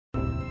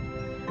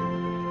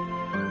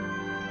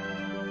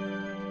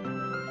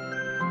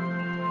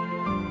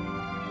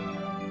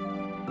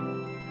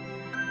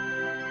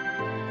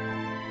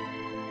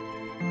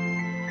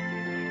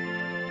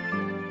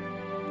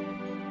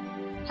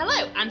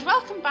and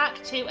welcome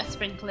back to A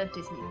Sprinkle of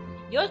Disney.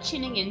 You're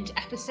tuning in to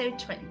episode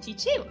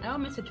 22. I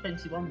almost said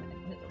 21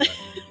 minutes.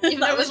 Even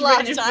that though it was written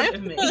last in time. front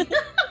of me.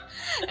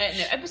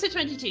 No, episode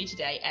 22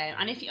 today.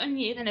 And if you're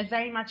new, then a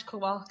very magical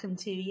welcome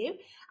to you.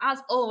 As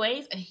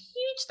always, a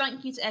huge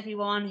thank you to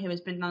everyone who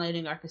has been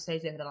downloading our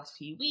episodes over the last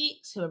few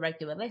weeks, who are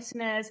regular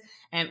listeners.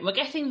 We're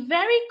getting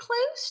very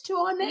cleose to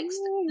our next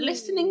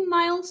listening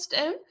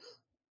milestone.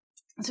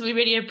 So we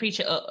really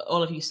appreciate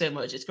all of you so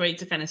much. It's great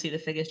to kind of see the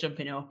figures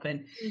jumping up,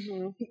 and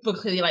people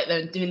clearly like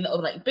they're doing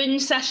little like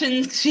binge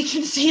sessions because we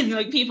can see them,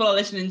 like people are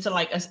listening to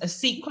like a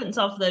sequence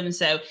of them.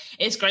 So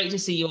it's great to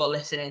see you all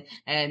listening.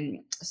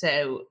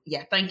 So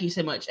yeah, thank you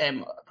so much.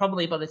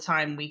 Probably by the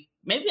time by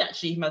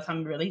the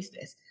time we release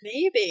this,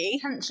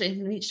 potentially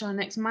we reached our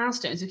next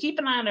milestone. So keep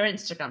an eye on our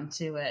Instagram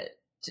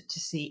to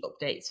see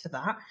updates for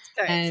that.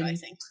 Very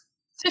exciting.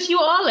 So if you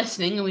are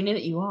listening, and we know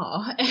that you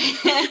are.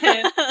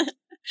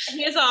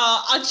 Here's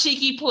our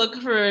cheeky plug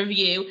for a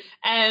review.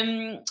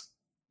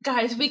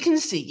 Guys, we can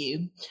see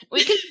you.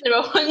 We can see there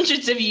are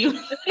hundreds of you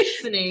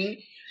listening.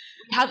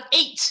 We have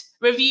 8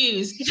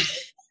 reviews.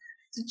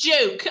 It's a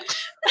joke.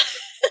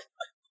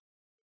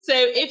 So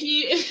if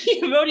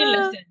you've already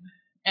listened,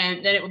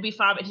 then it would be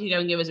fab if you go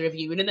and give us a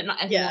review. We know that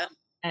not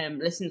everyone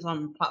listens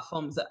on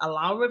platforms that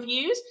allow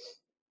reviews.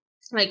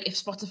 Like if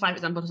Spotify, for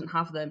example, doesn't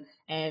have them.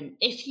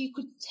 If you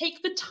could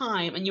take the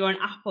time and you're an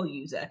Apple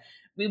user,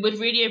 we would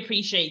really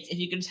appreciate if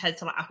you could just head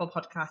to like Apple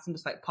Podcasts and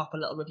just like pop a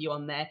little review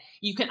on there.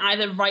 You can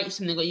either write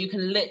something or you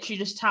can literally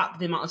just tap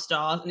the amount of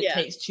stars and it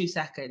takes 2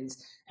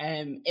 seconds.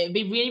 It'd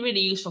be really,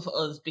 really useful for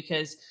us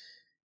because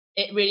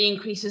it really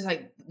increases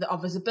like our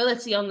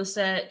visibility on the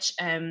search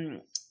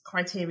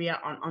criteria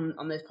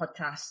on those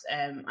podcasts,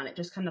 and it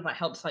just kind of like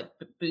helps like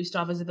boost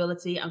our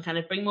visibility and kind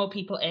of bring more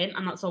people in,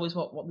 and that's always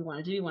what we want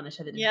to do. We want to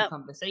share the different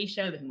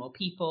conversation with more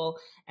people,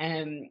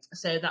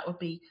 so that would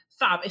be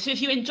fab. So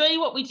if you enjoy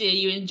what we do,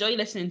 you enjoy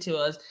listening to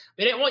us,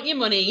 we don't want your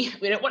money,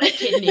 we don't want a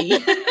kidney.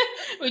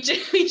 we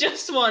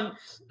just want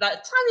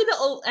that tiny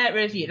little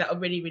review. That would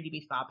really, really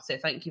be fab. So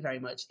thank you very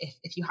much.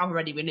 If you have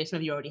already, we know some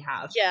of you already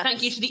have.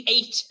 Thank you to the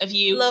 8 of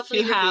you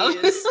lovely who have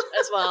reviews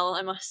as well,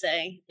 I must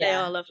say. They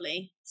are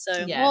lovely.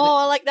 So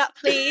more like that,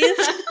 please.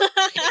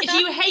 If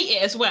you hate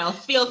it as well,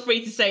 feel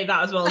free to say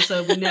that as well,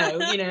 so we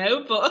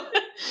know, but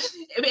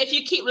if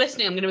you keep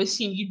listening, I'm going to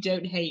assume you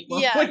don't hate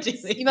what we're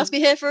doing. You must be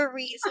here for a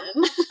reason.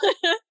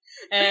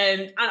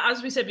 And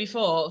as we said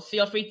before,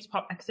 feel free to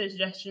pop episode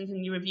suggestions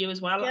in your review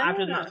as well. I've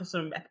done that for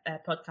some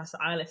podcasts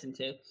that I listen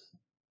to.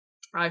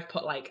 I've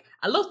put like,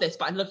 I love this,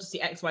 but I'd love to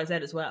see X, Y, Z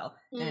as well.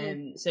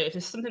 So if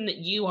there's something that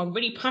you are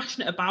really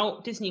passionate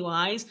about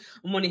Disney-wise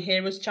and want to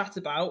hear us chat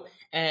about,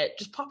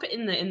 just pop it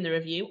in the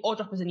review or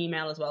drop us an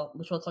email as well,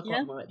 which we'll talk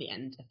about more at the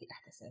end of the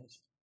episode.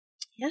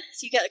 Yeah,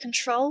 so you get the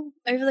control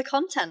over the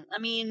content. I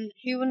mean,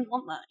 who wouldn't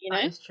want that, you know?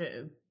 That is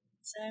true.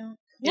 So,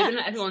 Maybe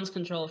not everyone's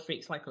control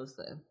freaks like us,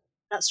 though.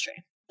 That's true.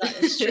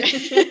 That is true.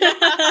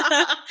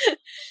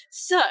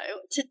 So,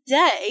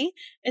 today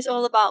is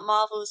all about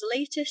Marvel's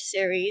latest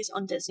series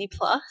on Disney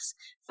Plus,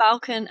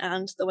 Falcon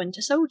and the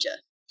Winter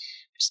Soldier.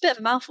 Which is a bit of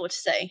a mouthful to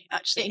say,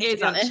 actually. It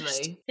is,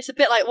 actually. It's a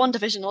bit like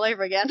WandaVision all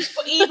over again.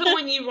 But even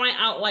when you write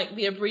out, like,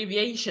 the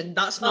abbreviation,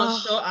 that's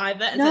not short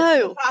either.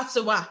 No. That's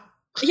a wah.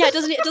 Yeah,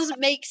 it doesn't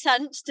make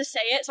sense to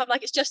say it, so I'm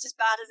like, it's just as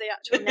bad as the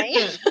actual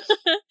name.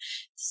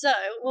 So,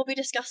 we'll be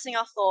discussing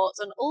our thoughts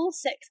on all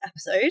 6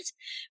 episodes.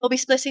 We'll be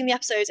splitting the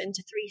episodes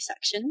into 3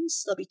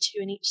 sections. There'll be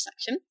 2 in each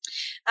section.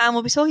 And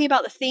we'll be talking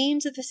about the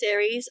themes of the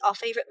series, our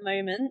favourite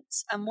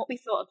moments, and what we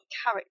thought of the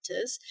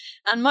characters.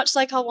 And much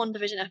like our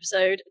WandaVision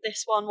episode,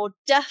 this one will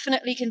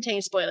definitely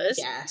contain spoilers.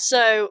 Yeah.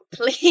 So,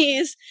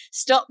 please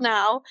stop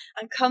now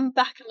and come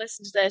back and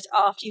listen to this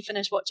after you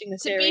finish watching the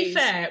series. To be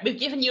fair, we've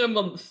given you a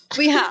month.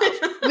 We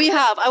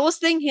have. I was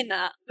thinking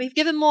that. We've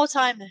given more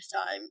time this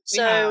time.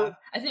 So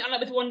I think like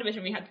with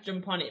WandaVision we had to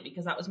jump on it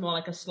because that was more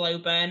like a slow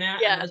burner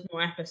and there's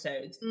more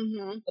episodes.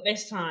 But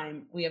this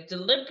time we have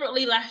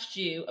deliberately left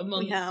you a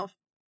month. We have.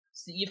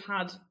 So you've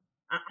had,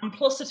 and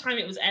plus the time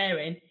it was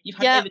airing, you've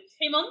had over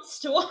 2 months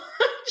to watch.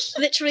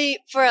 Literally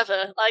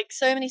forever. Like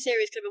so many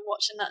series could have been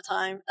watched in that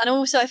time. And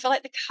also I feel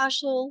like the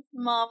casual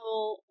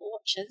Marvel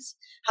watchers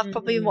have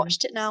probably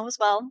watched it now as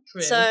well.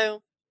 True.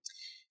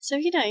 So,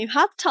 you know, you've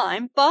had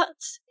time, but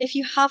if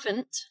you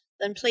haven't,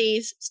 then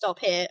please stop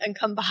here and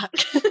come back.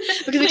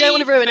 Because we don't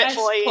want to ruin it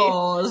for you.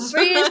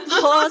 Please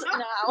pause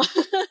now.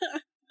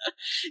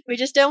 We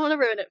just don't want to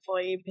ruin it for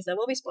you because there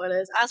will be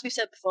spoilers. As we've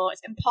said before, it's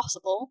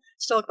impossible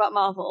to talk about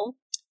Marvel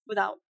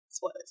without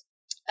spoilers.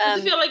 I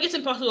feel like it's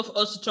impossible for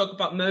us to talk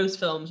about most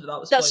films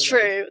without spoilers. That's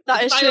true.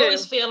 That is true. I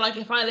always feel like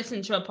if I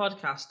listen to a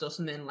podcast or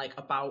something like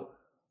about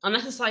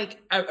unless it's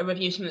like a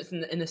review of something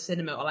that's in the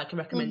cinema or like a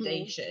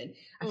recommendation,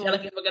 I feel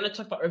like if we're going to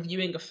talk about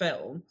reviewing a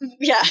film,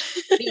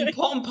 the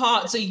important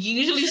parts are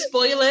usually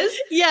spoilers.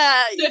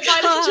 Yeah. So if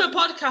I listen to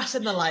a podcast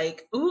and they're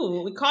like,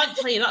 "Ooh, we can't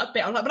tell you that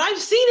bit," I'm like, "But I've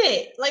seen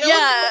it." Like,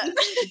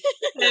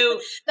 so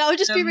that would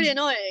just be really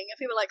annoying if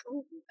people were like,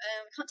 "Oh,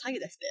 I can't tell you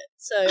this bit."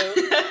 So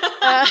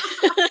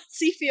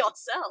see for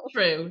yourself.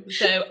 True.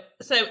 So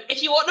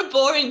if you want a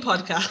boring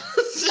podcast,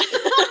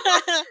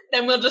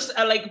 then we'll just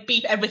like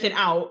beep everything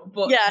out,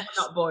 but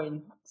not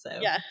boring. So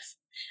yes.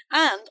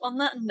 And on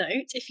that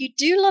note, if you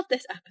do love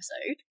this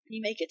episode and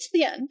you make it to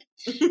the end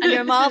and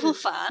you're a Marvel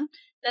fan,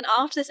 then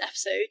after this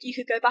episode you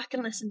could go back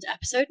and listen to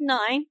episode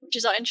 9, which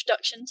is our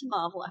introduction to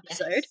Marvel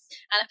episode,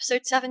 and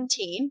episode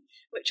 17,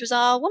 which was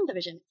our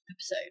WandaVision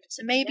episode.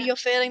 So maybe you're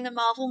feeling the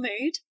Marvel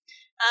mood,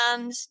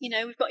 and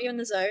we've got you in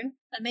the zone,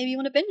 and maybe you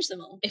want to binge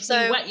them all. If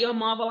we whet your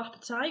Marvel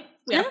appetite,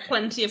 we have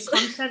plenty of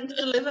content to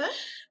deliver.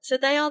 So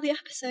they are the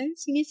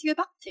episodes you need to go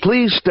back to.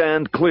 Please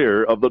stand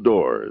clear of the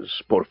doors.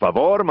 Por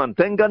favor,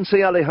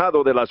 manténganse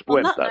alejado de las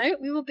puertas. On that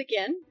note, we will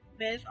begin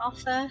with our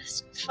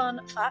first fun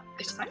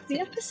fact of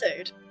the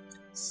episode.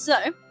 So,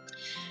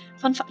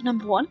 fun fact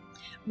number 1.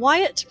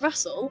 Wyatt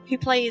Russell, who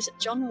plays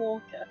John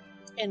Walker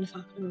in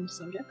Falcon and Winter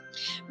Soldier,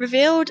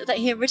 revealed that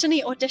he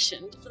originally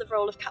auditioned for the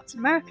role of Captain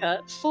America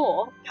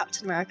for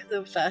Captain America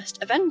the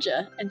First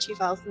Avenger in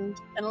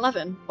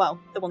 2011. Well,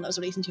 the one that was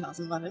released in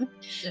 2011.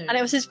 And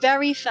it was his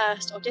very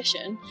first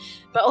audition.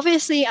 But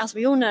obviously, as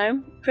we all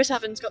know, Chris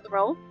Evans got the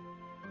role.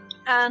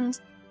 And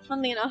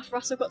funnily enough,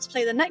 Russell got to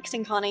play the next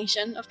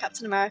incarnation of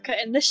Captain America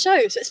in this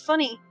show. So it's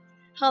funny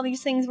how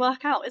these things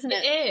work out, isn't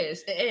it?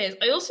 It is.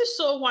 I also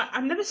saw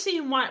I've never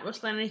seen Wyatt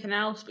Russell in anything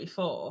else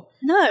before.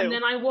 No. And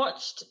then I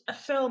watched a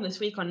film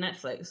this week on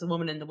Netflix, The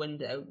Woman in the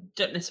Window.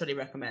 Don't necessarily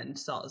recommend,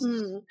 Soz.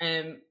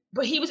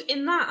 But he was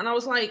in that, and I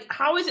was like,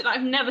 how is it that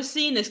I've never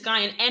seen this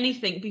guy in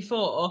anything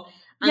before?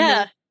 And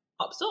then it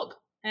pops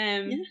up.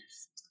 Yes.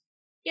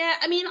 Yeah,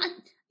 I mean,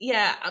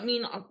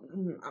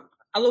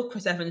 I love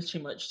Chris Evans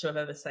too much to have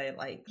ever said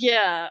like.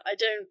 Yeah, I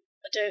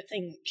don't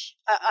think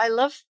I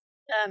love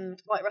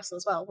Wyatt Russell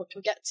as well, which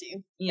we'll get to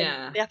in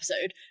the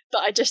episode,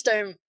 but I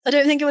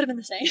don't think it would have been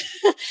the same.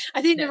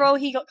 I think the role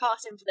he got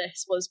cast in for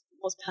this was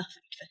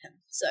perfect for him.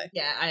 So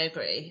yeah, I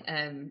agree.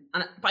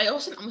 But I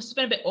also must have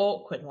been a bit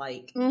awkward,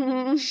 like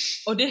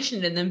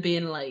auditioning and then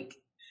being like,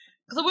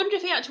 because I wonder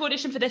if he had to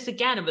audition for this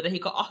again or whether he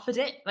got offered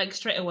it like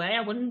straight away.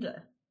 I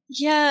wonder.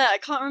 Yeah, I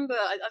can't remember.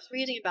 I was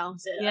reading about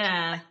it.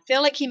 Yeah, I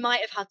feel like he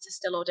might have had to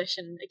still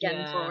audition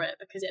again for it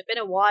because it had been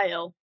a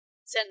while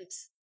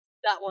since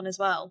that one as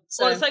well.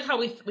 So it's like how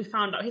we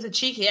found out. Here's a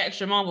cheeky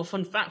extra Marvel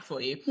fun fact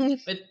for you.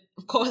 But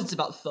of course it's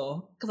about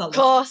Thor. Of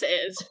course it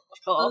is.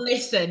 Of course.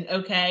 Listen,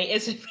 okay,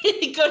 it's a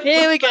really good.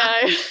 Here we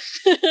go.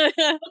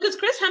 Because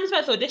Chris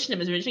Hemsworth auditioned him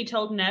was originally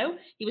told no.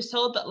 He was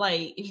told that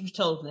he was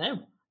told no.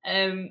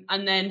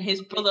 And then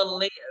his brother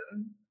Liam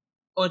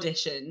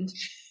auditioned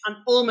and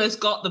almost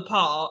got the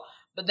part.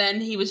 But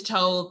then he was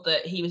told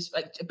that he was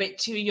like a bit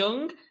too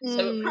young. So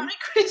apparently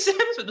Chris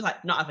Hemsworth was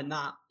like, not having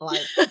that.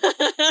 Like,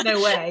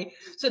 no way.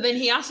 So then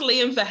he asked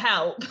Liam for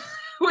help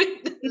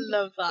with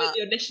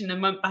the audition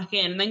and went back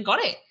in and then got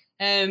it.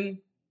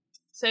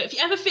 So if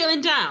you're ever feeling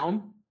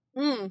down,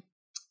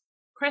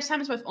 Chris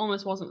Hemsworth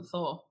almost wasn't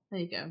Thor. There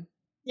you go.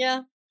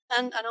 Yeah.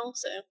 And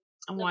also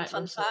Wyatt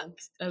fun Russell.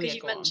 fact, because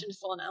you mentioned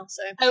Thor now.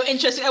 So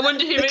interesting. I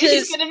wonder who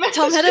he's going to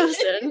mention. Tom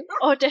Hiddleston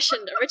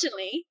auditioned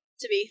originally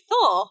to be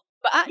Thor.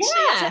 But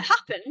actually, as it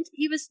happened,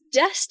 he was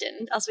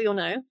destined, as we all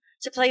know,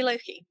 to play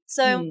Loki.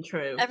 So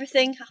true.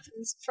 Everything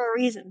happens for a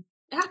reason.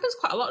 It happens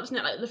quite a lot, doesn't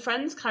it? Like the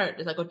Friends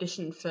characters, like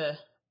auditioned for.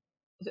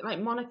 Is it like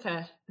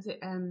Monica? Is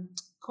it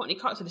Courtney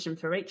Cox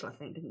auditioned for Rachel? I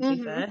think didn't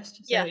she first?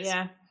 So, yes.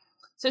 Yeah.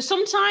 So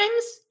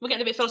sometimes we're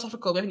getting a bit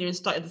philosophical. We haven't even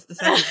started the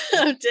segment.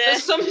 Oh dear.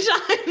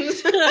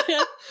 Sometimes.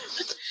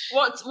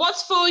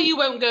 What's for you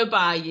won't go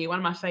by you. One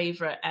of my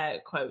favourite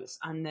quotes.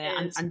 And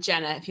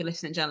Jenna, if you're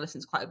listening, Jenna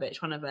listens quite a bit.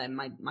 She's one of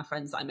my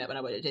friends that I met when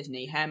I worked at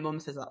Disney. Her mum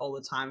says that all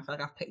the time. I feel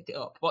like I've picked it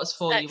up. What's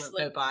for you won't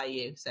go by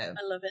you. So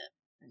I love it.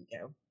 There you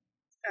go.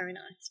 Very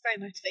nice. Very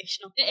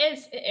motivational.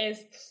 It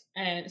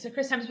is. So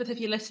Chris Hemsworth, if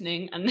you're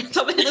listening, and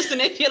Tom Hiddleston,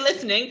 if you're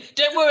listening,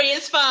 don't worry,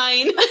 it's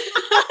fine.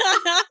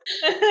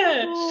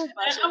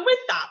 And with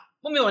that,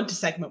 we'll move on to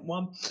segment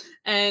 1.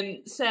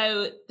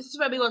 So this is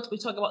where we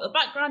talk about the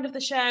background of the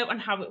show and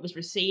how it was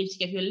received, to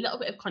give you a little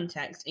bit of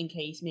context in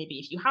case maybe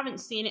if you haven't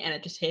seen it and are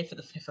just here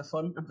for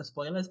fun and for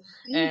spoilers,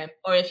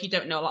 or if you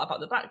don't know a lot about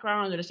the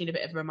background or just need a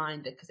bit of a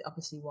reminder, because it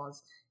obviously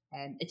was.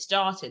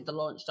 The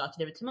launch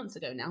started over 2 months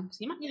ago now, so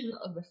you might need a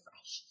little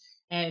refresh.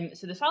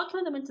 So The Falcon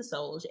and the Winter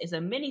Soldier is a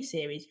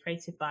mini-series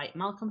created by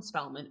Malcolm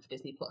Spellman for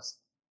Disney+.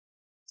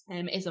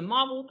 It is a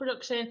Marvel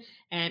production.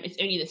 It's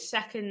only the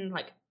second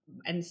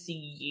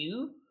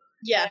MCU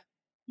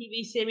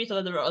TV series,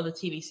 although there are other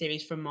TV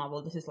series from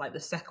Marvel. This is like the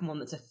second one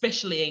that's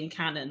officially in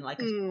canon,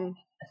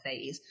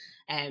 phase.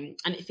 And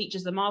it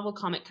features the Marvel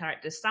comic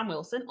characters Sam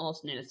Wilson,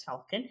 also known as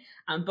Falcon,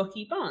 and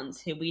Bucky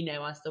Barnes, who we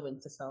know as the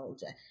Winter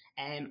Soldier.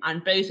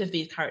 And both of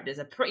these characters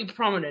are pretty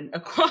prominent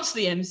across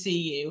the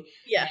MCU.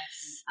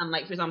 Yes. And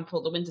like, for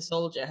example, the Winter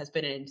Soldier has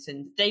been in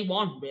since day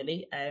one,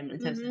 really, in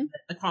terms of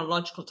the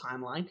chronological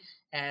timeline.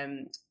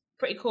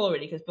 Pretty cool,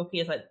 really, because Bucky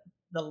is like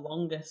the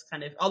longest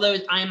kind of, although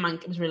Iron Man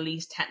was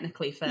released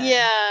technically first.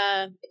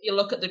 Yeah. If you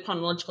look at the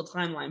chronological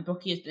timeline,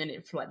 Bucky has been in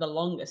it for like the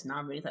longest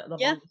now, really, like the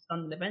longest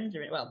standing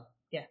Avenger. Well,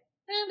 yeah.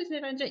 Is he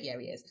an Avenger? Yeah,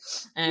 he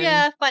is.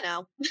 By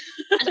now.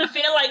 And I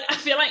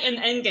feel like in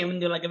Endgame when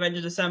they're like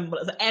Avengers Assemble,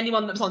 it's like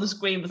anyone that's on the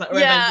screen was like,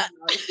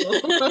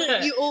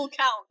 You all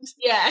count.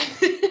 Yeah.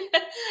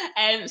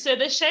 So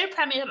the show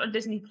premiered on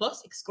Disney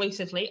Plus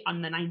exclusively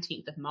on the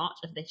 19th of March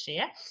of this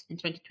year in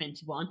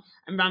 2021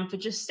 and ran for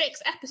just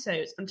 6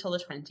 episodes until the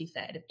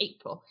 23rd of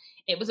April.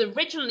 It was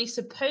originally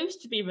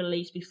supposed to be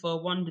released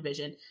before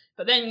WandaVision,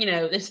 but then,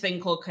 this thing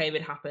called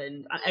COVID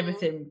happened and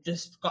everything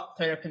just got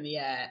thrown up in the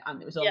air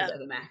and it was all a bit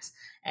of a mess.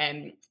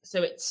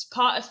 So it's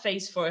part of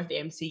Phase 4 of the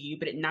MCU,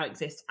 but it now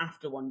exists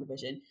after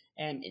WandaVision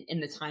in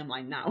the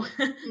timeline now.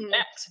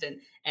 Accident.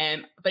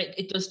 But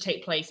it does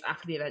take place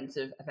after the events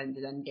of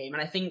Avengers Endgame.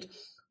 And I think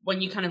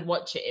when you kind of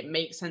watch it, it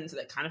makes sense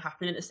that it kind of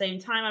happened at the same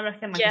time, I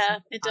reckon. Like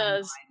it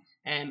does.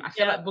 I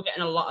feel like we're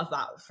getting a lot of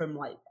that from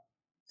like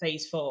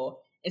Phase 4.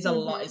 Is a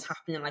lot is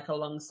happening like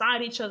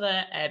alongside each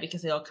other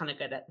because they all kind of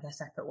go their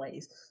separate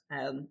ways.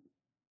 So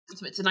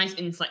it's a nice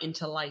insight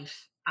into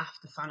life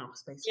after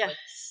Thanos, basically.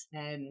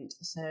 Yes.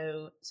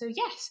 So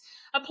yes,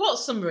 a plot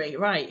summary,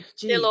 right?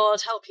 Gee. Dear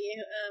Lord, help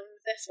you.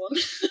 This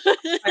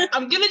one.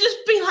 I'm gonna just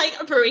be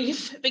like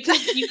brief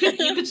because you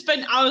could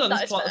spend hours on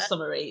this plot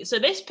summary. So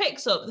this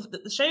picks up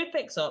the show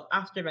picks up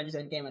after Avengers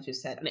Endgame, as we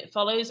said, and it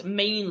follows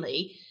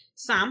mainly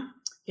Sam,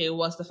 who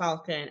was the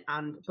Falcon,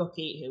 and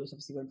Bucky, who was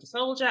obviously Winter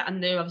Soldier,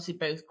 and they're obviously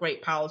both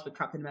great pals with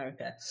Captain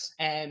America.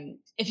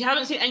 If you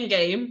haven't seen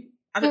Endgame,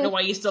 I don't know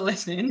why you're still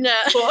listening. No.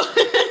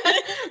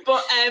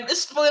 But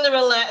spoiler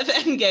alert for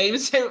Endgame,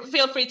 so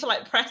feel free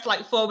to press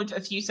forward for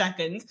a few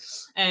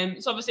seconds.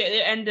 So obviously at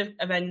the end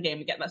of Endgame,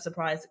 we get that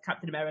surprise that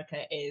Captain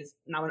America is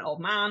now an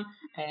old man,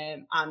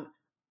 and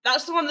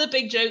that's one of the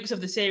big jokes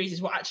of the series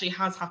is what actually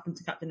has happened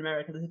to Captain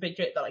America. There's a big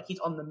joke that he's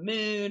on the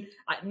moon,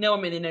 no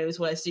one really knows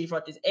where Steve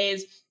Rogers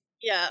is.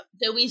 Yeah.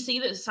 So we see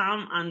that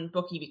Sam and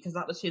Bucky, because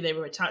that was who they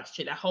were attached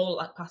to, their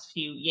whole past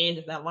few years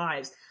of their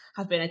lives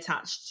have been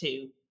attached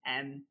to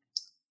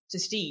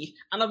Steve.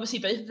 And obviously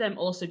both of them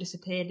also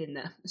disappeared in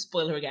the,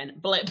 spoiler again,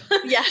 blip.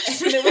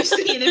 Yes. That we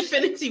see in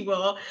Infinity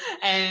War.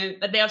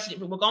 But they obviously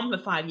were gone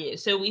for 5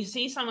 years. So we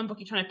see Sam and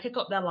Bucky trying to pick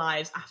up their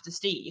lives after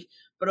Steve,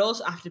 but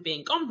also after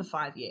being gone for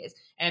 5 years.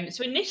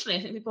 So initially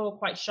I think people were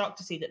quite shocked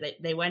to see that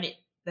they went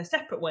their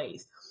separate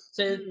ways.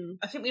 So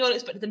I think we all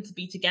expected them to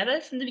be together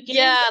from the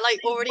beginning. Yeah,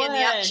 already in the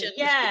action.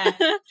 Yeah.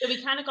 So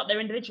we kind of got their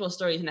individual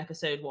stories in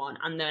episode 1.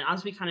 And then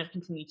as we kind of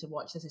continue to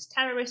watch, there's this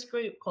terrorist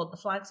group called the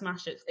Flag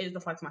Smashers. It is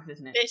the Flag Smashers,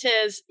 isn't it? It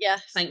is,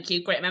 yes. Thank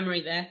you. Great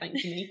memory there.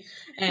 Thank you,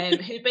 me.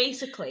 Who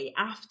basically,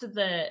 after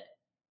the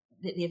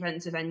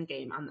events of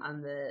Endgame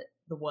and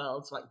the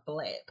world's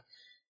blip,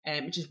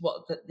 which is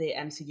what the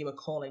MCU are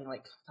calling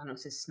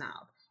Thanos'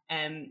 snap,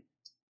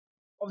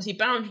 obviously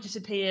boundary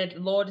disappeared,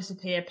 law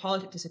disappeared,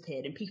 politics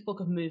disappeared, and people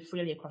could move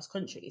freely across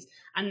countries.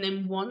 And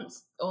then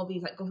once all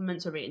these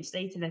governments were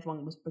reinstated and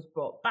everyone was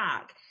brought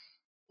back,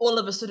 all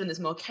of a sudden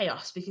there's more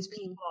chaos because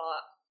people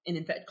are, in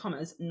inverted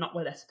commas, not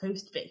where they're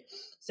supposed to be.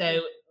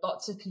 So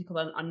lots of people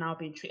are now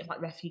being treated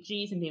like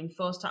refugees and being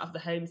forced out of the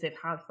homes they've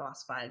had for the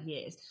last 5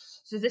 years.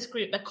 So this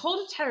group, they're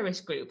called a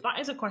terrorist group. That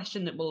is a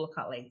question that we'll look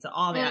at later.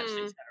 Are they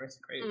actually a terrorist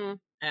group?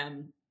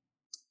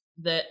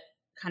 That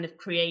kind of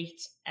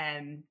create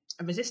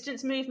a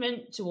resistance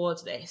movement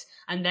towards this,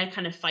 and they're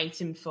kind of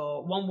fighting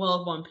for one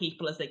world, one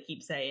people, as they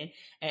keep saying,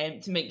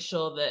 to make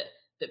sure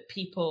that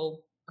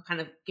people are kind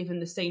of given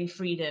the same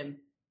freedom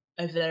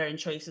over their own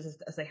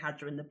choices as they had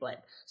during the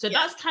blip. So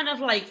that's kind of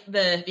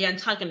the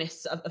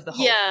antagonists of the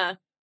whole. Yeah.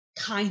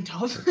 Kind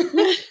of.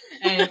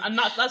 And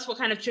that's what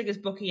kind of triggers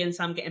Bucky and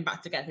Sam getting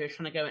back together,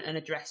 trying to go and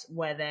address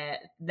where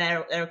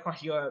they're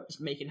across Europe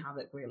just making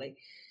havoc, really.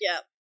 Yeah.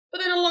 But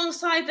then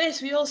alongside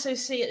this, we also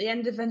see at the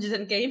end of Avengers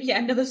Endgame,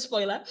 another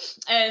spoiler,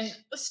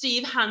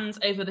 Steve hands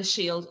over the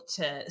shield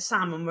to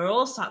Sam, and we're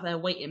all sat there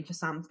waiting for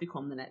Sam to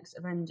become the next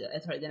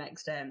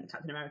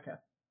Captain America.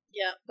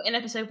 Yeah. But in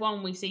episode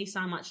 1, we see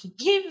Sam actually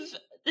give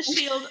the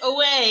shield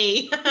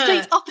away.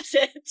 Complete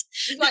opposite.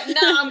 He's like,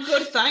 no, I'm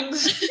good,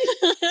 thanks.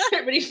 I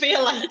don't really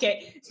feel like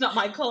it. It's not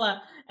my colour.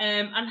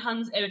 And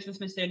hands it over to the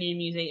Smithsonian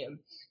Museum.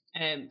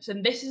 So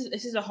this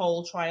is a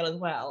whole trial as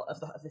well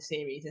of the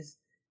series, is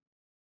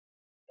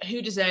who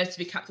deserves to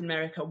be Captain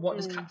America? What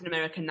does Captain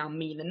America now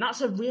mean? And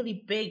that's a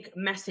really big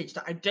message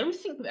that I don't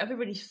think we've ever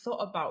really thought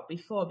about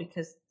before,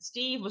 because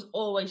Steve was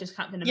always just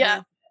Captain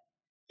America.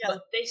 Yeah.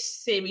 But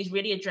this series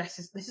really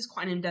addresses, this is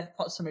quite an in-depth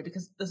plot summary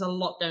because there's a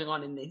lot going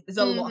on in this. There's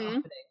a lot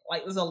happening.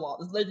 There's a lot.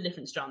 There's loads of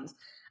different strands.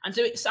 And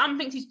so Sam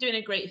thinks he's doing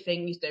a great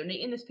thing. He's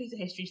donating this piece of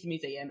history to the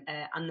museum.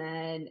 And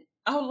then,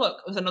 oh,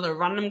 look, there's another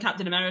random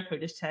Captain America who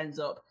just turns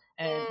up.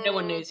 No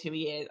one knows who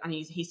he is, and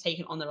he's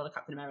taken on the role of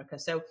Captain America.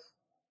 So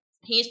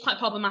he is quite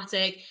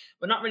problematic.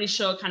 We're not really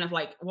sure kind of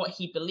like what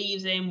he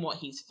believes in, what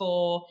he's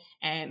for.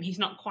 He's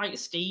not quite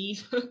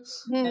Steve.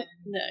 No.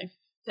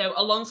 So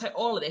alongside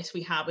all of this,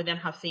 we then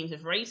have themes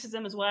of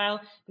racism as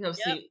well. Because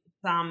obviously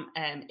Sam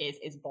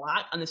is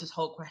black, and there's this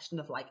whole question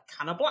of like,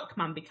 can a black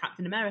man be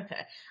Captain America?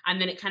 And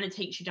then it kind of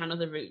takes you down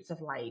other routes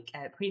of like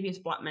previous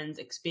black men's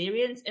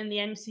experience in the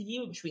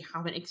MCU, which we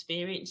haven't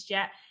experienced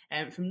yet,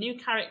 from new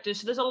characters.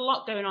 So there's a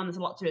lot going on. There's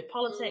a lot to do with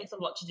politics, a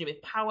lot to do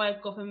with power,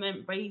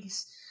 government,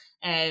 race.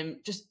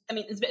 There's a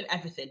bit of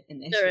everything in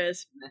this. There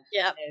is.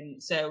 Yeah.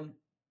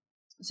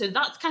 So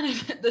that's kind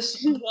of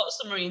the plot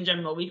summary in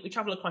general. We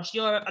travel across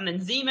Europe, and then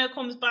Zemo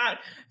comes back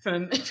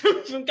from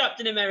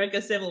Captain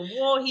America Civil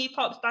War. He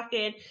pops back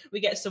in. We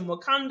get some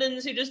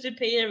Wakandans who just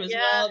appear as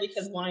well,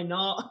 because why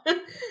not?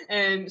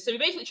 So we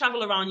basically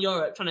travel around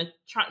Europe trying to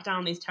track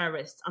down these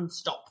terrorists and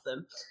stop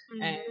them.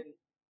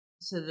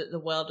 So that the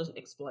world doesn't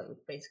explode,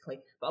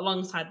 basically. But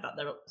alongside that,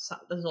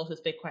 there's also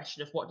this big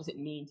question of what does it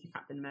mean to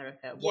Captain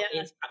America? What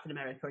is Captain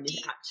America, and is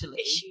it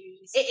actually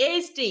issues? It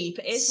is deep.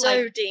 It is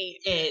so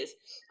deep. It is,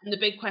 and the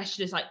big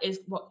question is like, is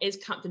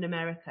Captain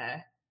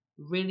America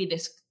really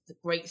this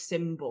great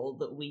symbol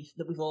that we've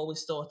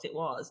always thought it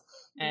was,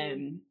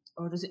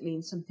 or does it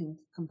mean something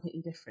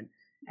completely different?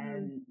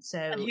 And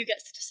who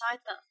gets to decide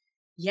that?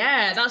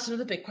 Yeah, that's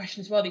another big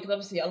question as well, because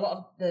obviously a lot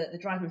of the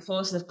driving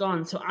forces have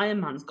gone. So Iron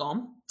Man's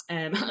gone.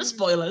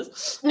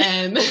 Spoilers.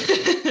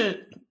 Captain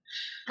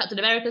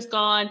America's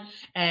gone.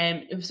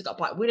 We've also got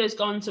Black Widow's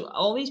gone. So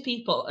all these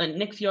people, and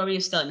Nick Fury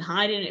is still in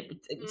hiding. It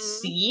would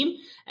seem.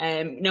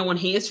 No one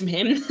hears from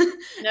him.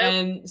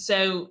 Nope.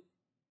 So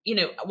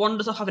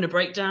Wanda's off having a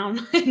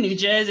breakdown in New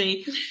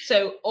Jersey.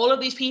 So all of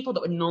these people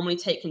that would normally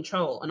take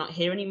control are not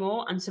here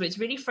anymore, and so it's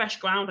really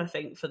fresh ground, I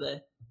think, for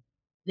the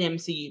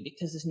MCU,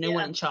 because there's no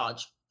one in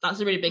charge. That's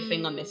a really big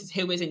thing on this, is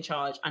who is in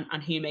charge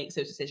and who makes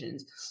those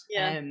decisions.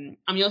 And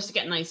we also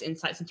get nice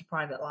insights into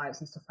private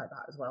lives and stuff like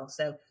that as well.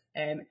 So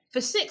for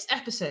 6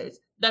 episodes,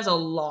 there's a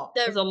lot.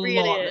 There's a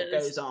lot that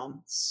goes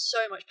on. So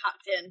much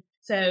packed in.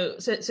 So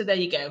there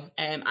you go.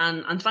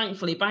 And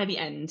thankfully, by the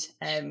end,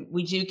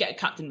 we do get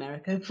Captain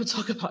America. We'll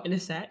talk about in a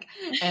sec.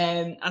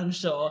 I'm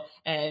sure.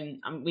 And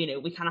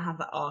we kind of have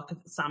that arc of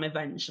Sam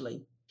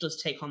eventually does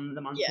take on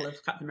the mantle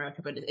of Captain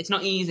America, but it's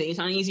not easy. It's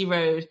not an easy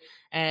road,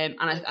 and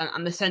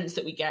the sense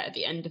that we get at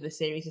the end of the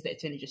series is that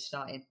it's only just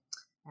starting.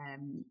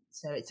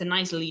 So it's a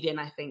nice lead in,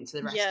 I think, to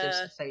the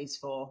rest of Phase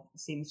 4. It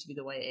seems to be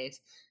the way it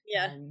is.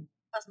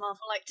 As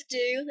Marvel like to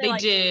do. They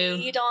like do. To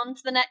lead on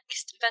to the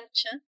next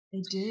adventure.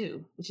 They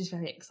do, which is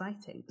very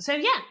exciting. So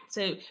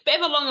bit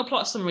of a longer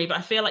plot summary, but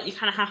I feel like you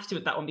kind of have to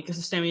with that one because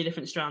there's so many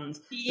different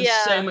strands. There's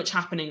so much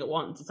happening at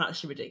once. It's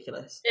actually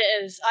ridiculous.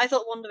 It is. I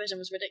thought WandaVision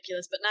was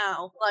ridiculous, but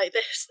now, like,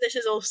 this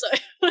is also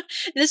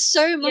there's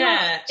so much.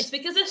 Yeah, it's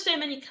because there's so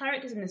many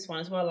characters in this one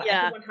as well. Like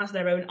everyone has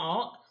their own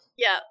arc.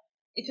 Yeah.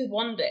 If with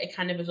Wanda, it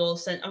kind of was all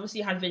obviously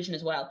you had Vision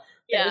as well.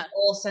 It was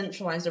all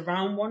centralized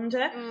around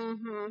Wanda.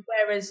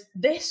 Whereas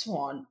this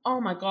one,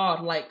 oh my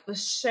god, like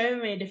there's so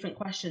many different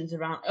questions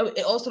around. Oh,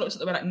 it also looks at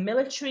the way like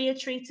military are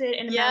treated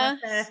in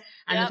America,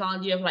 and the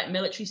value of like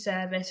military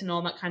service and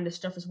all that kind of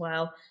stuff as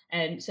well.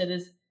 And so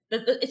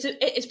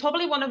it's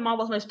probably one of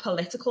Marvel's most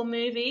political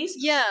movies.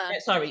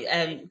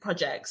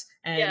 Projects.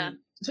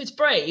 So it's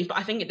brave, but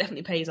I think it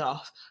definitely pays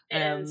off.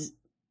 It is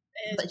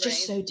but it's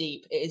just so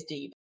deep. It is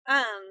deep.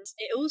 And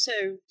it also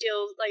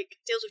deals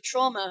with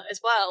trauma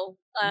as well,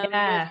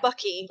 with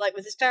Bucky, like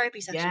with his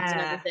therapy sessions and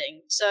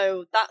everything.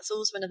 So that's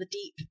also another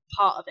deep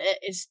part of it,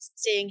 is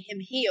seeing him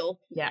heal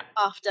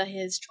after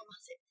his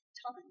traumatic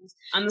times.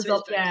 And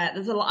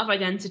there's a lot of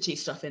identity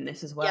stuff in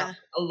this as well.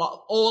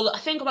 I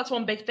think that's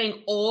one big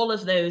thing. All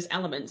of those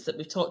elements that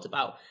we've talked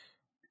about,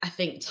 I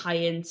think, tie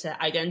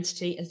into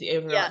identity as the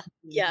overall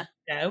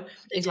show.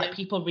 It's like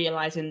people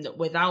realizing that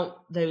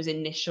without those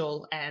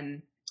initial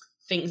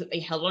things that they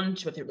held on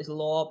to, whether it was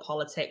law,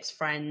 politics,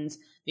 friends,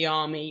 the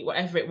army,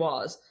 whatever it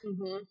was,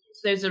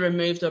 those are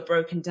removed or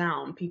broken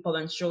down, people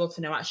then struggle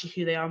to know actually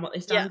who they are and what they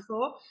stand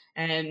for.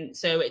 And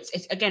so it's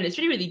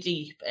really, really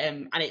deep,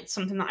 and it's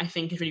something that I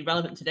think is really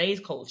relevant to today's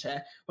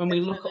culture when we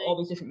look at all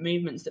these different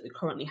movements that we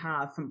currently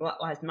have, from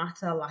Black Lives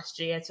Matter last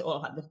year to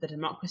all like the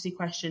democracy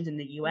questions in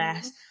the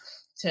US,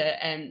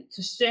 to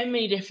so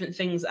many different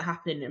things that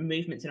happen in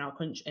movements in our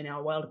country, in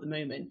our world at the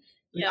moment.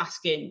 We're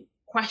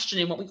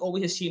questioning what we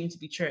always assume to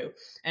be true.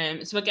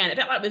 So again, a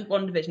bit like with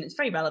WandaVision, it's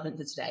very relevant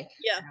to today.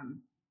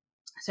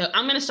 So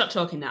I'm going to stop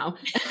talking now.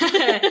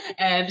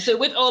 So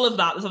with all of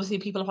that, there's obviously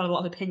people have had a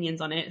lot of opinions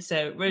on it.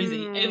 So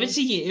Rosie, over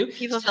to you.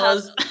 People have a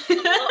lot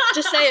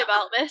to say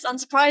about this,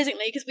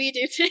 unsurprisingly, because we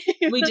do too.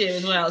 We do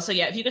as well. So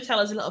if you could tell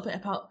us a little bit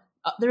about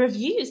the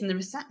reviews and the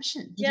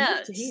reception. We'd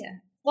love to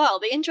hear. Well,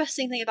 the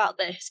interesting thing about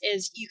this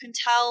is you can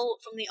tell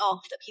from the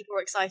off that people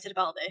are excited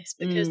about this,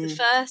 because the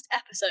first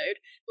episode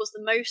was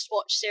the most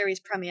watched series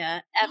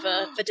premiere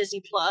ever for Disney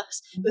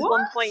Plus, with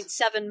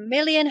 1.7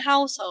 million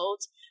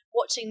households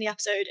watching the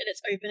episode in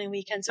its opening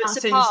weekend. So it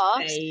That's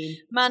surpassed insane.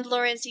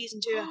 Mandalorian Season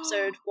 2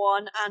 Episode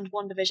 1 and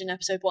WandaVision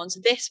Episode 1. So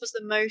this was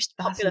the most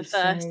popular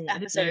first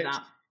episode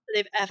that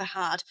they've ever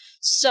had.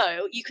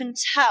 So you can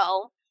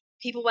tell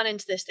people went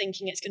into this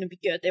thinking it's going to be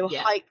good. They were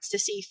hyped to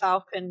see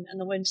Falcon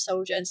and the Winter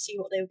Soldier and see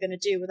what they were going to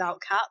do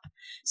without Cap.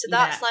 So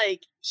that's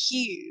like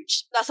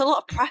huge. That's a lot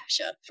of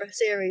pressure for a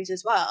series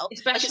as well.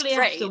 Especially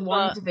after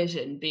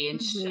WandaVision being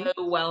so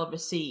well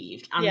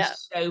received and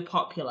so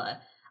popular.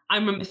 I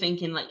remember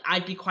thinking like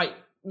I'd be quite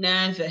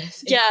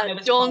nervous.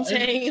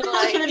 Daunting.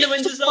 Like in the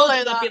Winter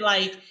Soldier, I'd be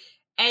like,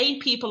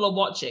 people are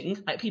watching.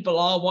 Like people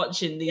are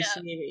watching these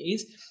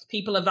series.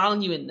 People are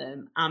valuing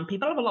them, and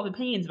people have a lot of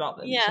opinions about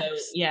them.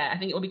 Yes. So I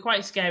think it will be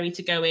quite scary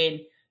to go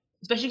in,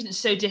 especially because it's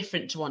so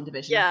different to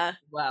WandaVision. As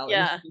well,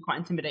 it's quite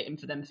intimidating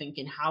for them,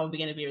 thinking how are we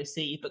going to be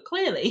received? But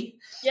clearly,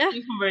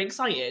 people were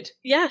excited.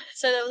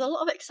 So there was a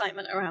lot of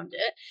excitement around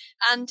it,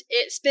 and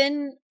it's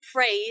been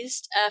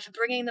praised for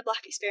bringing the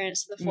Black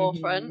experience to the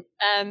forefront.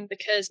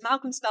 Because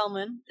Malcolm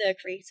Spellman, the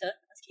creator,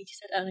 as Katie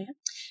said earlier,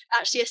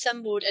 actually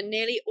assembled a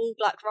nearly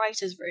all-black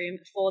writers' room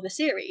for the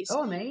series.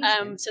 Oh,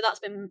 amazing! So that's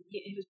been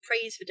he was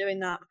praised for doing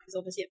that because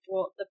obviously it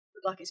brought the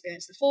Black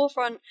experience to the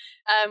forefront,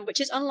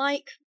 which is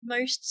unlike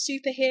most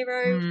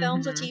superhero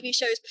films or TV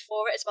shows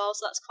before it as well.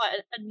 So that's quite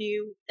a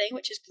new thing,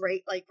 which is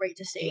great. Like great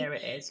to see. Yeah,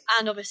 it is.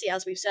 And obviously,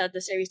 as we've said,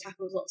 the series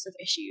tackles lots of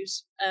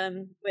issues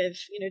with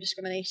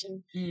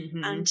discrimination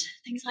and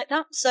things like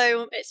that.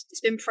 So it's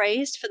been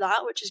praised for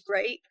that, which is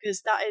great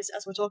because that is,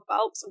 as we'll talk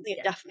about, something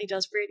it definitely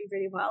does really,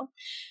 really well.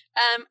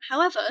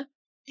 However,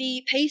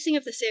 the pacing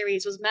of the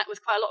series was met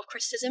with quite a lot of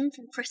criticism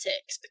from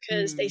critics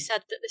because they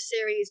said that the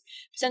series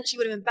potentially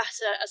would have been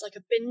better as like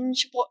a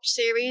binge watch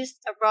series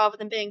rather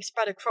than being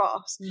spread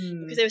across.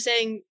 Because they were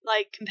saying,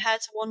 like,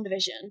 compared to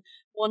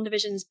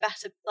WandaVision's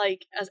better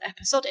like as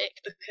episodic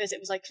because it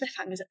was like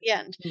cliffhangers at the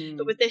end.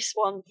 But with this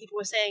one, people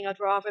were saying I'd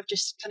rather have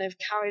just kind of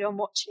carried on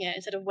watching it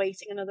instead of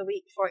waiting another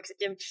week for it because it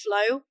didn't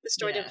flow. The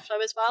story didn't flow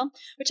as well,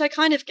 which I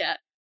kind of get.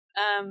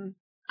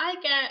 I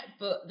get,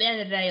 but at the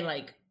end of the day,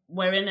 like,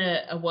 we're in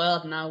a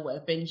world now where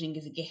binging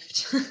is a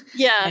gift.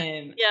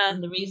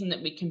 And the reason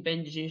that we can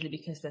binge is usually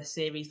because they're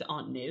series that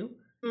aren't new.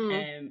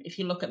 If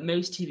you look at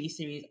most TV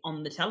series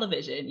on the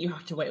television, you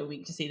have to wait a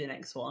week to see the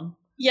next one.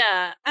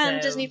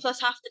 And Disney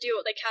Plus have to do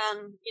what they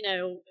can,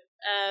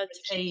 to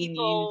keep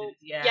people,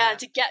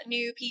 to get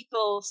new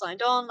people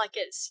signed on. Like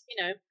it's,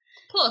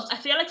 Plus, I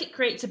feel like it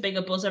creates a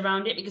bigger buzz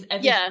around it because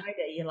every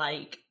Friday you're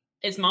like,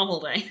 it's Marvel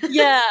Day.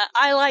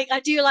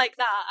 I do like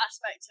that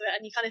aspect of it,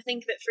 and you kind of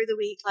think of it through the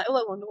week, like, oh,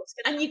 I wonder what's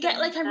going to happen. And you get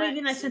like a really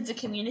nice sense of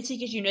community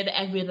because you know that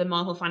every other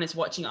Marvel fan is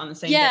watching it on the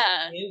same day,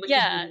 which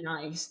is really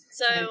nice.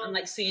 So and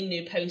like seeing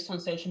new posts on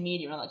social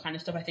media and all that kind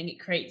of stuff, I think it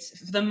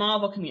creates for the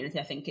Marvel community.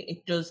 I think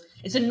it does.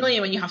 It's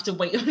annoying when you have to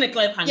wait on a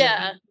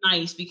cliffhanger. It's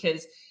nice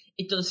because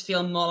it does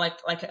feel more like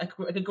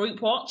a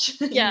group watch.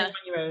 On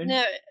your own.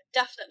 No,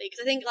 definitely,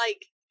 because I think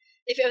like,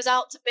 if it was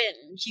out to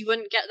binge, you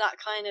wouldn't get that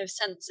kind of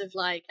sense of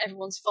like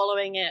everyone's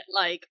following it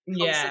like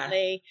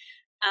constantly,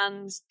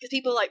 and because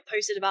people like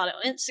posted about it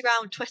on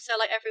Instagram, Twitter,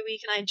 like every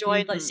week, and I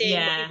enjoyed like seeing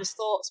what people's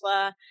thoughts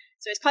were.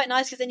 So it's quite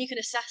nice because then you can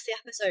assess the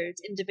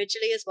episodes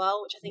individually as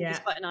well, which I think is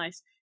quite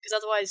nice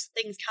because otherwise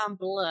things can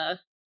blur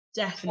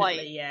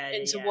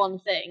into one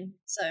thing.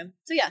 So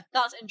yeah,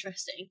 that's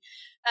interesting.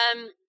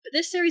 But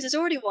this series has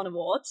already won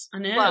awards. I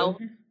know. Well,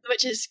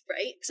 which is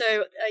great.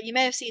 So you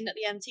may have seen that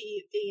the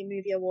MTV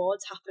Movie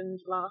Awards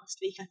happened last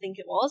week, I think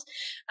it was,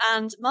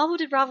 and Marvel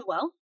did rather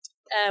well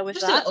with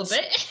just that. A little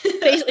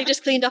bit. Basically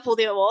just cleaned up all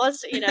the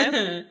awards,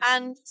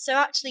 And so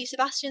actually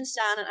Sebastian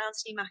Stan and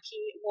Anthony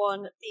Mackie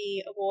won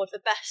the award for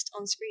Best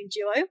On-Screen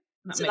Duo.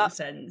 That makes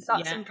sense.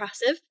 That's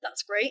impressive.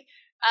 That's great.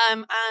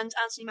 And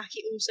Anthony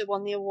Mackie also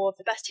won the award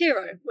for Best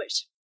Hero,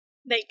 which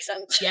makes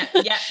sense.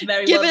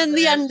 Very given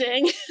the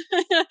ending.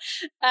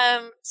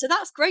 So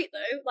that's great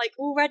though. Like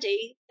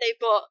already they've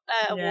got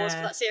awards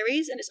for that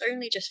series, and it's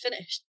only just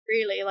finished,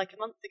 really, like a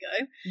month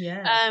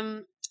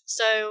ago.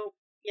 So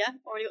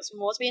already got some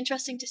awards. It'll be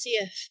interesting to see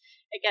if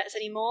it gets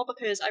any more,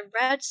 because I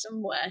read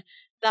somewhere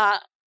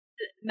that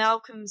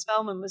Malcolm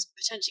Spellman was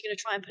potentially going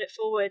to try and put it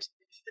forward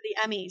for the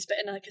Emmys, but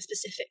in like a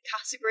specific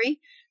category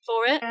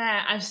for it.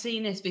 Yeah, I've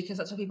seen this because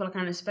that's what people are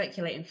kind of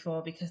speculating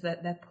for, because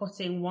they're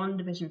putting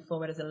WandaVision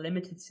forward as a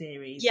limited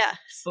series. Yes.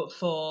 But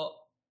for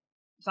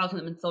Falcon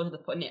and Winter Soldier, they're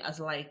putting it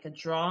as like a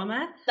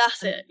drama.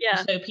 That's it,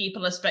 yeah. So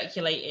people are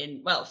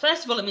speculating, well,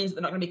 first of all, it means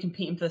they're not going to be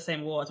competing for the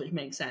same awards, which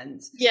makes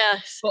sense.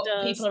 Yes, but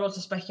people are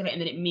also speculating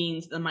that it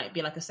means there might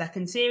be like a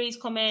second series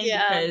coming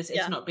because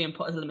it's not being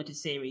put as a limited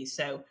series.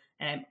 So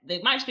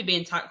they might just be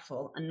being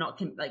tactful and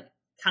not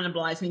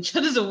cannibalizing each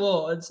other's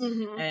awards.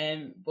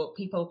 But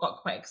people got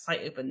quite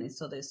excited when they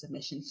saw those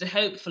submissions. So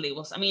hopefully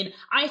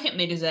I think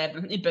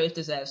they both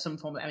deserve some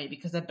form of Emmy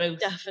because they're both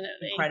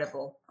definitely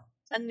incredible.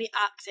 And the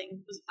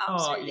acting was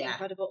absolutely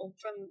incredible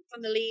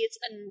from the leads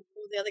and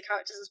all the other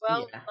characters as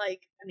well.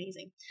 Like,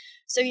 amazing.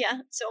 So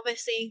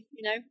obviously,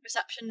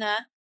 reception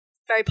there,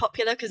 very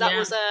popular because that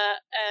was a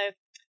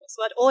what's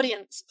the word?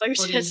 Audience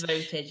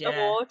voted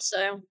award.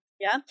 So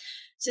Yeah.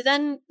 So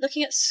then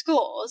looking at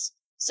scores,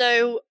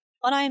 so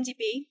on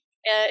IMDb,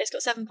 it's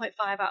got 7.5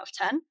 out of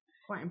 10.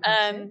 Quite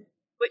impressive.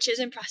 Which is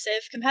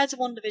impressive compared to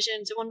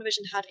WandaVision. So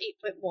WandaVision had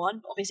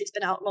 8.1. Obviously, it's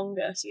been out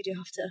longer, so you do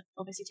have to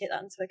obviously take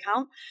that into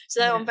account. So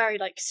they're on very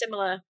like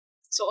similar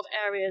sort of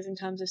areas in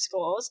terms of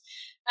scores.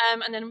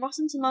 And then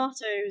Rotten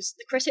Tomatoes,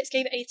 the critics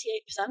gave it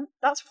 88%.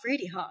 That's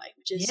really high,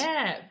 which is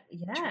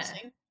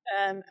interesting.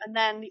 And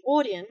then the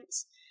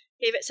audience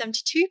gave it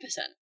 72%,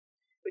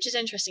 which is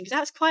interesting because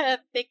that's quite a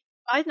big.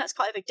 I think that's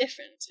quite a big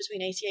difference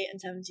between 88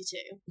 and 72.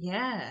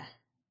 Yeah.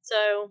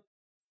 So.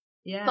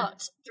 Yeah.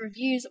 But the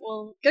reviews that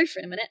we'll go through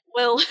in a minute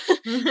will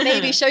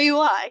maybe show you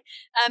why.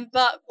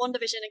 But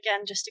WandaVision,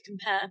 again, just to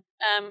compare,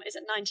 is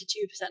at 92%.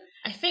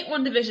 I think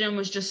WandaVision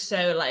was just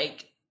so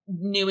like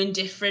new and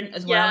different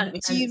as well. We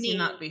hadn't seen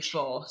that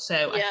before.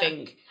 So I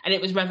think, and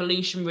it was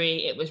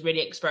revolutionary, it was really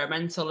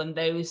experimental, and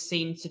those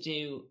seem to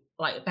do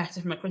like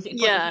better from a critic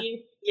point of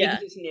view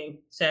because it's new.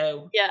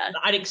 So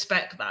I'd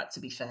expect that,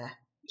 to be fair.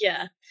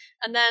 Yeah.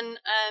 And then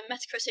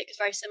Metacritic is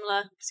very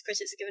similar.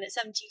 Critics are giving it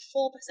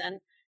 74%.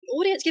 The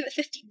audience give it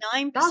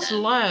 59%. That's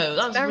low.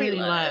 That's very really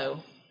low.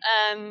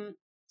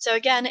 So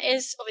again, it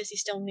is obviously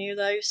still new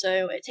though,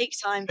 so it takes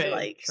time for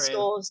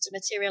scores to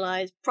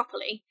materialise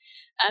properly.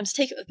 So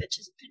take it with a pinch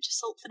of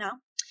salt for now.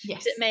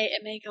 Yes. It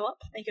may go up,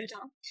 it may go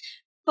down.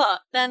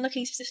 But then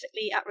looking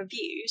specifically at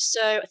reviews,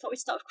 so I thought we'd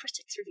start with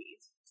critics'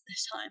 reviews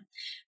this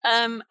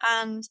time.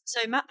 And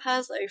so Matt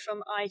Perslow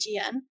from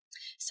IGN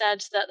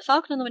said that The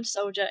Falcon and the Winter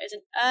Soldier is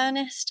an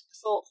earnest,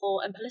 thoughtful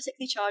and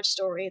politically charged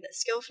story that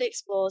skillfully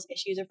explores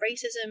issues of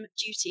racism,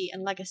 duty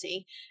and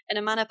legacy in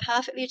a manner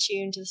perfectly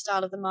attuned to the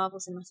style of the Marvel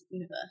Cinematic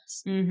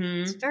Universe.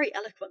 Mm-hmm. It's very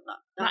eloquent,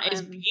 that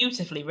is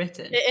beautifully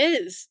written. It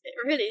is. It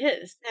really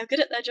is. They're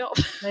good at their job.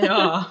 They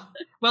are.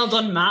 Well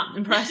done, Matt.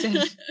 Impressive.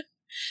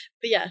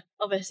 But yeah,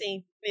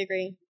 obviously we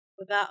agree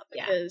with that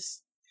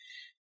because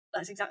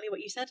that's exactly what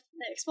you said.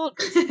 They explored.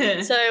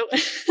 So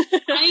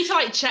I need to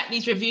like check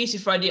these reviews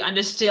before I do and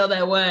just steal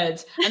their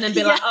words and then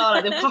be like, oh,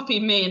 like they've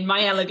copied me and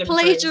my elegant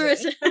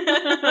plagiarism.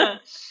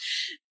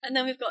 And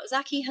then we've got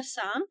Zaki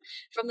Hassan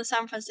from the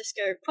San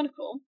Francisco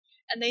Chronicle,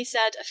 and they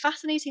said a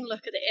fascinating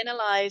look at the inner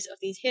lives of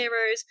these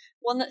heroes,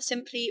 one that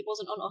simply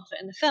wasn't on offer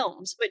in the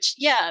films. Which,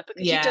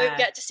 because you don't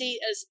get to see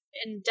as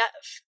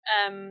in-depth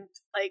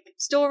like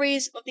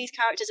stories of these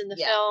characters in the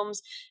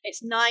films.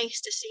 It's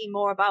nice to see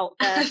more about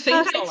their I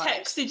think I lives.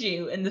 texted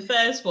you in the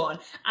first one,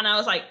 and I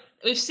was like,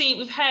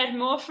 we've heard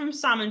more from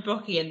Sam and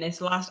Bucky in this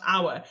last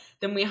hour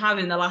than we have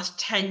in the last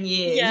 10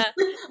 years. Yeah,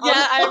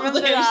 I remember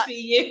that.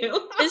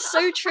 It's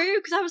so true,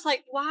 because I was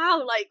like,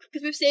 wow, like,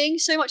 because we're seeing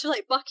so much of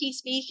like Bucky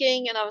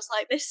speaking, and I was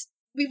like, this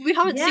we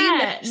haven't seen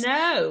this.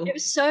 No, it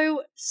was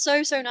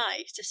so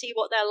nice to see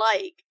what they're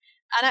like.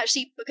 And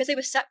actually, because they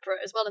were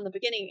separate as well in the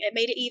beginning, it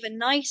made it even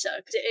nicer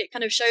because it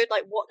kind of showed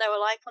like what they were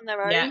like on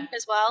their own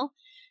as well.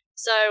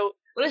 So,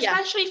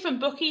 especially from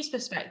Bucky's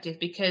perspective,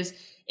 because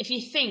if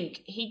you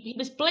think he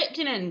was blipped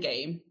in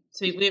Endgame,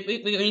 so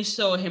we only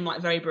saw him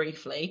like very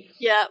briefly.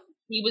 Yeah,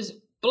 he was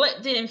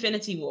blipped in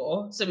Infinity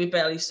War, so we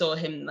barely saw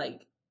him like.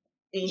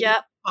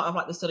 Part of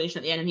like the solution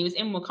at the end, and he was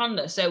in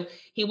Wakanda, so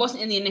he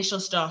wasn't in the initial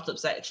startup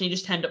section. He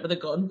just turned up with a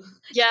gun.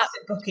 Yeah,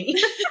 classic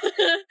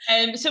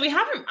Bucky. So we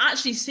haven't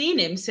actually seen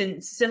him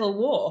since Civil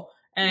War.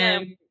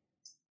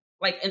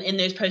 Like in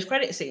those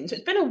post-credit scenes. So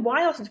it's been a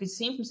while since we've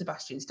seen from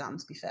Sebastian Stan,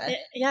 to be fair.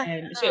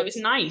 So it was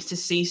nice to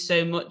see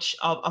so much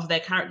of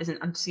their characters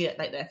and to see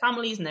like their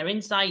families and their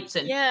insights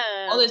and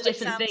all those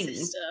different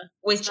things.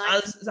 Which,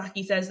 as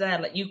Zaki says there,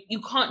 like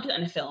you can't do that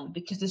in a film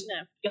because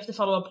you have to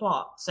follow a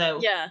plot. So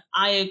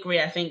I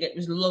agree. I think it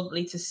was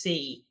lovely to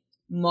see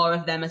more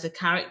of them as a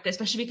character,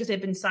 especially because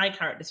they've been side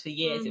characters for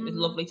years. It was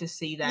lovely to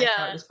see their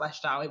characters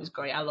fleshed out. It was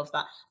great. I love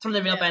that. It's one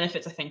of the real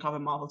benefits, I think, of a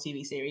Marvel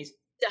TV series.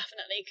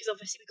 Definitely, because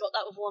obviously we got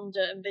that with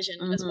Wanda and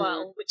Vision as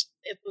well, which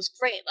it was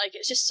great. Like,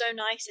 it's just so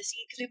nice to see,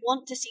 because we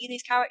want to see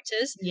these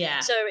characters. Yeah.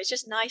 So it's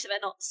just nice that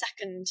they're not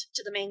second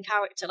to the main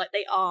character, like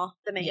they are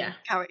the main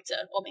character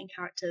or main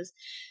characters.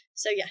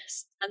 So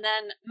yes. And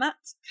then Matt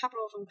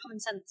Cabral from Common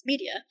Sense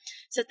Media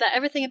said that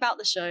everything about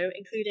the show,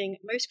 including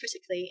most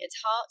critically its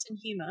heart and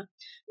humour,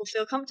 will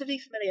feel comfortably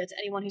familiar to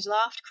anyone who's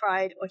laughed,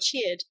 cried, or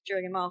cheered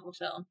during a Marvel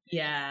film.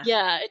 Yeah.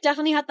 Yeah, it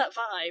definitely had that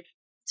vibe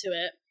to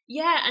it.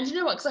 Yeah, and you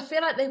know what? Because I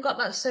feel like they've got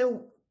that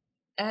so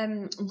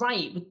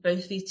right with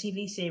both these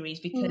TV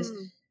series, because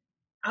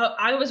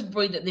I was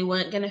worried that they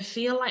weren't going to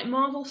feel like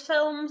Marvel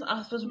films.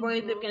 I was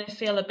worried they were going to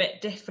feel a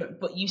bit different,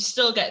 but you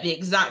still get the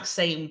exact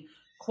same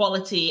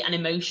quality and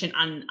emotion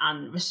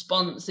and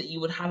response that you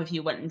would have if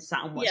you went and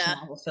sat and watched a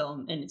Marvel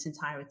film in its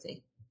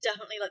entirety.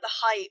 Definitely, like the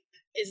hype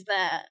is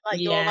there. Like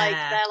you're like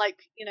they're like,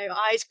 you know,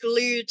 eyes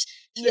glued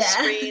to the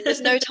screen. There's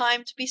no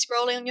time to be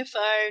scrolling on your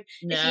phone.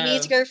 No. If you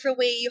need to go for a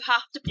wee, you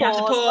have to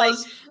pause. Like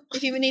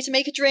if you need to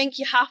make a drink,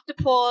 you have to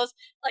pause.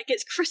 Like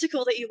it's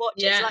critical that you watch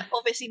it. So that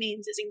obviously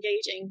means it's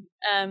engaging.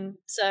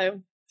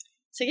 So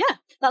yeah,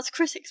 that's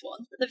critics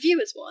ones. But the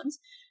viewers ones.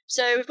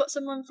 So we've got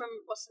someone from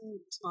Rotten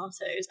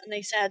Tomatoes, and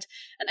they said,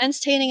 an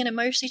entertaining and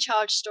emotionally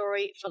charged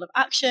story full of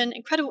action,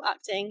 incredible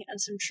acting,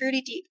 and some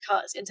truly deep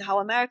cuts into how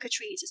America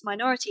treats its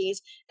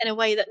minorities in a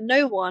way that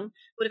no one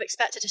would have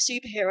expected a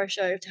superhero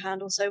show to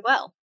handle so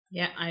well.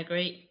 Yeah, I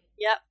agree.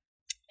 Yep,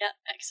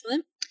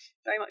 excellent.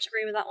 Very much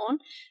agree with that one.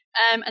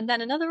 And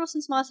then another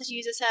Rotten Tomatoes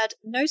user said,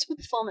 notable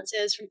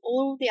performances from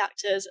all the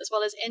actors, as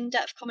well as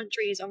in-depth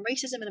commentaries on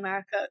racism in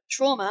America,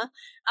 trauma,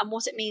 and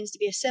what it means to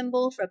be a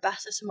symbol for a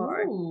better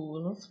tomorrow.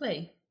 Ooh,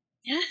 lovely.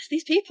 Yes,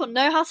 these people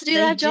know how to do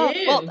their job.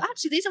 Well,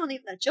 actually, these aren't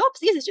even their jobs.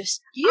 These are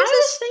just users.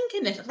 I was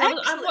thinking this.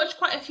 I've watched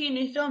quite a few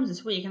new films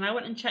this week, and I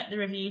went and checked the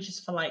reviews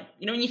just for like,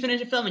 you know, when you finish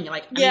a film and you're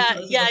like, yeah.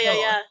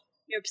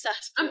 You're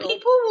obsessed. And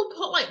people will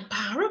put like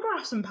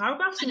paragraphs and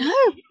paragraphs. I know.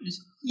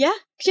 Reviews. Yeah,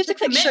 because you have to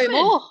click show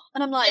more,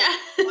 and I'm like,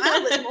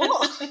 wow, there's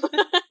more.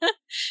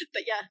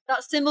 But yeah,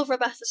 that symbol for a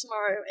better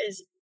tomorrow is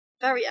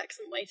a very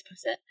excellent way to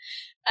put it.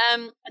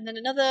 And then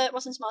another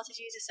Rotten Tomatoes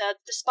user said,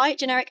 despite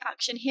generic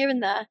action here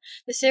and there,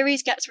 the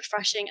series gets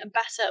refreshing and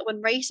better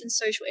when race and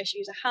social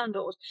issues are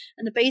handled,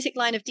 and the basic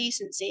line of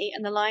decency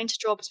and the line to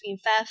draw between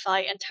fair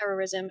fight and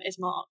terrorism is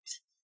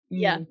marked.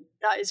 Yeah,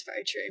 that is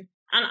very true.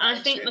 And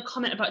I think the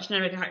comment about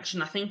generic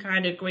action, I think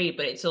I'd agree,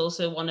 but it's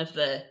also one of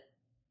the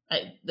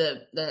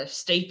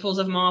staples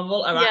of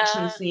Marvel are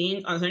action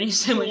scenes, and there's only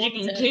so much you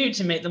can do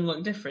to make them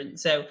look different.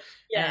 So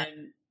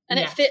and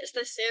it fits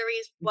the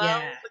series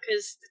well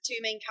because the two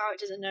main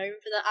characters are known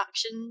for their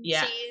action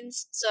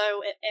scenes, so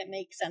it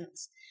makes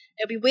sense.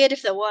 It would be weird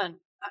if there weren't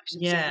action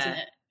scenes in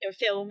it. It would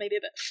feel maybe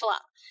a bit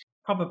flat.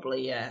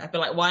 Probably, yeah. I'd be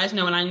like, why is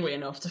no one angry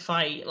enough to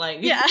fight? Like,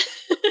 yeah.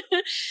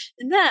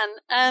 And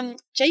then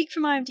Jake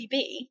from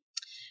IMDb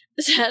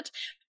said,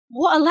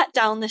 what a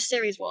letdown this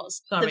series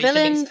was. Sorry, the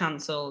villain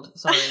cancelled.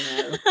 Sorry,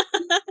 no.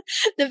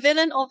 The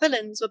villain or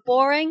villains were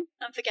boring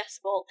and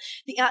forgettable.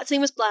 The acting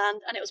was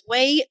bland, and it was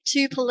way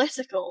too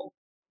political.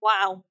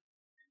 Wow.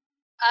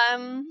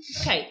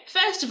 Okay,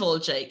 first of all,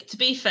 Jake, to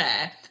be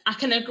fair, I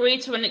can agree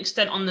to an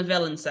extent on the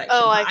villain section.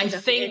 Oh, I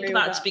think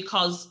that's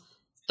because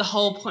the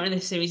whole point of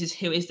this series is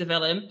who is the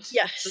villain.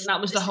 Yes. And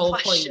that was the whole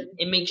point.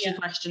 It makes you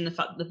question the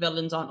fact that the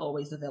villains aren't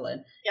always the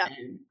villain. Yeah.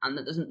 And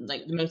that doesn't,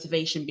 like, the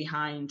motivation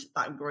behind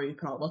that group,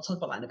 and we'll talk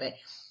about that in a bit.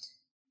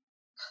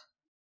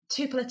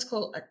 Too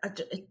political.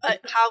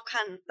 How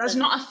can... There's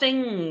not a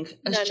thing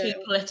as too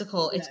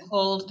political. No. It's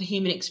called the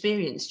human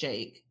experience,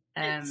 Jake.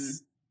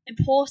 It's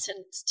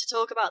important to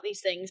talk about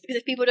these things, because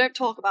if people don't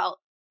talk about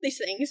these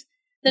things,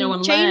 then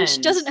no change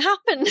doesn't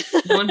happen.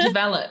 No one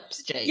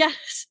develops, Jake.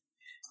 Yes.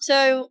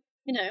 So,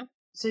 you know.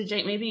 So,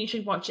 Jake, maybe you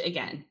should watch it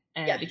again,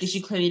 because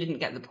you clearly didn't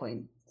get the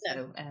point.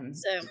 No.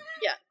 So,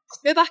 yeah.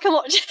 Go back and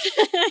watch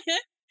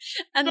it.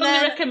 And then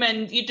I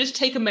recommend you just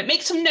take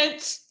make some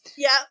notes.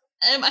 Yeah.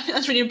 I think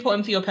that's really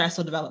important for your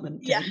personal development.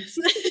 Yes.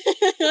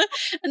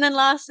 And then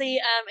lastly,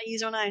 a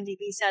user on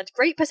IMDb said,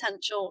 great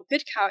potential,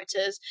 good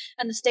characters,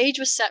 and the stage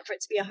was set for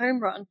it to be a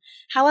home run.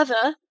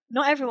 However,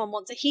 not everyone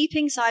wants a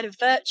heaping side of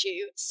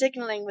virtue,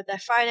 signalling with their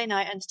Friday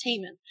night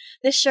entertainment.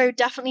 This show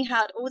definitely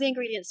had all the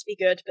ingredients to be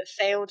good, but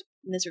failed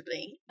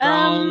miserably.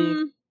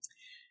 Wrong.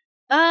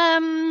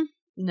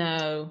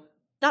 No.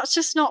 That's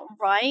just not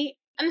right.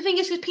 And the thing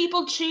is, because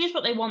people choose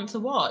what they want to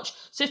watch.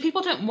 So if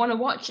people don't want to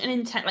watch an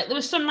intent, like there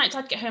were some nights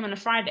I'd get home on a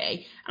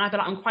Friday and I'd be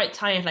like, I'm quite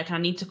tired, like I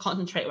need to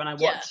concentrate when I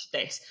watch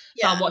this,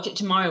 so I'll watch it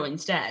tomorrow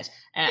instead.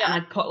 And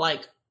I'd put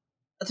like,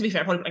 to be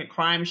fair, I'd probably put like a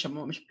crime show,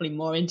 which is probably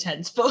more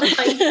intense, but like,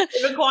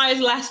 it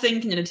requires less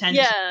thinking and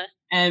attention.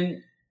 Yeah.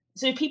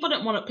 So if people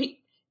don't want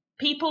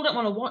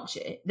to watch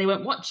it, they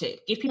won't watch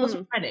it. Give people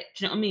some credit.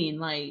 Do you know what I mean?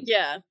 Like,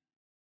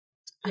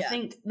 I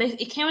think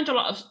it came under a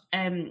lot of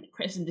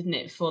criticism, didn't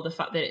it, for the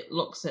fact that it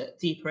looks at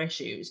deeper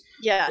issues.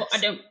 Yeah,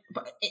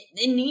 but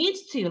it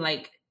needs to,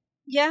 like,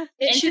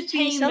 it should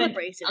be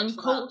celebrated and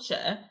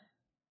culture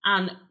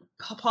and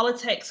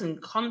politics and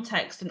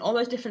context and all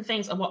those different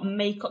things are what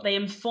they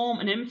inform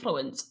and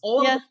influence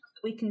all of the stuff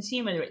that we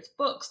consume, whether it's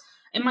books.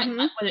 It might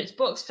whether it's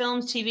books,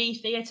 films, TV,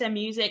 theatre,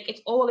 music.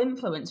 It's all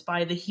influenced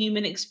by the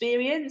human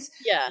experience.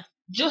 Yeah.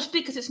 Just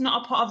because it's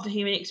not a part of the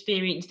human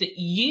experience that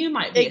you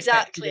might be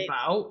affected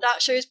about.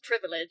 That shows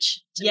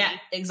privilege to me.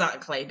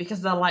 Exactly.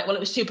 Because they're like, well, it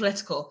was too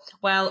political.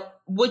 Well,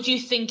 would you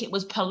think it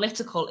was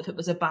political if it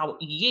was about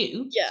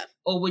you? Yeah.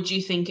 Or would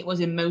you think it was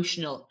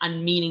emotional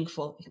and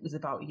meaningful if it was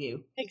about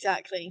you?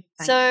 Exactly.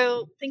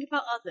 Think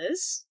about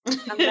others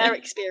and their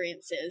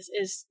experiences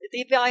is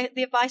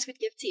the advice we'd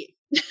give to you.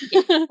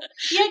 Yeah,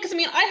 because I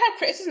mean, I have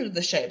criticisms of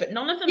the show, but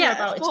none of them are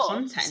about its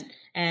content.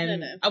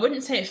 No. I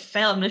wouldn't say it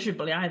failed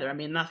miserably either. I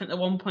mean, I think the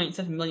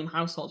 1.7 million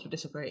households would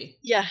disagree.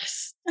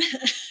 Yes.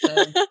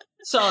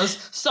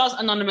 Soz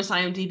anonymous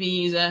IMDb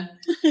user.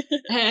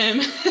 And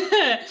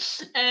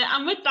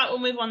with that, we'll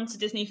move on to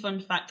Disney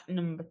Fun Fact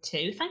number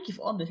 2. Thank you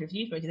for all those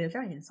reviews, Rosie. They're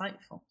very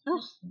insightful.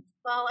 Oh,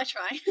 well, I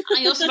try.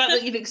 I also like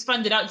that you've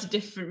expanded out to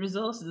different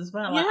resources as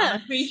well. Yes.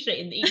 I'm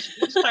appreciating that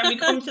each time we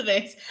come to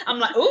this, I'm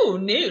like, oh,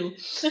 new.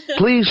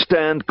 Please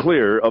stand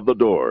clear of the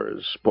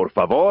doors. Por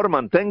favor,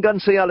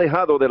 manténganse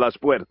alejado de las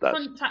puertas.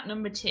 Fun fact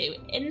number 2.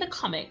 In the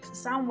comics,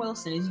 Sam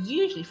Wilson is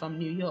usually from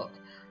New York.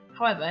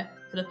 However,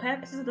 for the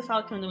purposes of the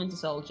Falcon and the Winter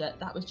Soldier,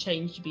 that was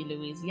changed to be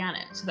Louisiana,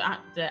 so that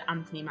actor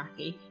Anthony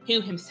Mackie,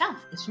 who himself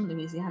is from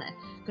Louisiana,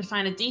 could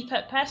find a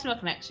deeper personal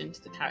connection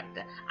to the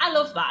character. I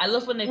love that. I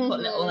love when they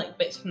put little like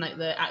bits from like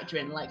the actor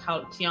in, like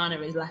how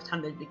Tiana is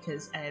left-handed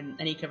because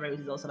Anika Rose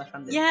is also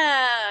left-handed.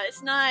 Yeah,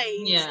 it's nice.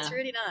 Yeah. It's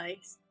really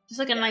nice. Just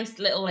like a nice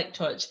little like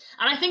touch,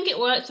 and I think it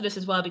works for this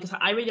as well because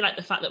I really like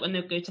the fact that when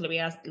they go to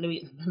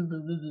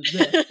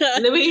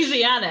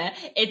Louisiana,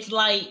 it's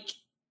like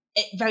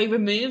very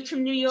removed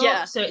from New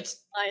York, so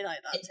I like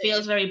that. It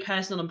feels very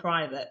personal and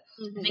private.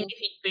 I think if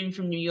he'd been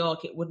from New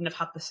York, it wouldn't have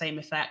had the same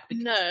effect.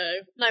 No,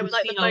 we've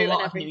like the boat a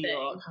lot and of New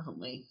York, haven't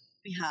we?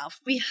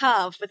 We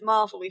have with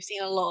Marvel. We've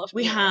seen a lot of.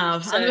 We New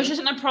have, York, so... and which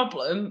isn't a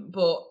problem,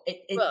 but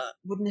it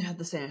wouldn't have had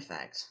the same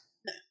effect.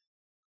 No.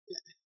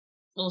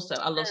 Also,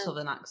 I love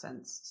Southern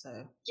accents,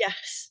 so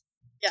yes,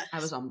 I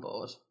was on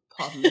board.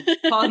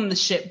 Pardon the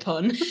ship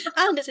pun.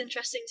 And it's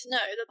interesting to know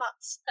that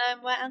that's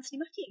where Anthony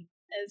Mackie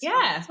is.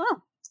 As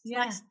well.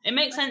 Yeah, nice. It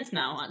makes sense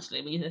now.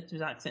 Actually, when you hear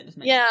his accent,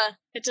 doesn't it? Yeah,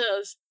 it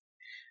does.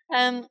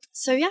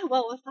 So yeah,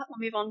 well, with that,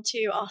 we'll move on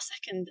to our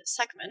second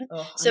segment.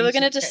 So we're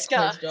going to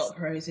discuss.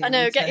 I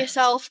know, get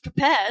yourself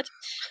prepared.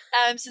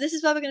 So this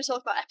is where we're going to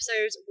talk about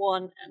episodes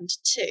 1 and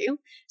 2.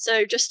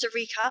 So just to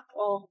recap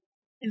or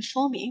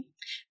inform you,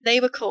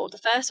 they were called. The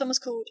first one was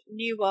called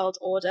New World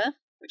Order,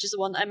 which is the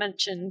one that I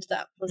mentioned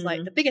that was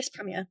like the biggest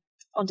premiere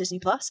on Disney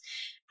Plus,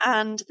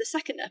 and the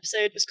second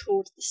episode was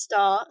called The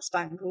Star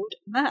Spangled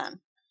Man.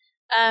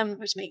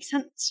 Which makes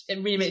sense.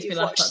 It really makes me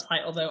laugh, that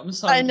title, though. I'm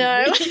sorry. I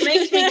know. It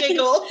makes me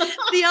giggle.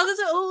 The others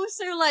are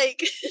also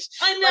like,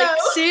 I know. like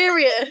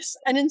serious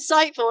and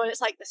insightful, and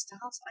it's like The Star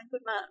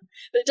Spangled Man.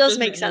 But it does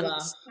make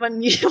sense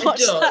when you watch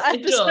that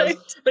episode. It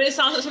does. But it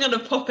sounds like some kind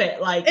of puppet,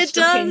 like it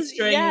stuck does, in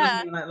string or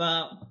something like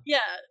that. Yeah.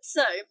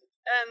 So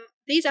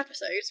these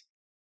episodes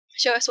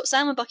show us what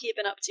Sam and Bucky have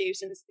been up to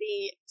since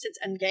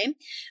Endgame,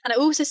 and it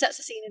also sets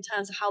the scene in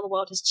terms of how the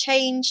world has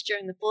changed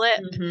during the blip.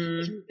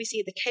 We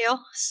see the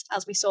chaos,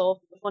 as we saw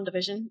with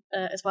WandaVision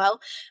as well,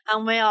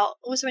 and we are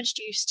also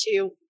introduced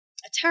to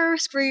a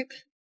terrorist group.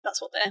 That's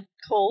what they're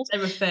called.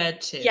 They're referred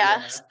to.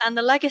 Yes, and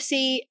the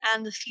legacy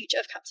and the future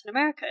of Captain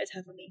America is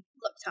heavily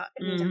looked at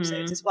in these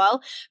episodes as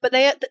well. But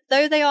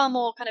though they are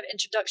more kind of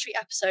introductory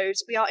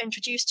episodes, we are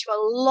introduced to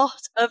a lot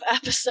of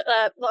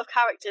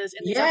characters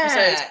in these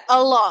episodes.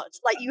 A lot.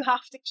 Like, you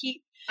have to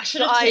keep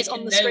your eyes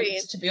on the screen.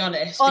 To be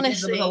honest,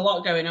 honestly, there was a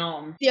lot going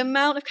on. The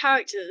amount of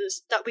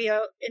characters that we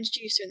are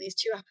introduced to in these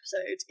 2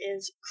 episodes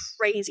is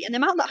crazy, and the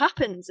amount that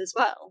happens as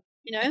well.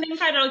 You know? I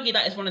think I'd argue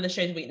that is one of the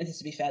show's weaknesses,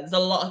 to be fair. There's a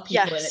lot of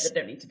people in it that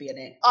don't need to be in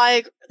it.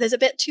 There's a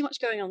bit too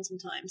much going on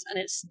sometimes, and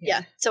it's,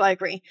 so I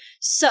agree.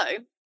 So,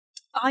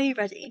 are you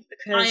ready?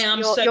 Because I am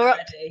you're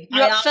ready.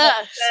 You're up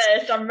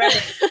first. I'm ready.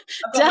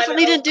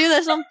 Definitely didn't do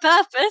this on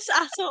purpose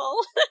at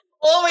all.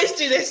 Always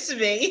do this to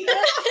me.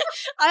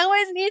 I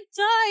always need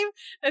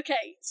time.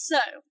 Okay, so,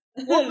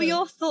 what were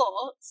your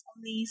thoughts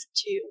on these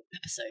 2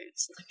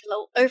 episodes? Like a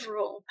little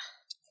overall.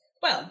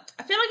 Well,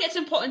 I feel like it's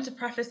important to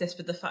preface this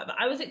with the fact that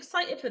I was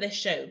excited for this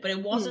show, but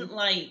it wasn't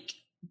like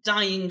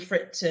dying for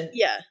it to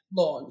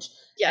launch.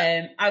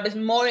 Yeah. I was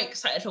more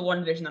excited for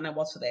WandaVision than I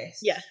was for this.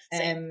 Yeah.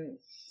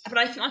 But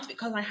I think that's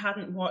because I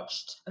hadn't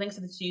watched, I think I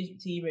said this to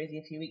you, Rosie,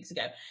 a few weeks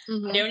ago.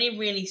 I'd only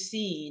really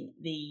seen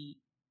the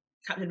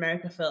Captain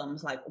America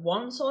films like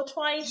once or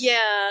twice.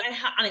 Yeah.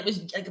 And it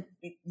was like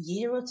a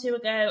year or 2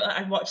 ago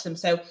I watched them.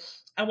 So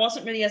I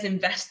wasn't really as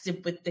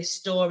invested with this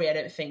story, I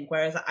don't think.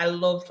 Whereas I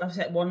loved, I've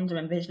said Wanda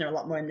and Vision a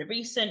lot more in the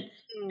recent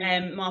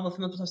Marvel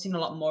films I've seen a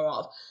lot more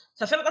of.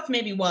 So I feel like that's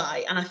maybe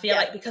why. And I feel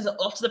like because a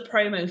lot of the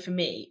promo for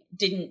me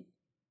didn't,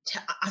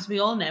 as we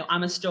all know,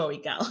 I'm a story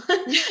girl.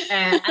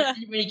 And it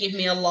didn't really give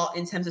me a lot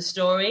in terms of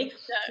story. No.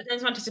 So in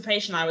terms of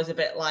anticipation, I was a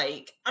bit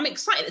like, I'm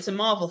excited. It's a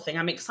Marvel thing.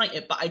 I'm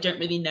excited, but I don't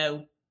really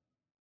know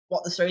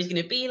what the story is going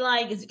to be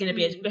like. Is it going to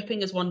be as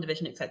gripping as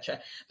WandaVision,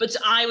 etc.? But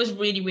I was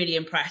really, really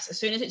impressed. As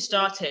soon as it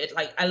started,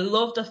 like, I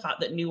loved the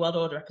fact that New World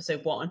Order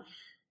episode 1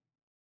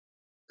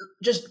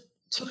 just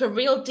took a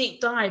real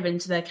deep dive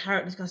into their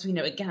characters, because we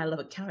know, again, I love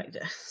a character.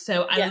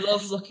 So I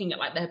love looking at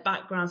like their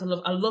backgrounds.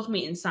 I love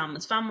meeting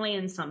Sam's family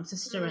and Sam's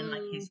sister and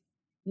like his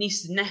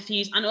nieces and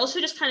nephews, and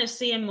also just kind of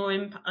seeing more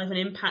of an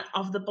impact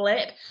of the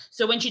blip.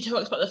 So when she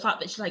talks about the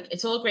fact that she's like,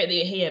 it's all great that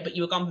you're here, but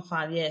you were gone for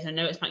 5 years. I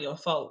know it's not your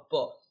fault,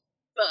 but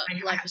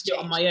I have to do it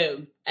on my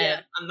own,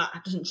 and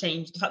that doesn't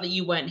change the fact that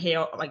you weren't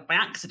here like by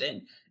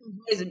accident.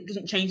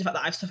 Doesn't change the fact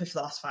that I've suffered for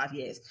the last 5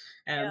 years.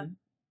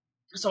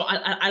 So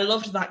I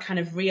loved that kind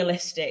of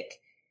realistic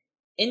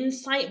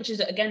insight, which is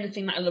again the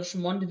thing that I loved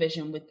from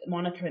WandaVision with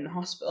Monica in the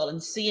hospital,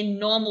 and seeing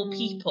normal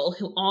people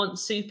who aren't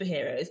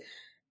superheroes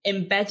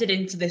embedded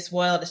into this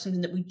world is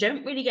something that we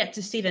don't really get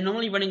to see. They're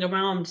normally running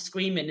around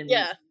screaming and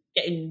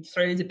getting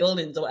thrown into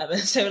buildings or whatever.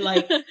 So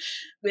like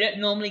we don't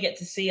normally get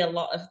to see a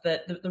lot of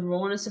the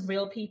rawness of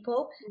real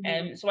people.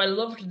 So I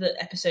loved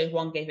that episode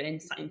 1 gave an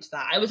insight into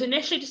that. I was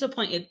initially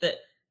disappointed that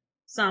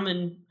Sam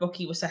and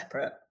Bucky were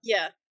separate.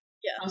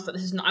 I was like,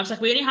 this is not. I was like,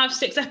 we only have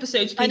 6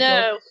 episodes, people. I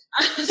know.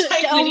 I was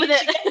like, get we on with need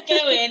it. to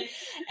get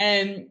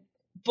going.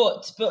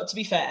 But to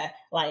be fair,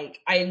 like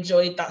I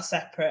enjoyed that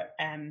separate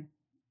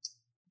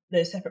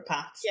those separate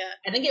paths. Yeah.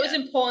 I think it was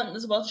important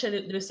as well to show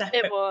that they were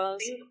separate. It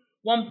was.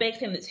 One big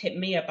thing that's hit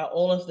me about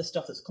all of the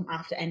stuff that's come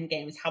after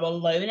Endgame is how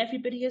alone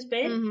everybody has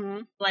been.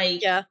 Mm-hmm.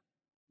 Like, yeah.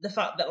 The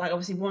fact that, like,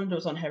 obviously Wanda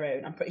was on her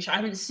own. I'm pretty sure I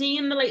haven't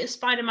seen the latest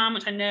Spider-Man,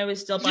 which I know is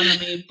still bad on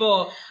me,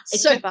 but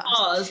it's so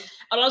because bad.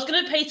 I was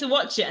going to pay to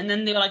watch it, and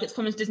then they were like, it's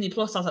coming to Disney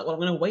Plus. I was like, well, I'm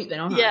going to wait then,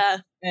 aren't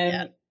I?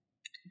 Yeah.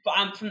 But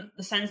I'm from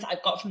the sense that I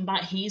got from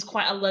that, he's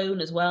quite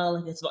alone as well.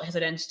 Like, it's about his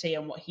identity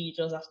and what he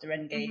does after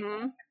Endgame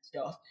and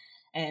stuff.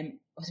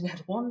 Obviously we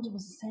had Wanda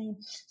was the same.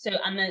 So,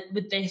 and then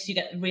with this, you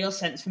get the real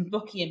sense from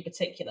Bucky in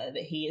particular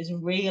that he is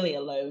really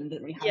alone,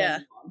 doesn't really have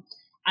anyone.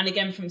 And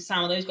again from Sam,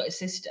 although he's got his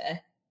sister,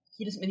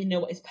 he doesn't really know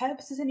what his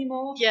purpose is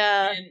anymore.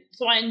 Yeah.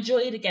 So I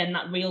enjoyed again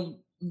that real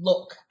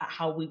look at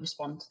how we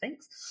respond to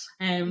things.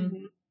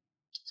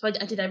 So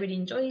I really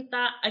enjoyed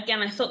that.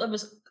 Again, I thought there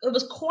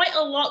was quite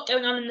a lot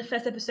going on in the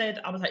first episode.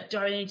 I was like, do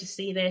I need to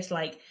see this?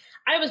 Like,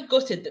 I was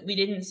gutted that we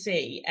didn't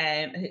see.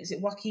 Is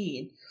it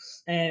Joaquin?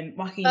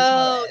 Joaquin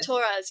Torres.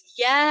 Torres.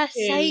 Yeah,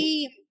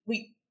 same.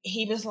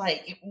 He was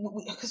like,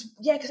 because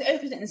it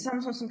opens it and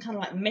Sam's on some kind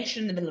of like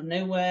mission in the middle of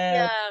nowhere.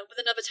 Yeah, with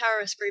another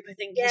terrorist group. I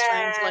think he's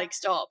trying to like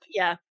stop.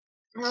 Yeah.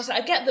 And I was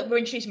like, I get that we're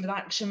introducing with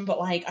action, but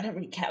like, I don't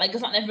really care. Like,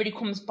 because that never really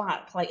comes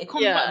back. Like, it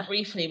comes back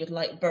briefly with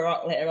like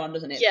Barack later on,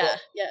 doesn't it? Yeah,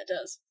 it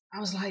does. I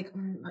was like,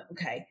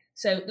 okay.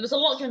 So there was a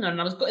lot going on,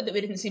 and I was gutted that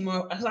we didn't see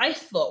more. Because I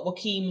thought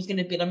Joaquin was going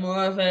to be like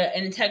more of an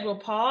integral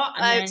part.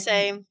 And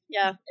same.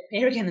 Yeah.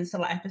 Appear again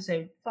until like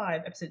episode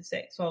 5, episode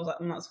 6. So I was like,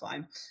 that's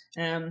fine.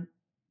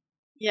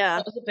 Yeah.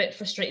 That was a bit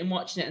frustrating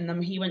watching it, and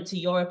then he went to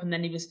Europe, and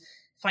then he was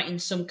fighting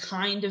some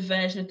kind of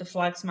version of the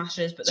Flag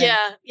Smashers, but then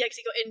because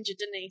he got injured,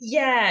 didn't he?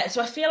 Yeah,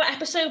 so I feel like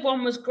episode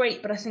 1 was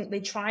great, but I think they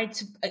tried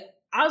to,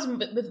 as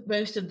with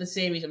most of the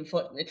series,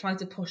 unfortunately, they tried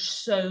to push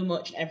so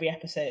much in every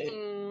episode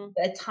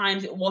that at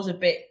times it was a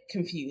bit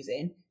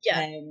confusing.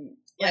 I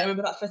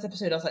remember that first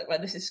episode, I was like,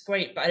 this is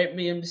great, but I don't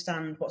really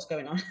understand what's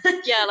going on.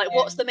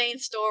 What's the main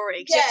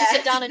story? Because you have to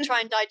sit down and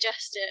try and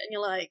digest it, and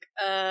you're like,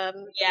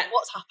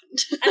 what's happened?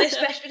 And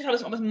especially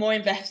because I was more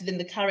invested in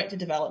the character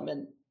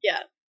development. Yeah.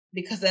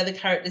 Because they're the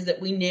characters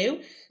that we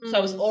knew. So I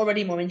was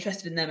already more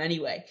interested in them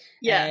anyway.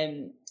 Yeah.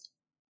 And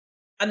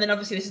then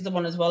obviously this is the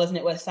one as well, isn't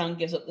it, where Sam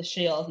gives up the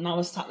shield, and I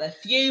was sat there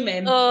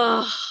fuming. Fuming.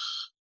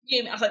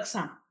 I was like,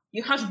 Sam,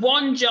 you had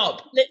one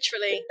job.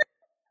 Literally.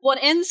 One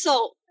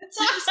insult.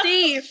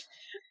 Steve.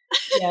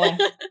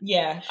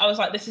 Yeah. I was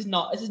like, this is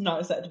not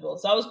acceptable.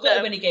 So I was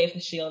glad when he gave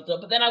the shield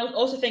up. But then I was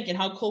also thinking,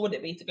 how cool would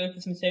it be to go to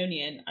the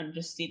Smithsonian and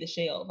just see the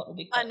shield? That would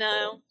be quite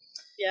cool.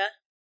 Yeah.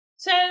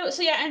 So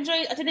yeah,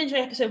 I did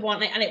enjoy episode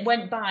 1, and it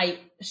went by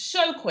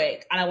so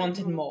quick, and I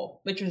wanted more,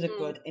 which was a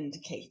good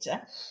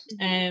indicator.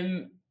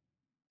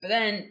 But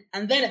then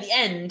at the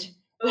end,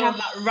 we have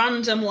that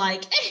random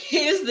like,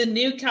 here's the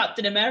new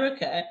Captain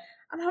America,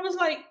 and I was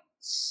like,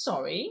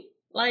 sorry,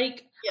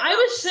 like I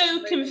was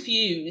so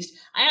confused.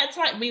 I had to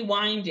like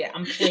rewind it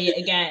and play it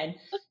again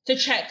to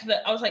check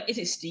that. I was like, is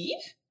it Steve?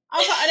 I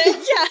was like, I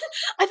don't.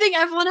 I think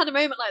everyone had a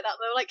moment like that.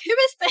 They were like, "Who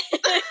is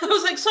this?" I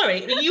was like,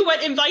 "Sorry, you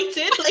weren't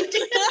invited." Like,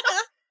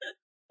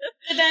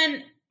 but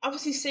then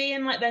obviously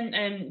seeing like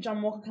then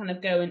John Walker kind of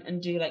go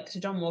and do like, so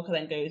John Walker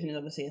then goes and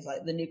obviously is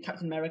like the new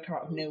Captain America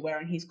out of nowhere,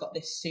 and he's got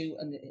this suit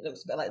and it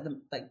looks a bit like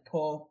the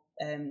poor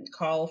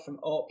Carl from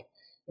Up,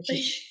 which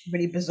is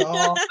really bizarre.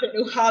 I don't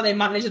know how they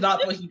managed that,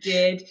 but he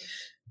did.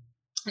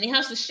 And he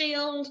has the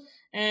shield.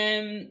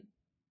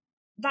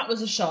 That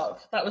was a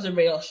shock. That was a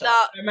real shock.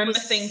 I remember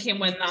thinking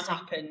when that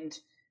happened,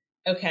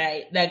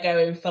 okay, they're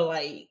going for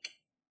like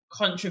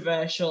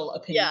controversial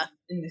opinions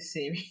in this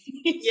series.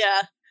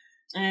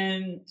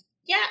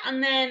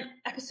 And then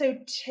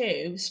episode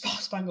 2,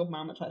 Star-Spangled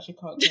Man, which I actually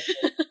can't get.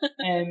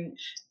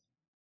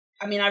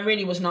 I mean, I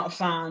really was not a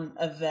fan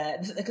of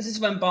because this is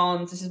when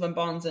Barnes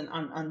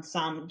and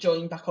Sam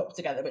joined back up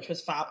together, which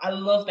was fab. I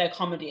love their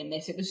comedy in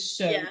this. It was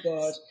so good.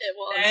 It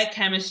was. Their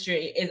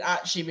chemistry is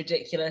actually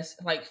ridiculous.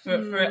 Like for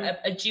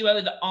a duo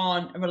that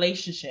aren't a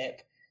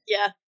relationship.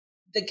 Yeah.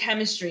 The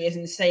chemistry is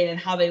insane, and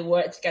how they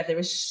work together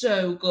is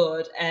so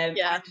good.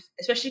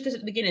 Especially because at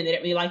the beginning they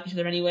don't really like each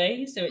other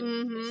anyway, so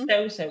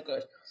it's so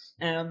good.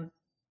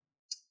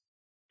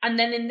 And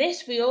then in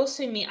this we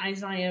also meet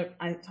Isaiah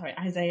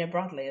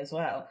Bradley as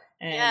well.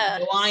 Who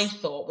I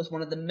thought was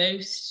one of the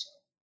most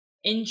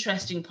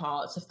interesting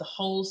parts of the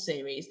whole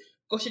series.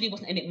 Gutted he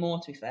wasn't in it more,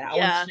 to be fair. I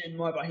wanted to know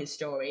more about his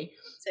story.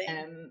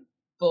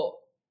 But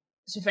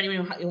so for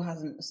anyone who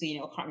hasn't seen it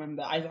or can't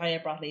remember, Isaiah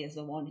Bradley is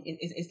the one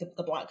is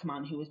the black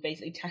man who was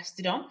basically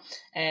tested on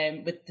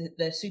with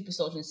the super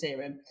soldier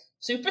serum.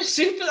 Super that's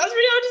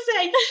really hard to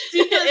say.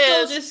 Super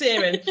soldier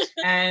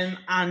serum.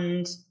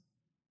 And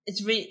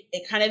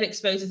it kind of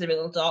exposes a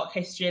real dark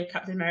history of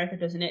Captain America,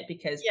 doesn't it?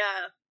 Because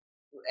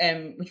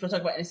which we'll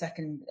talk about in a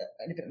second,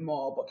 in a bit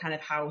more, but kind of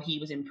how he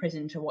was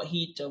imprisoned for what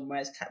he'd done,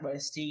 whereas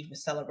Steve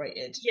was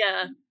celebrated.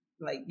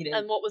 Like, you know,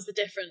 and what was the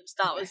difference?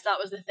 That was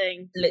the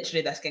thing.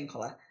 Literally their skin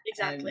colour.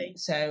 Exactly.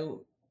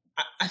 So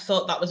I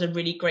thought that was a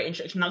really great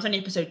introduction. That was only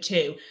episode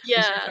 2.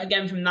 Yeah. So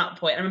again, from that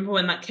point, I remember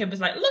when that kid was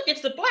like, "Look,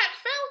 it's the Black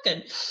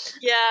Falcon."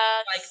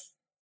 Yes. Like,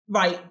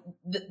 right,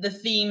 the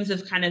themes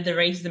of kind of the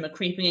racism are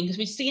creeping in, because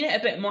we've seen it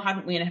a bit more,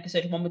 haven't we, in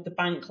episode 1 with the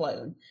bank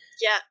loan?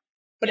 Yeah.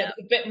 But it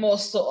was a bit more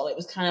subtle. It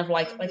was kind of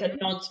like a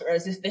nod to,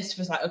 whereas this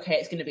was like, okay,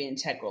 it's going to be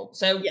integral.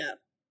 So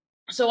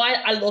So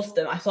I loved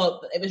them. I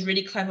thought it was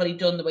really cleverly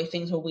done, the way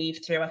things were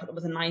weaved through. I thought it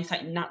was a nice,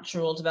 like,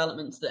 natural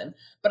development to them.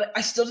 But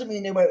I still didn't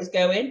really know where it was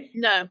going.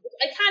 No.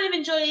 I kind of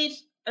enjoyed,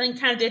 and then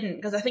kind of didn't,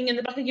 because I think in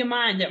the back of your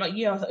mind, like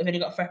you, I thought we've only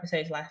got 4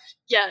 episodes left.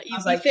 Yeah, you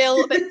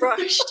feel a bit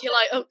rushed. You're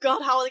like, oh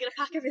god, how are they going to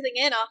pack everything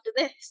in after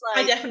this?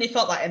 Like, I definitely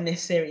felt that in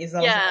this series.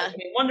 I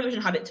mean,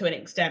 WandaVision had it to an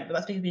extent, but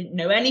that's because we didn't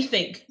know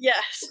anything.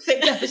 Yes.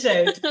 6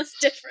 episodes. That's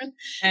different.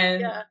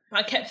 But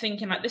I kept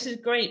thinking, like, this is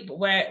great, but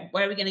where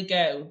are we going to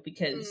go?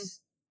 Because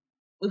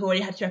we've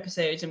already had 2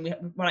 episodes and we're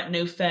like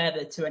no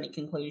further to any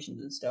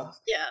conclusions and stuff.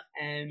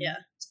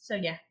 So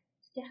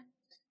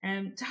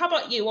so how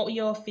about you? What were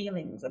your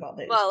feelings about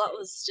those? Well, that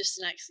was just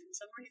an excellent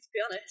summary, to be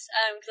honest.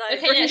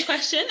 Okay, next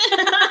question.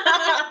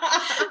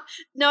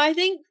 No, I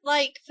think,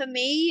 like, for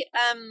me,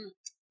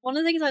 one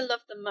of the things I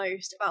loved the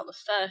most about the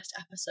first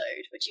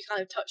episode, which you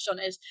kind of touched on,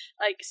 is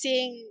like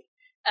seeing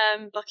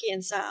Bucky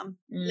and Sam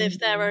live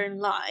their own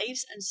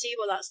lives and see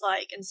what that's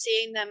like, and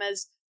seeing them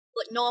as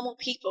like normal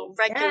people,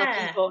 regular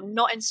people,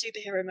 not in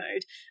superhero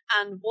mode,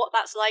 and what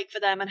that's like for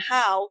them, and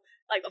how,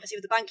 like, obviously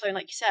with the bank loan,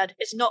 like you said,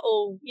 it's not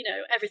all,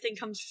 everything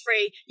comes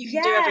free, you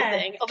can do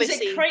everything.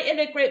 Obviously, it created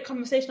a great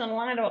conversation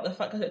online about the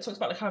fact, because it talks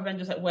about like how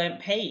Avengers like weren't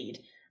paid.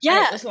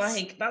 Yeah, it was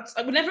like,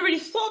 I've never really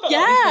thought about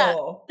that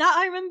before. That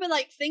I remember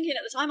like thinking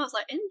at the time, I was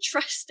like,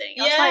 interesting.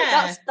 I was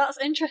like, that's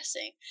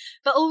interesting.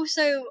 But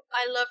also,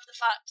 I love the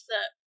fact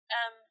that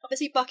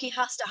obviously Bucky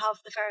has to have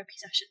the therapy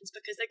sessions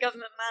because they're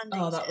government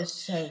mandated. Oh, that was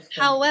so funny.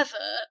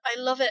 However, I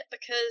love it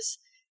because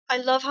I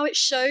love how it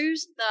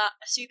shows that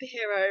a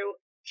superhero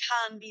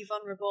can be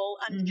vulnerable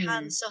and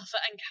can suffer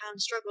and can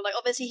struggle. Like,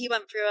 obviously he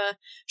went through a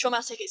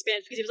traumatic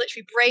experience because he was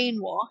literally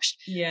brainwashed.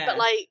 Yeah. But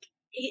like,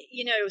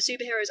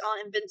 superheroes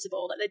aren't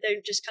invincible. Like, they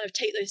don't just kind of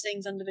take those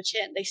things under the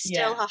chin. They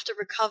still have to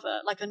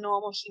recover like a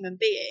normal human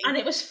being. And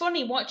it was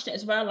funny watching it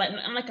as well, like,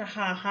 not like a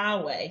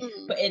ha-ha way,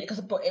 but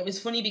it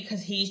was funny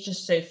because he's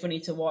just so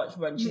funny to watch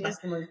when she's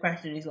asking him a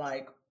question, he's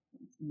like,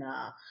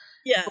 nah.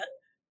 Yeah. But,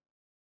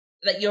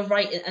 like, you're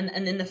right,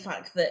 and in the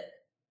fact that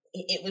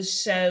it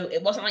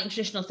wasn't like a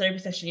traditional therapy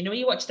session. When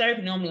you watch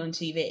therapy normally on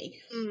TV,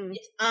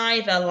 it's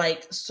either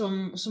like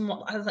some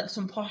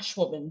posh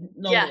woman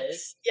normally,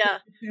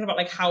 talking about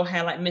like how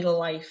her like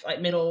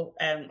middle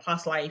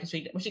class life is,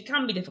 which it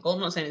can be difficult.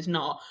 I'm not saying it's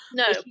not.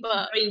 No,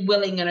 but very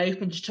willing and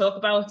open to talk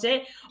about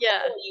it. Yeah.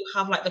 Or you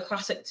have like the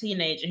classic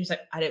teenager who's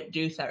like, I don't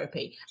do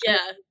therapy. Yeah.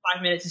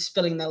 5 minutes of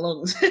spilling their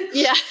lungs.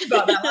 Yeah.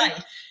 About their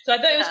life. So I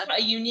thought it was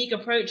quite a unique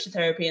approach to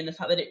therapy, and the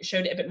fact that it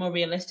showed it a bit more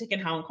realistic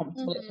and how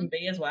uncomfortable it can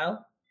be as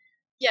well.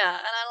 Yeah,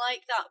 and I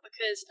like that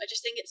because I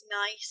just think it's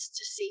nice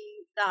to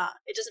see that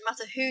it doesn't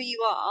matter who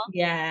you are.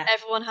 Yeah.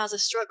 Everyone has a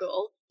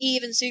struggle,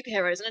 even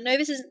superheroes. And I know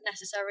this isn't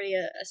necessarily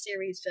a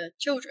series for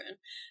children,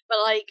 but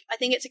like, I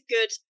think it's a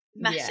good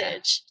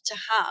message to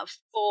have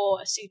for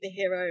a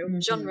superhero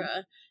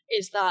genre,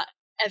 is that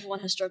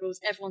everyone has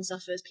struggles, everyone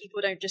suffers, people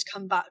don't just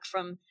come back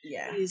from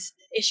these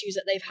issues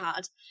that they've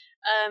had.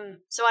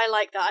 So I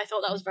like that. I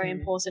thought that was very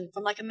important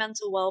from like a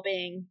mental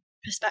well-being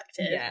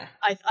perspective. Yeah.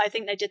 I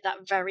think they did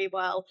that very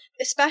well,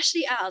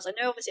 especially as I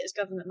know obviously it's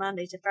government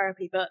mandated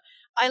therapy, but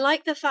I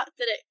like the fact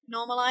that it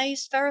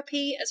normalized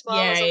therapy as well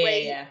as a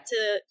way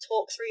to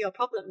talk through your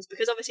problems,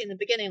 because obviously in the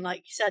beginning, like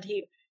you said,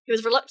 he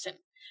was reluctant,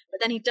 but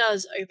then he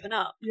does open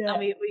up and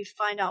we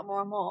find out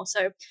more and more.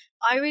 So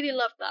I really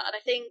love that, and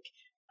I think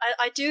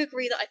I do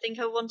agree that I think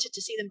I wanted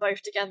to see them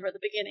both together at the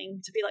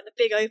beginning to be like the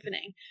big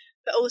opening,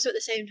 but also at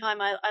the same time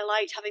I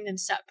liked having them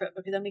separate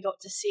because then we got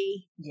to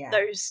see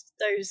those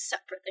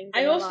separate things.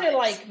 I also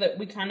like that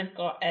we kind of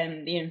got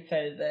the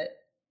info that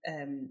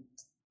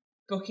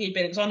Bucky had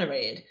been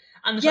exonerated,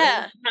 and the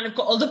fact that we kind of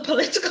got all the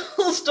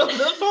political stuff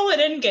that followed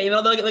Endgame,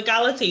 all the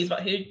legalities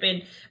about who'd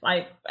been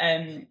like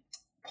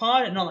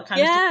pardoned and all that kind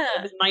of stuff.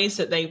 It was nice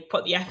that they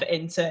put the effort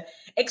in to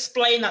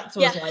explain that to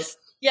us, like,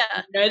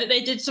 know that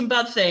they did some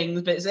bad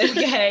things, but it's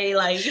okay,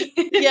 like because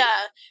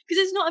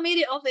it's not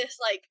immediately obvious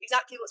like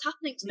exactly what's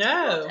happening to the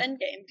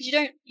Endgame, because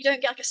you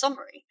don't get like a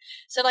summary,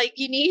 so like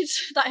you need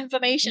that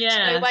information to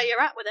know where you're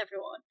at with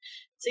everyone.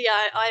 So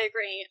I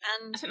agree,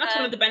 and I think that's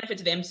one of the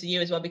benefits of the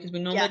MCU as well, because we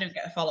normally don't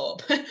get a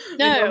follow-up. We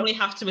normally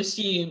have to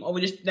assume, or we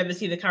just never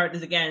see the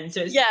characters again,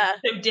 so it's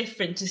so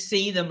different to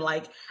see them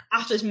like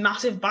after this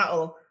massive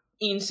battle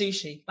eating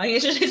sushi. Like,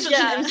 it's such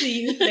an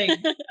MCU thing.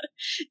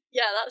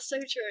 That's so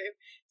true.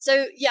 So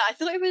I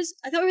thought it was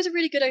a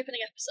really good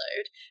opening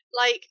episode.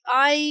 Like,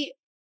 I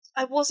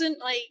wasn't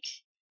like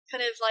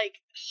kind of like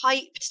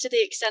hyped to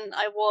the extent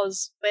I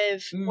was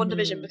with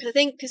WandaVision,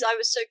 because I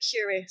was so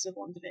curious of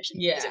WandaVision.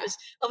 Because it was,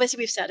 obviously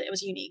we've said it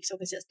was unique, so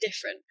obviously it's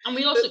different. And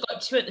we also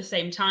got 2 at the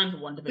same time for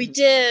WandaVision. We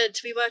did.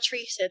 We were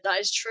treated.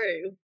 That is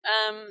true.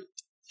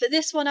 For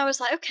this one, I was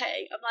like,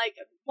 okay. I'm like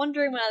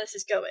wondering where this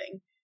is going.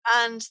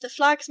 And the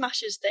Flag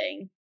Smashers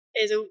thing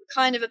is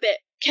kind of a bit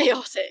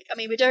chaotic. I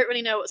mean, we don't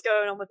really know what's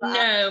going on with that.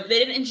 No, they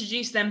didn't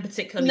introduce them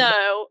particularly.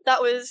 No,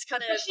 that was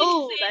kind of,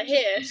 they're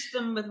here. Introduced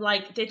them with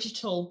like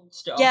digital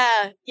stuff.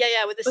 Yeah,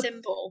 with the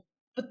symbol.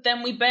 But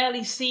then we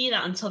barely see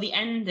that until the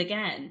end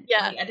again.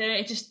 Yeah. Like, I don't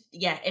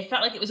know, it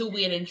felt like it was a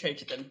weird intro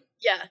to them.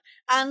 Yeah,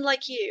 and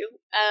like you,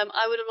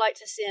 I would have liked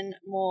to see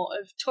more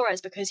of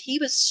Torres because he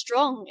was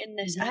strong in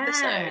this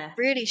episode,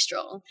 really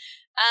strong.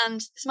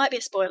 And this might be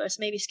a spoiler, so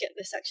maybe skip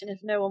this section if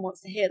no one wants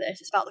to hear this.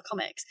 It's about the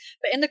comics.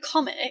 But in the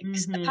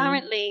comics,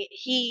 apparently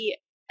he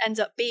ends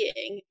up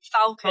being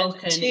Falcon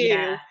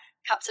to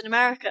Captain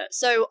America.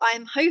 So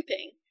I'm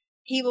hoping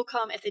he will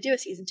come if they do a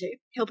season 2.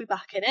 He'll be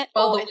back in it,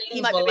 or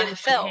he might be in the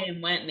film.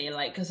 Him, weren't they?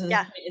 Like, because there's a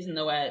point, isn't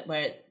there,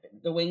 where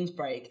the wings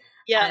break?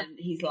 Yeah, and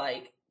he's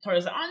like,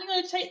 Torres like, I'm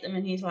going to take them,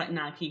 and he's like,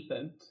 nah, keep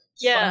them.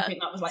 Yeah, but I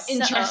think that was like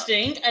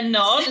interesting. A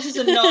nod. This is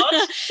a nod.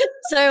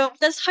 So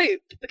there's hope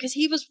because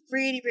he was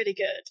really, really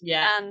good.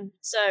 Yeah, and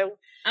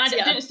I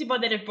don't see why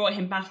they'd have brought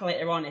him back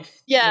later on if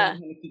they were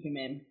going to keep him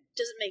in.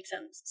 Doesn't make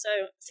sense. So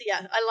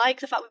yeah, I like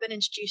the fact we've been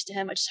introduced to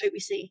him. I just hope we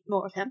see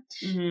more of him.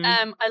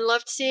 I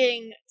loved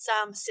seeing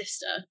Sam's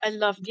sister. I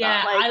loved that.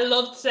 Yeah, I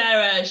loved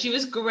Sarah. She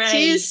was great.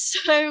 She's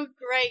so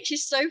great.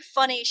 She's so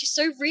funny. She's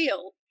so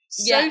real.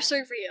 So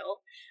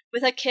real.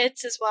 With her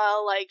kids as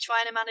well, like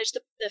trying to manage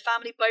the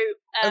family boat.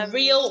 A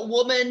real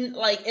woman,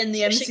 like in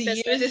the MCU,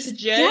 business. Is this a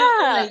joke?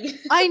 Yeah,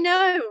 I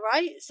know,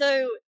 right? So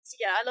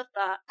yeah, I love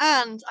that.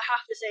 And I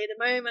have to say,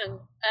 the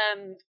moment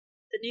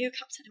the new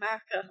Captain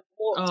America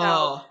walked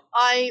out,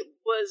 I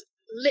was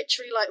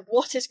literally like,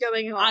 what is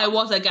going on? I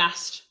was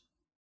aghast.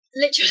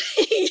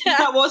 Literally, yeah.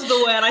 That was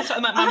the word. I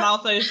started my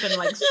mouth open,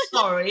 like,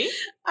 sorry.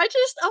 I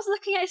was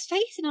looking at his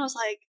face and I was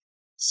like,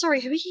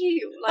 sorry, who are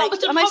you? Like,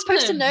 am I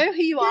supposed to know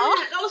who you are?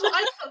 That was what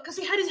I thought, because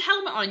he had his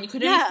helmet on. You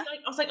could only I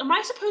was like, am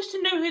I supposed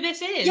to know who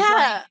this is? Yeah.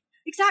 Like,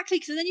 exactly,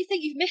 because then you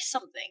think you've missed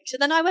something. So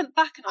then I went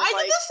back and I was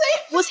like, did the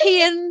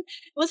same.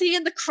 Was he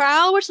in the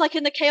crowd, like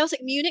in the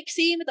chaotic Munich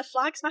scene with the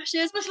Flag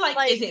Smashers? I was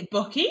like, is it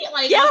Bucky?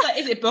 Like, yeah. I was like,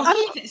 is it Bucky?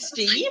 Is it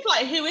Steve?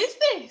 Like, who is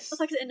this? I was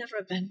like, is it another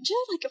Avenger?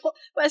 Like,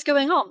 what is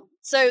going on?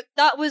 So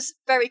that was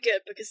very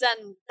good because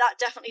then that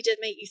definitely did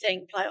make you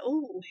think, like,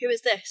 oh, who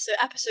is this? So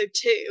episode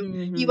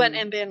 2, you went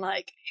in being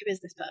like, who is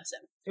this person?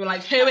 You were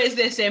like, who is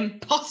this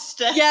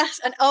imposter?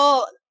 Yes, and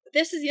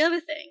this is the other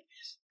thing.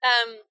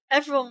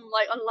 Everyone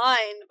like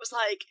online was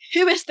like,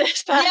 who is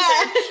this person?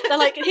 Yeah. They're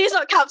like, he's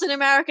not Captain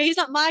America, he's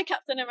not my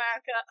Captain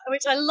America,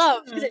 which I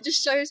love because it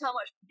just shows how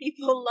much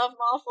people love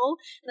Marvel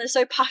and they're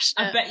so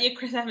passionate. I bet you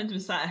Chris Evans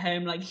was sat at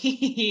home like,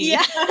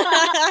 yeah.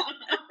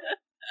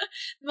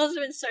 It must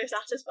have been so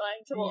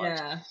satisfying to watch.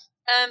 Yeah.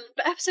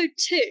 But episode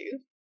 2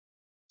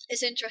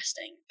 is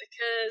interesting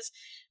because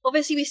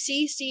obviously we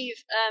see Steve.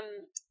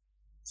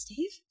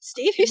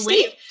 Steve? Who's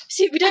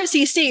Steve? We don't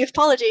see Steve.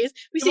 Apologies.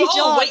 We see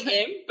John.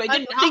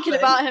 I'm thinking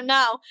about him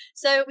now.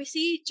 So we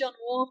see John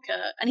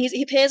Walker, and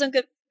he appears on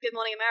Good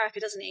Morning America,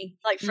 doesn't he?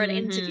 Like for an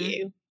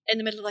interview in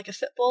the middle of like a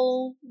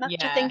football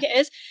match, I think it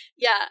is.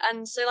 Yeah,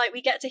 and so like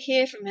we get to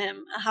hear from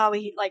him how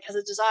he like has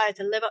a desire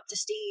to live up to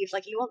Steve.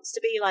 Like he wants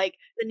to be like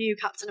the new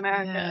Captain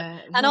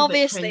America, and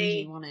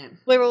obviously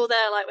we're all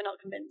there like we're not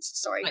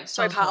convinced. Sorry,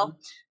 pal.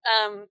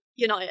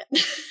 You're not it.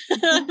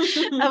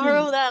 And we're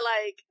all there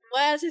like,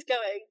 where's this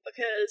going?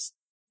 Because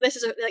this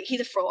is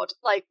he's a fraud.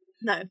 Like,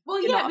 no.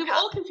 Well, yeah, we were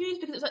all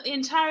confused because it was like the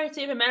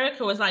entirety of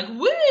America was like,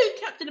 woo,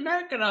 Captain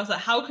America. And I was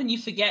like, how can you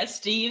forget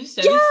Steve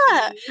so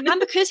soon? And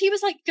because he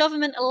was like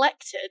government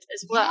elected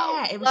as well.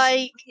 Yeah, it was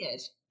like,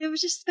 weird. It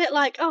was just a bit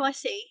like, oh, I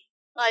see.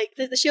 Like,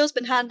 the shield's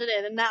been handed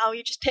in and now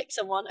you just pick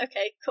someone.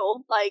 Okay,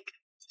 cool. Like,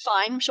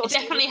 fine. I'm sure it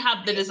definitely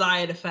had the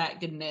desired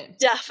effect, didn't it?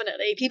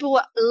 Definitely. People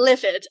were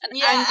livid and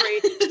angry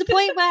to the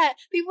point where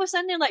people were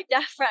sending like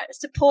death threats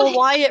to poor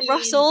Wyatt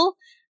Russell.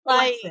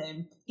 Like,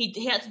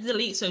 he had to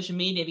delete social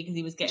media because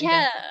he was getting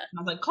death. And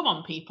I was like, come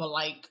on, people,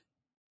 like,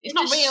 it's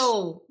not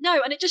real.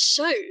 No, and it just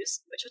shows,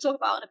 which we'll talk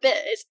about in a bit,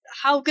 is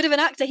how good of an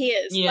actor he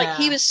is. Yeah. Like,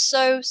 he was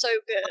so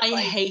good. I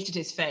hated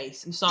his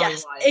face. I'm sorry,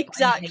 Wyatt.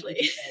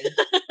 Exactly.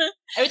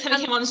 Every time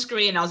he came on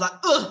screen, I was like,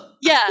 ugh.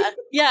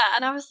 Yeah,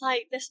 and I was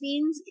like, this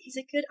means he's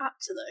a good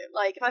actor, though.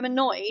 Like, if I'm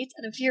annoyed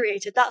and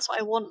infuriated, that's what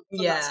I want from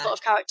that sort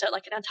of character,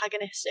 like an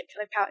antagonistic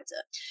kind of character.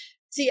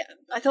 So yeah,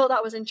 I thought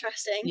that was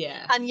interesting.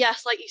 Yeah. And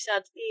yes, like you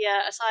said, the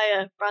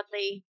Isaiah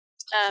Bradley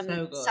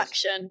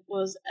section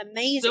was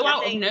amazing. So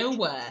out of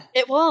nowhere.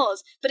 It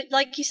was. But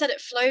like you said,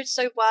 it flowed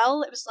so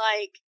well. It was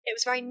like, it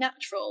was very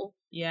natural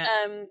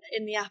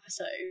in the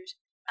episode.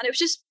 And it was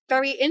just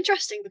very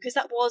interesting because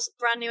that was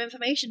brand new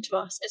information to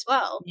us as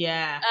well.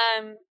 Yeah.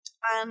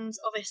 And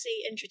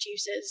obviously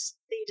introduces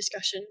the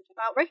discussion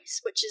about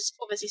race, which is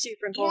obviously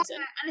super important.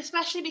 Yeah, and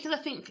especially because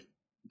I think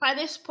by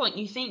this point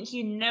you think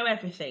you know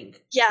everything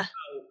about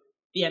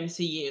the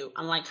MCU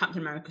and like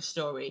Captain America's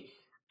story.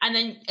 And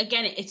then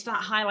again, it's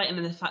that highlighting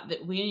of the fact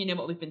that we only know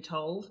what we've been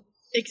told.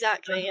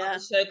 Exactly, and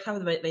it's so clever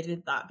that they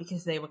did that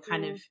because they were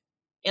kind of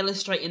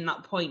illustrating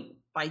that point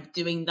by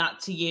doing that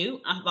to you.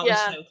 I thought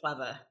that was so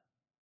clever.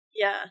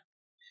 Yeah,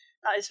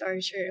 that is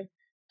very true.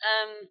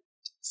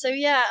 So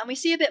yeah, and we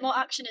see a bit more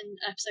action in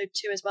episode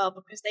 2 as well,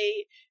 because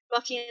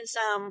Bucky and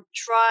Sam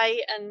try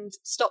and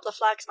stop the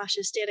Flag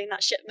Smashers stealing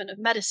that shipment of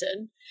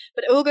medicine,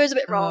 but it all goes a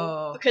bit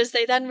wrong because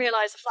they then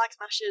realise the Flag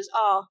Smashers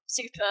are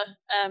super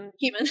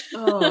human.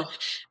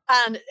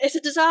 And it's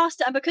a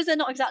disaster, and because they're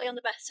not exactly on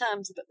the best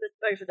terms, but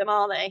both of them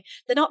are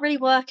they're not really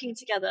working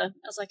together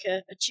as like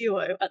a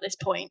duo at this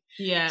point.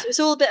 Yeah. So it's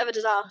all a bit of a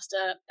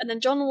disaster. And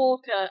then John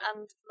Walker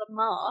and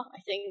Lamar,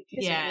 I think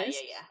his name is,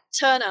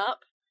 turn up.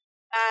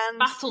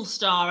 And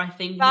Battlestar, I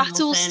think.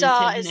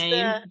 Battlestar is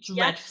name.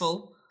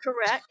 Dreadful. Yes,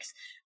 correct.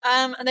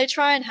 And they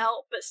try and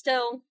help, but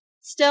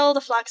still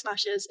the Flag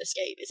Smashers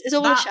escape. It's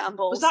all a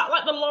shambles. Was that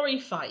like the lorry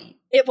fight?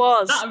 It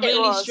was. That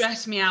really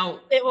stressed me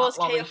out. It was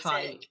chaotic.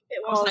 Fight.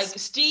 It was. I was like,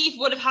 Steve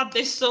would have had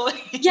this sorted.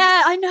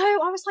 Yeah, I know.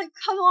 I was like,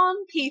 come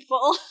on,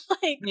 people.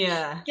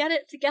 Get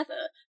it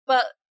together.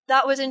 But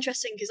that was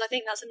interesting because I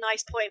think that's a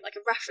nice point, like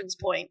a reference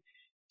point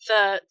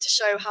to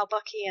show how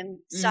Bucky and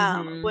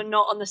Sam were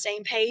not on the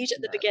same page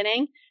at the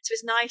beginning. So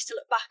it's nice to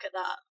look back at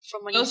that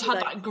from when you also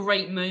had that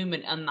great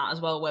moment in that as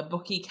well, where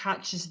Bucky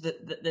catches the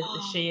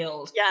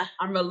shield,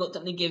 and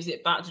reluctantly gives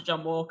it back to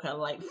John Walker,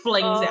 like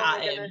flings it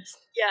at him.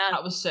 Yeah,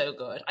 that was so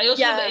good. I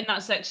also know that in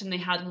that section they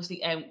had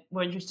obviously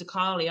we're introduced to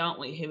Carly, aren't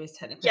we? Who is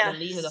technically the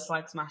leader of the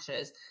Flag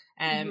Smashers,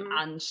 and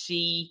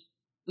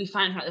we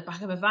find her at the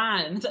back of a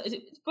van.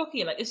 It's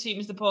Bucky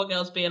assumes the poor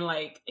girl's being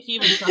like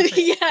human trafficked.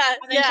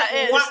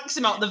 Whacks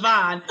him out the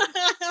van.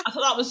 I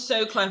thought that was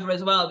so clever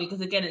as well, because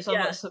again, it's all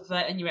about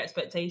subverting your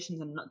expectations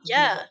and not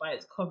just by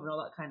its cover and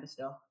all that kind of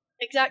stuff.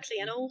 Exactly,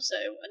 and also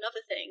another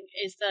thing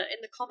is that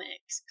in the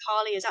comics,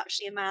 Carly is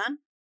actually a man.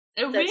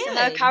 Oh, really? So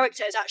her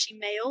character is actually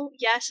male.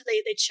 Yeah, so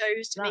they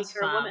chose to make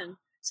her a woman.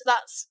 So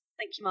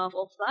thank you,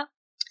 Marvel, for that.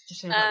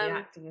 Just showing about the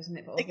acting, isn't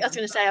it? I was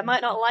going to say, I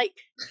might not like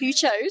who you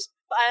chose,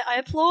 but I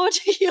applaud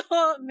your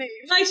move.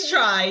 Nice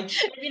try.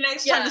 Maybe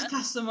next time just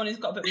cast someone who's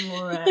got a bit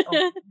more.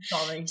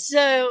 Sorry.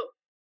 So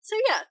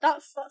yeah,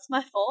 that's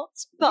my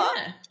thoughts. But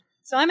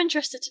so I'm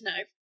interested to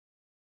know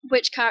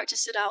which character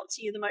stood out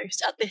to you the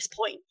most at this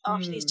point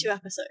after these 2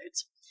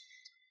 episodes.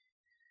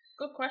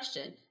 Good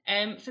question.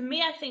 For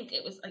me, I think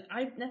it was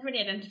I've never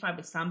really identified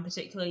with Sam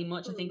particularly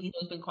much. I think he's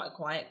always been quite a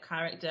quiet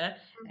character.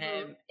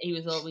 He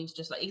was always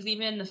just because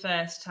even in the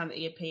first time that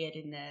he appeared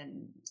in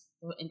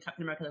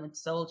Captain America: The Winter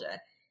Soldier,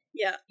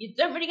 you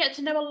don't really get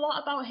to know a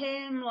lot about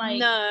him.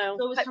 No,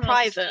 it's always quite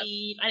private,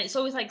 Steve, and it's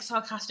always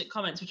sarcastic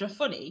comments which are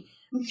funny.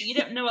 You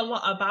don't know a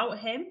lot about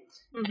him.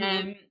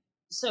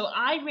 So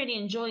I really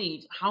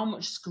enjoyed how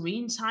much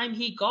screen time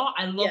he got.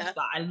 I loved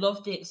that. I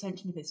loved the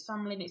extension of his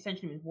family, the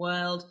extension of his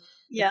world,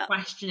 the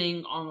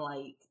questioning on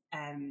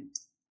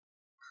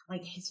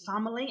his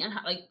family and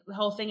the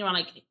whole thing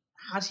around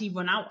has he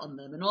run out on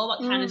them and all that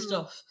kind of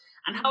stuff,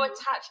 and how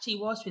attached he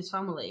was to his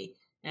family.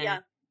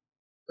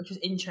 Which was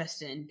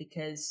interesting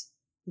because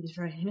he was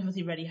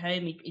never ready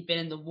home. He'd been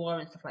in the war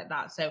and stuff like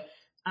that. So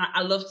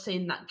I loved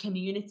seeing that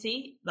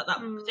community, that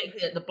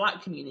particularly the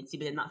black community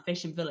within that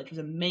fishing village was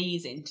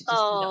amazing to just see that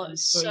on the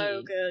screen.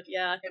 So good,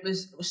 it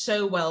was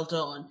so well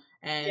done.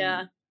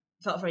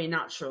 Felt very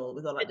natural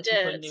with all the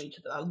people who knew each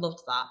other. I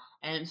loved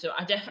that. So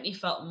I definitely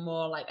felt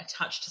more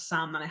attached to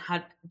Sam than I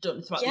had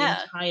done throughout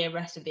the entire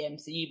rest of the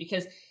MCU,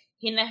 because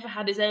he never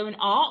had his own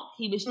arc.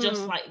 He was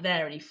just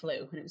there and he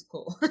flew and it was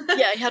cool.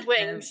 He had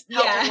wings.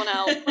 Helped everyone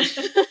out.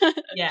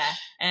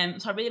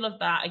 So I really loved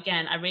that.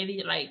 Again, I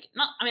really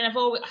I've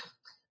always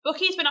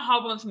Bucky's been a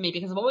hard one for me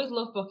because I've always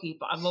loved Bucky,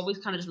 but I've always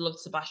kind of just loved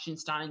Sebastian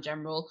Stan in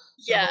general.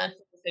 So I've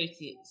always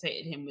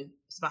associated him with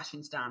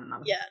Sebastian Stan, and that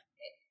was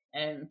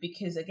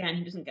because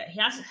again,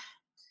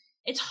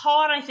 it's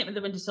hard, I think, with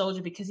the Winter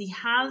Soldier because he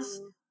has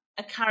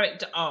a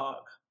character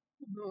arc,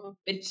 but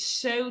it's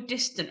so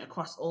distant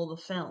across all the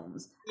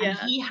films, and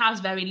he has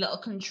very little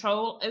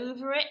control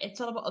over it. It's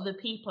all about other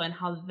people and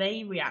how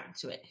they react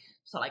to it.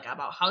 So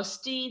about how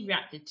Steve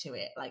reacted to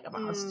it,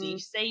 about how Steve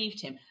saved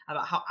him,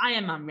 about how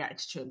Iron Man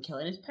reacted to him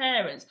killing his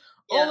parents,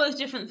 all those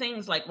different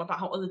things, about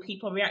how other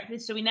people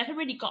reacted. So we never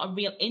really got a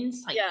real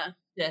insight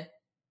to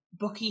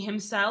Bucky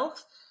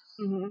himself.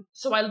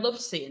 So I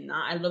loved seeing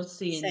that. I loved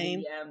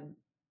seeing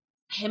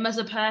him as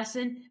a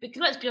person,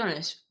 because let's be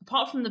honest,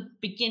 apart from the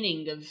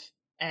beginning of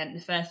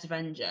the first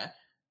Avenger,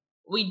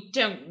 we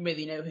don't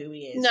really know who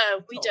he is.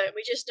 No, we don't.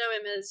 We just know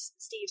him as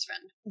Steve's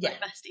friend,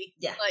 bestie.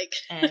 Yeah,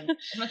 as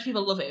much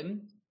people love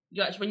him,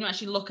 when you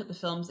actually look at the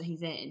films that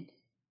he's in,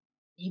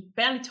 he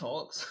barely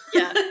talks.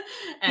 Yeah,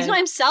 he's not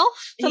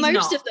himself for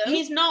most of them.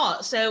 He's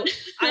not. So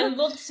I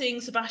loved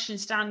seeing Sebastian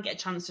Stan get a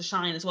chance to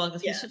shine as well,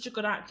 because he's such a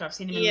good actor. I've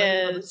seen him in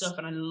loads of other stuff,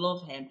 and I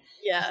love him.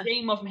 Yeah, so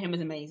seeing more from him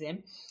was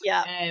amazing.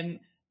 Yeah.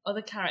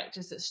 Other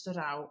characters that stood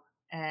out.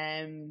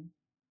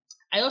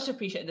 I also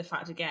appreciated the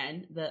fact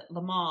again that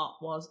Lamar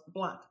was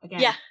black again.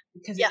 Yeah,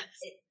 because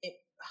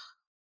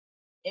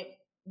it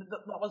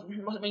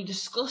wasn't really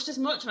discussed as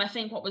much, and I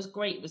think what was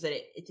great was that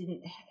it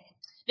didn't.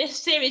 This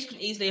series could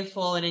easily have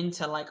fallen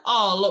into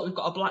oh look, we've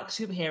got a black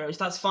superhero,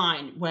 so that's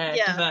fine, we're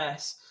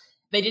diverse.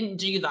 they didn't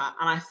do that,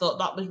 and I thought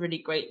that was really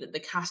great that the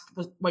cast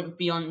went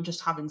beyond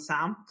just having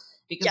Sam,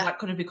 because that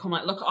could have become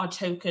like, look at our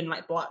token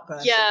like black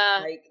person. Yeah,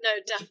 like, no,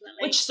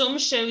 definitely. Which some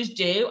shows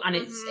do, and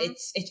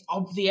it's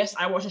obvious.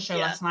 I watched a show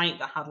last night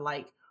that had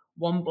like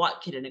one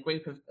black kid in a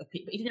group of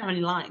people, but he didn't have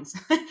any lines,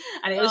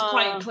 and it was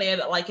quite clear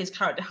that like his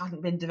character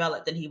hadn't been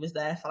developed, and he was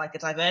there for like a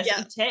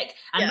diversity tick,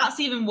 and that's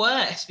even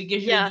worse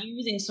because you're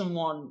using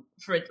someone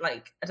for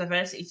like a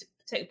diversity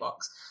tick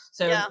box.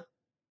 So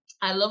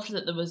I loved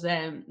that there was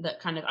that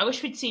kind of. I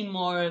wish we'd seen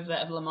more of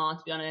Lamar.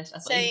 To be honest, I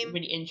thought he was a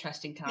really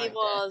interesting character. He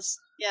was,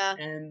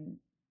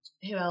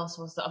 Who else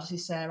was there? Obviously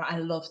Sarah. I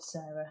loved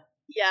Sarah.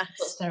 Yes. I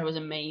thought Sarah was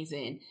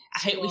amazing. I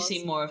hope we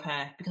see more of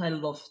her because I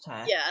loved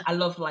her. Yeah. I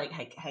loved like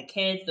her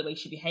kids, the way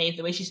she behaved,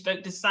 the way she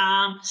spoke to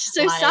Sam. She's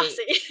so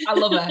sassy. I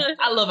love her.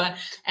 I love her.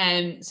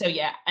 So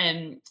yeah,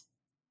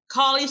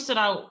 Carly stood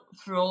out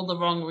for all the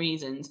wrong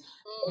reasons.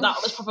 That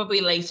was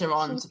probably later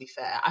on, to be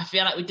fair. I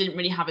feel like we didn't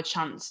really have a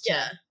chance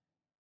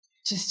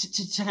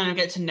to kind of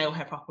get to know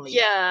her properly.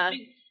 Yeah.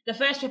 The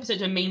first two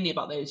episodes are mainly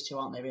about those two,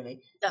 aren't they,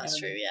 really? That's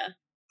true, yeah.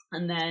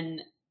 And then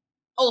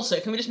also,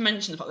 can we just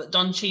mention the fact that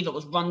Don Cheadle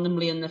was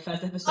randomly in the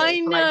first episode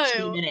for like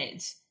 2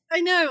 minutes? I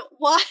know.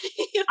 Why?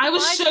 I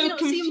was so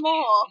confused.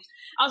 More?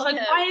 I was like,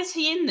 why is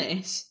he in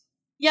this?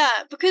 Yeah,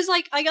 because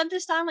like I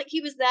understand like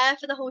he was there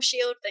for the whole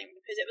SHIELD thing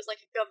because it was like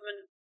a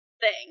government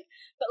thing.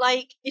 But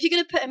like if you're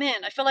gonna put him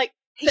in, I feel like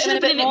he should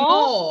have been in it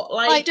more.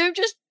 Like don't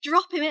just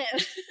drop him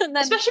in. And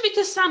then... Especially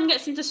because Sam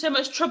gets into so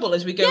much trouble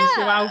as we go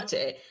throughout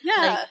it. Yeah.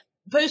 Like,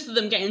 both of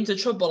them get into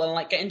trouble and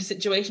like get into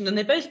situations, and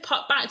they both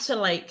pop back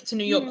to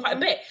New York quite a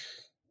bit.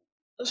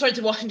 Sorry,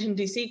 to Washington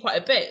DC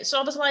quite a bit. So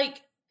I was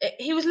like,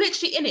 he was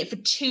literally in it for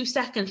 2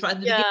 seconds right at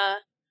the beginning.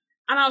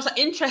 And I was like,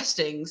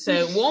 interesting.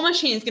 So War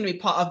Machine is going to be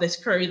part of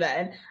this crew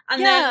then.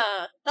 And then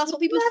that's what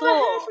people never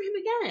thought. Heard from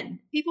him again.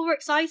 People were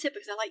excited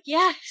because they're like,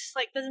 yes,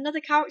 like there's another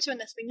character in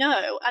this we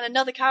know, and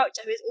another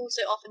character who is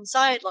also often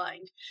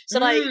sidelined. So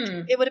like,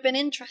 it would have been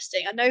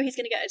interesting. I know he's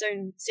going to get his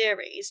own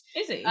series.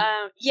 Is he?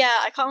 Yeah,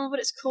 I can't remember what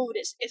it's called.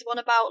 It's one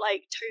about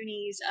like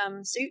Tony's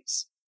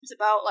suits. It's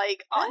about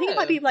like I think it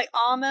might be like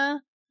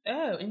armor.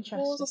 Oh, interesting.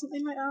 Wars or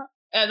something like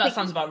that. That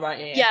sounds about right.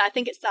 Yeah. Yeah, I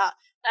think it's that.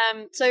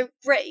 So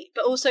great,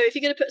 but also if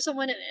you're going to put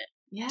someone in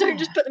it, don't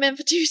just put them in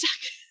for 2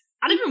 seconds.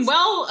 I'd have been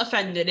well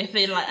offended if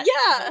they like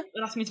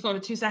asked me to go on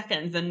for 2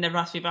 seconds and never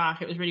asked me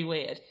back. It was really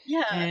weird.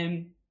 Yeah.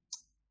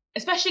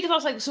 Especially because I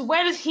was like, so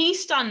where does he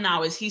stand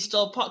now? Is he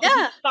still part? He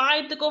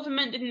spied the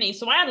government, didn't he?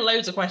 So I had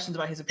loads of questions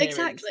about his appearance.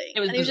 Exactly. It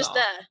was and he was just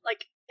there,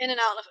 like in and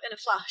out in a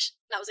flash.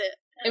 And that was it.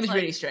 It was like,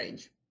 really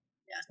strange.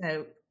 Yeah.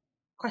 So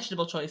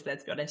questionable choice there,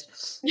 to be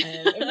honest.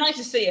 It was nice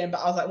to see him, but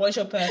I was like, what's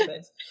your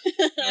purpose?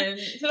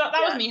 So that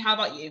was me. How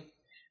about you?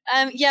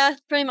 Yeah,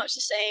 pretty much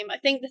the same. I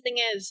think the thing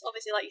is,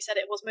 obviously, like you said,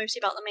 it was mostly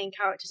about the main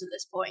characters at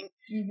this point.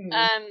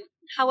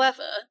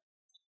 However,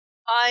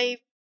 I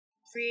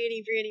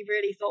really, really,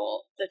 really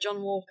thought that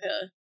John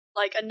Walker,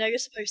 like, I know you're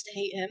supposed to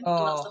hate him,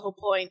 and that's the whole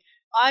point.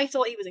 I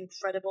thought he was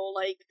incredible,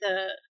 like,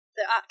 the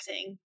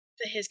acting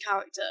for his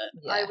character.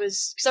 I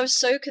was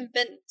so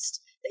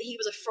convinced that he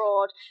was a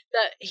fraud,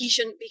 that he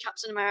shouldn't be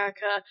Captain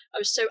America. I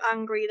was so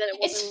angry that it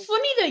wasn't... It's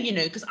funny though, you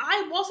know, because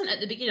I wasn't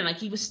at the beginning, like,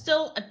 he was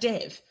still a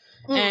div.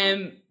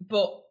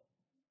 But,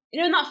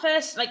 you know, in that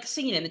first, like,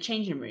 scene in the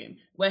changing room,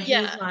 where he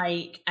was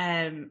like,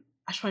 I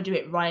just want to do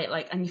it right,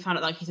 like, and you found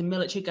out, like, he's a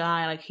military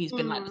guy, like, he's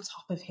been, like, the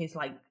top of his,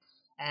 like,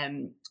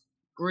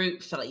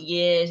 group for, like,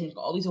 years, and he's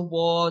got all these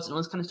awards and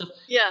all this kind of stuff.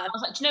 Yeah. I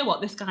was like, do you know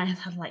what? This guy has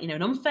had, like, you know,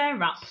 an unfair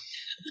rap.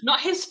 It's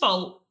not his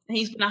fault.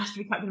 He's been asked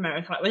to be Captain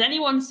America. Like, would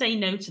anyone say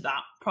no to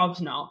that?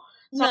 Probably not.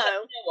 So no. Like, you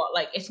know what?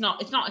 Like, it's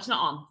not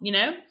on. You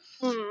know.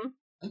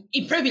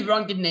 He proved me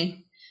wrong, didn't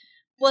he?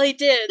 Well, he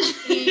did.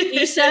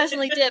 He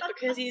certainly did,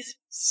 because he's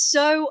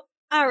so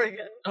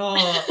arrogant.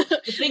 Oh,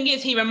 the thing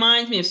is, he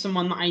reminds me of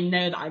someone that I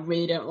know that I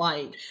really don't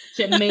like.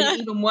 So it made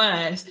it even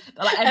worse.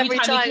 But like every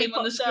time he came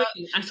on the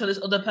screen, I saw this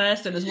other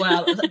person as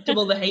well. It was like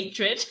double the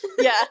hatred.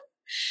 Yeah.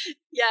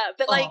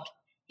 But like,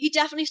 he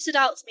definitely stood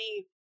out to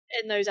me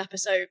in those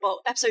episodes.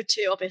 Well, episode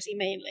 2, obviously,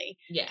 mainly.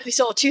 Yeah. We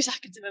saw 2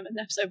 seconds of him in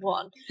episode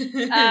 1.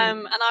 And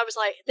I was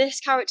like, this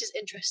character's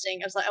interesting.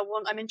 I was like,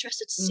 I'm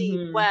interested to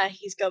see where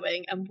he's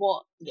going and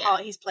what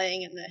part he's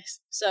playing in this.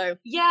 So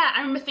yeah,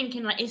 I remember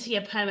thinking, like, is he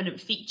a permanent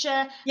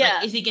feature? Yeah.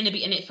 Like, is he going to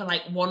be in it for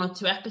like 1 or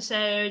 2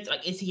 episodes?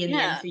 Like, is he in the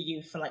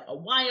MCU for like a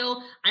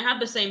while? I had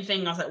the same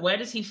thing. I was like, where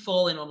does he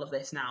fall in all of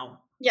this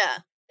now? Yeah,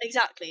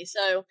 exactly.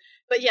 So,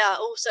 but yeah,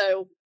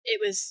 also it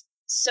was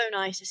so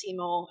nice to see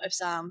more of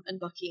Sam and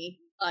Bucky.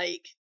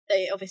 Like,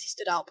 they obviously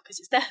stood out because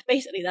it's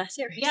basically their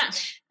series. Yeah.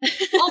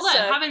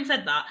 Although, having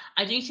said that,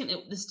 I do think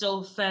that there's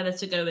still further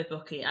to go with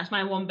Bucky. That's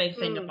my one big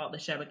thing about the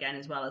show again,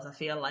 as well, as I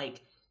feel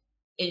like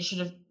it should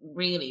have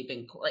really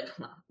been like,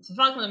 it's the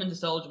Falcon and the Winter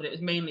Soldier, but it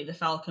was mainly the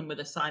Falcon with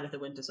a side of the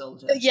Winter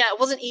Soldier. Yeah, it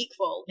wasn't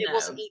equal. No. It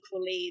wasn't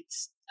equal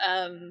leads.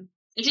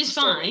 Which is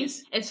fine.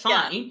 It's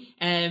fine.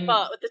 Yeah.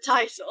 But with the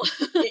title,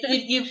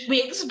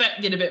 we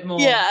expected a bit more.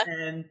 Yeah.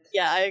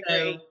 I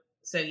agree.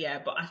 So yeah,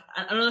 but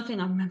another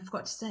thing I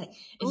forgot to say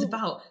is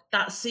about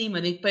that scene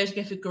where they both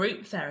go for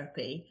group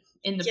therapy,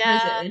 in the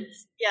prison.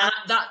 Yeah.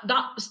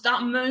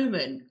 That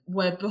moment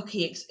where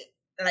Bucky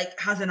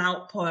has an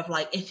outpour of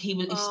like, if he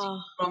was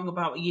wrong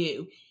about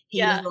you,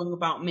 he was wrong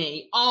about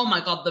me. Oh my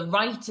god, the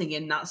writing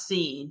in that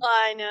scene.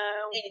 I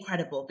know.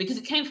 Incredible, because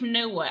it came from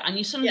nowhere, and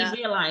you suddenly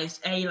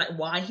realised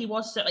why he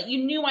was so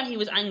you knew why he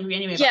was angry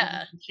anyway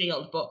about the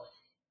shield, but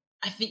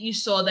I think you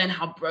saw then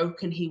how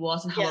broken he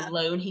was and how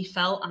alone he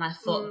felt, and I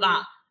thought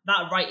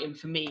that writing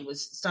for me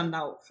was stand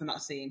out from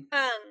that scene.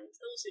 And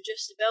also,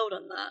 just to build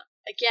on that,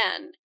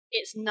 again,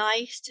 it's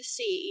nice to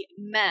see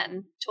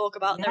men talk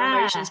about their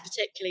emotions,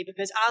 particularly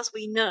because, as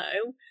we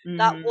know,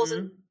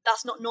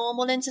 that's not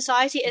normal in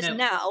society. It's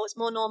now, it's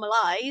more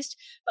normalised,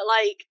 but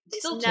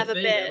it's never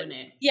been. Though, isn't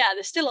it? Yeah,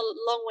 there's still a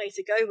long way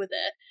to go with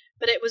it,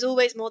 but it was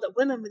always more that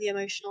women were the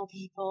emotional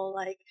people.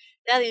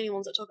 They're the only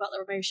ones that talk about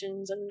their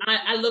emotions. And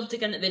I loved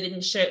again that they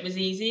didn't show it was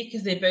easy,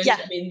 because they both. I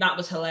mean, that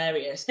was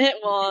hilarious. It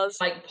was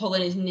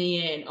pulling his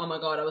knee in. Oh my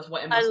god, I was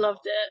wetting myself. I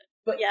loved it.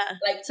 But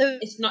so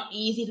it's not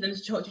easy for them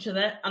to talk to each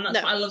other, and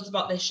that's what I loved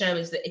about this show,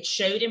 is that it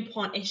showed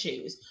important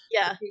issues.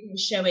 But it didn't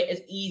show it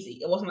as easy.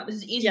 It wasn't like this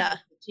is easy to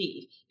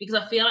achieve, because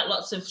I feel like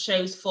lots of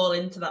shows fall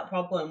into that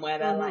problem where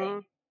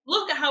they're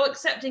look at how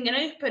accepting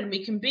and open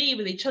we can be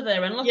with each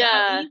other, and look at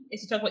how easy it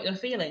is to talk about your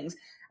feelings.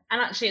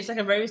 And actually, it's like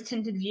a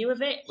rose-tinted view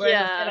of it.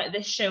 Whereas I feel like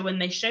this show, when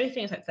they show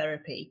things like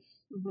therapy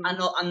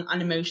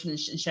and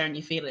emotions and sharing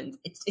your feelings,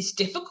 it's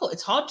difficult.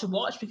 It's hard to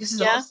watch because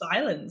there's a lot of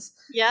silence.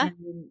 Yeah.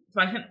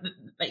 So I think,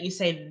 like you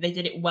say, they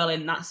did it well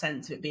in that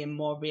sense of it being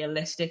more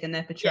realistic in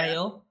their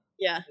portrayal.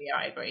 Yeah,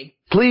 I agree.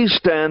 Please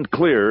stand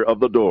clear of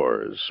the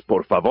doors.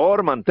 Por favor,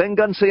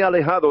 manténganse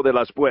alejado de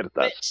las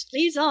puertas. Which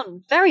leads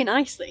on very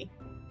nicely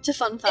to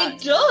fun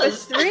fact. It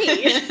does.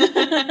 3.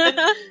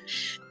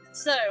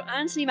 So,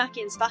 Anthony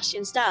Mackie and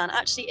Sebastian Stan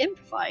actually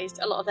improvised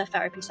a lot of their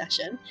therapy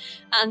session,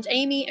 and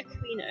Amy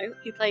Aquino,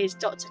 who plays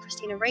Dr.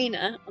 Christina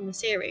Rayner on the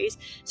series,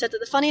 said that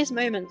the funniest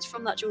moments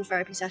from that dual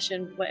therapy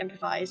session were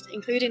improvised,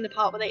 including the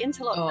part where they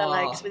interlocked their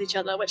legs with each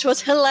other, which was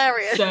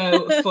hilarious.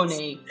 So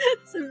funny.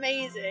 It's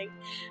amazing.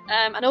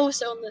 And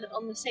also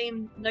on the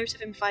same note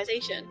of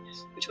improvisation,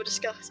 which we'll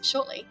discuss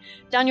shortly,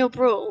 Daniel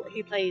Bruhl,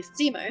 who plays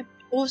Zemo,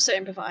 also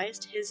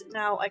improvised his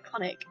now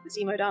iconic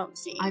Zemo dance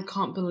scene. I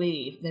can't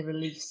believe they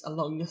released a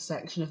longer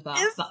section of that.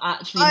 That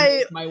actually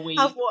makes my week.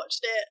 I've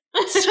watched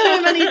it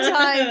so many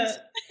times.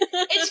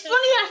 It's funny,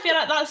 I feel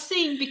like, that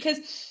scene, because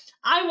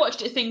I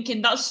watched it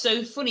thinking that's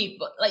so funny,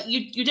 but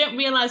you don't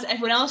realise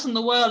everyone else in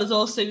the world is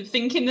also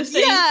thinking the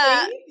same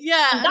thing.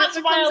 Yeah, and that's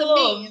why I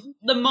love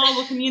the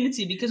Marvel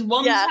community, because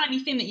one tiny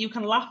thing that you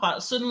can laugh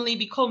at suddenly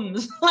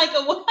becomes like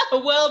a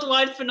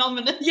worldwide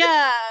phenomenon.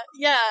 Yeah,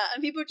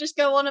 and people just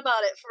go on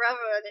about it forever,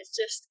 and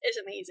it's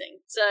amazing.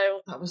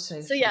 So that was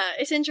so. So yeah,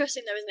 it's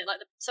interesting though, isn't it?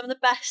 Like some of the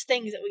best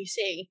things that we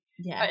see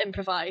are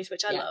improvised,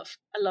 which I love.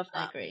 I love that.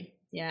 I agree.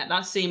 Yeah,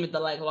 that scene with the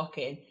leg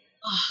locking.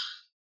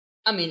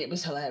 I mean, it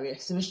was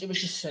hilarious. It was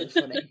just so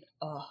funny.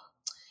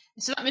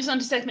 So that moves on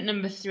to segment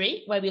number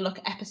 3, where we look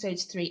at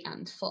episodes 3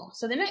 and 4.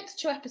 So the next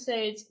 2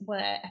 episodes were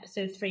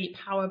episode 3,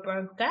 Power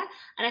Broker,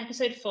 and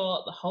episode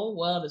 4, The Whole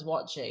World is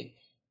Watching.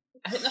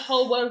 I think The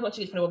Whole World is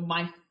Watching is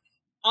probably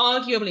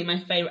arguably my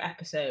favourite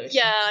episode.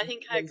 Yeah, I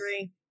think I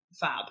agree.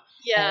 Fab.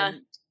 Yeah.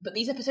 But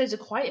these episodes are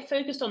quite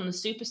focused on the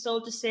super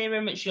soldier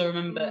serum, which you'll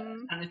remember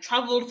kind of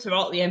travelled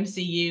throughout the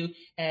MCU,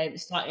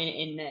 starting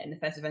in the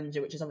first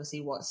Avenger, which is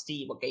obviously what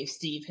gave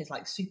Steve his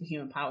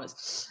superhuman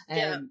powers.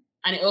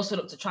 And it also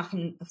looked at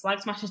tracking the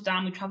Flag Smashers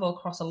down. We travel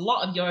across a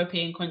lot of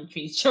European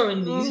countries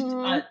during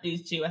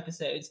these 2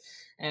 episodes.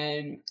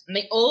 And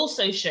they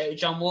also show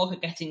John Walker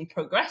getting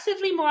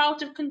progressively more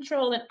out of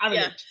control and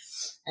arrogant.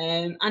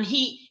 And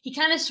he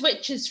kind of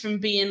switches from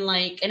being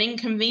like an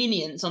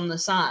inconvenience on the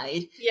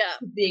side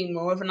to being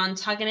more of an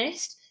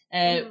antagonist,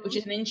 which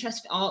is an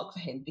interesting arc for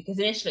him, because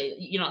initially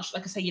you're not sure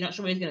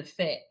where he's going to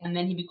fit, and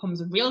then he becomes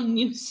a real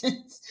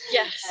nuisance.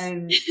 Yes,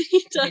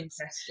 he does.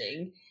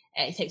 Interesting.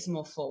 He takes a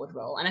more forward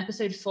role, and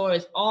episode 4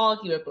 is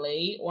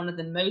arguably one of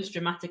the most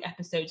dramatic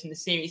episodes in the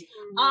series.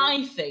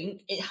 I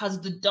think it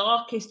has the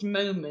darkest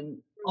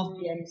moment of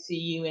the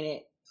MCU in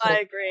it. I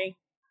agree.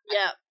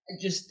 Yeah.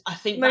 I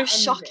think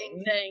most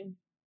shocking thing,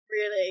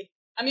 really.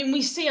 I mean,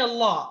 we see a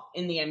lot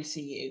in the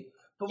MCU,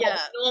 but what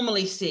we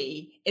normally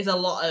see is a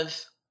lot of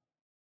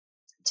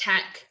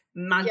tech,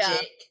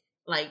 magic,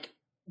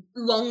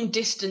 long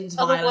distance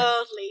violence.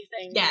 Otherworldly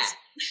things. Yeah.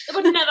 It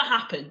would never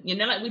happen,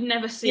 we'd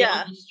never see it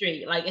on the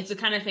street. It's the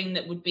kind of thing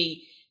that would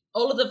be,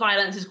 all of the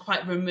violence is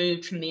quite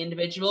removed from the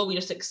individual. We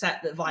just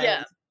accept that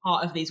violence is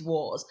part of these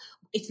wars.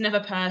 It's never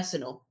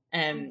personal,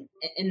 in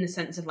the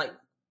sense of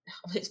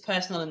it's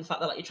personal in the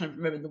fact that you're trying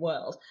to ruin the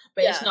world,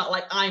 but it's not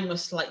like I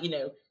must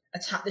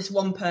attack this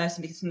one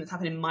person because something's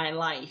happening in my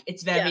life.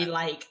 It's very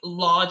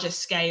larger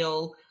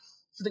scale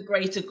for the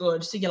greater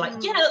good. So you're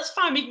like, that's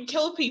fine, we can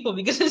kill people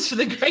because it's for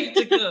the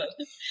greater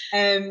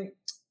good.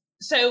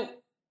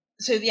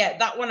 So yeah,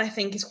 that one I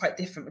think is quite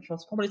different, which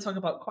we'll probably talk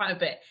about quite a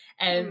bit.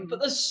 But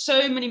there's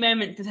so many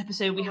moments in this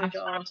episode. We have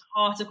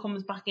Carter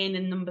comes back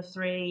in number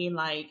 3,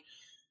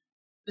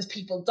 there's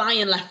people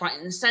dying left, right,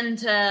 and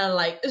centre.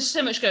 Like, there's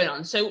so much going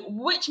on. So,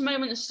 which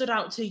moment stood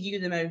out to you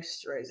the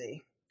most,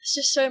 Rosie? There's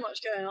just so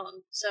much going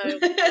on. So,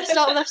 let's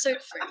start with episode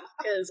 3,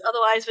 because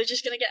otherwise we're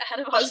just going to get ahead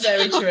of ourselves.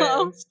 That's very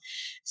true.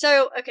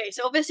 So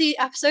obviously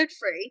episode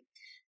 3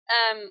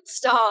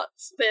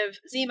 starts with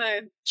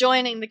Zemo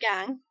joining the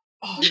gang.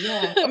 Oh,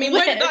 yeah. I mean,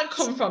 where did that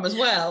come from as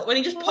well? When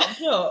he just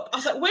popped up, I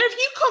was like, where have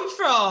you come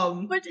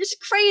from? But it's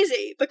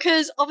crazy,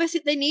 because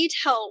obviously they need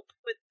help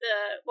with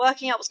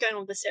working out what's going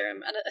on with the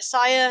serum, and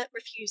Asaya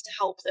refused to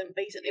help them,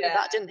 basically, with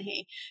that, didn't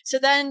he? So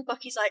then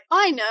Bucky's like,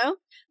 I know,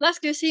 let's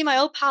go see my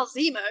old pal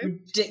Zemo.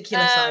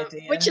 Ridiculous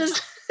idea. Which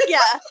is,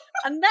 yeah.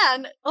 And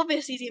then,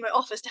 obviously, Zemo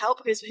offers to help,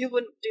 because who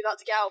wouldn't do that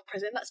to get out of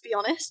prison, let's be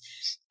honest.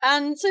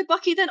 And so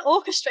Bucky then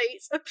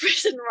orchestrates a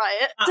prison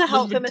riot to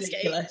help him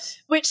escape,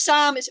 which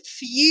Sam is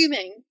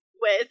fuming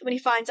with when he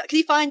finds out, because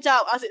he finds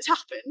out as it's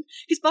happened,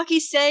 because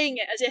Bucky's saying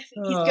it as if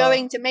he's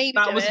going to maybe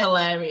do it. That was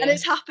hilarious. And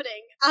it's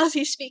happening as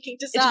he's speaking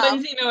to Sam.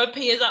 It's when Zemo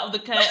appears out of the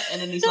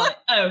curtain and he's like,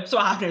 oh, so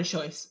I have no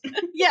choice.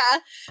 Yeah,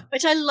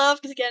 which I love,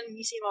 because again,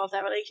 you see more of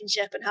their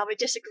relationship and how they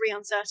disagree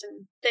on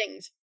certain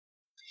things.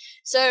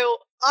 So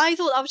I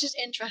thought that was just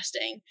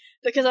interesting,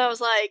 because I was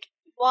like,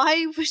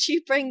 why would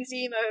you bring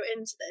Zemo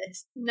into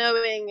this,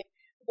 knowing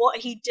what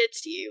he did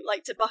to you,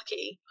 like to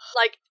Bucky?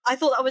 Like, I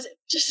thought that was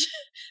just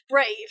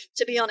brave,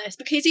 to be honest,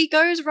 because he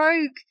goes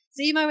rogue.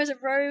 Zemo is a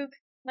rogue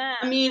man.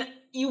 I mean,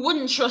 you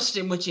wouldn't trust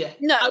him, would you?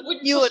 No,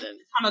 you wouldn't.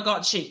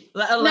 Tamagotchi,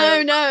 let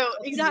alone no,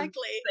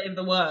 exactly. Save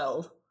the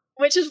world.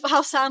 Which is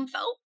how Sam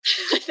felt,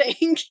 I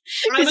think,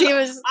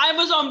 because I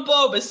was on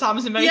board with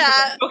Sam's emotion.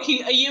 Yeah.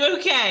 Bucky, are you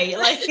okay?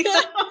 Like,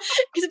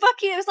 because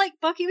Bucky, it was like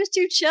Bucky was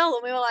too chill,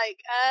 and we were like,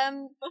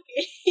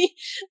 Bucky,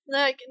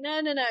 like,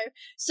 no.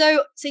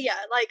 So yeah,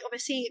 like,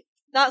 obviously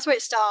that's where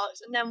it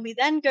starts, and then we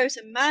go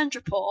to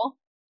Madripoor,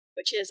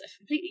 which is a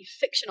completely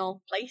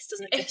fictional place,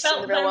 doesn't exist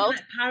in the real world.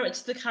 Like Pirates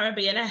of the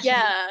Caribbean-esque.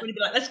 Yeah. We'd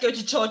be like, let's go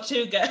to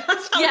Tortuga.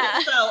 That's how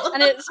it felt.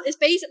 And it's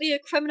basically a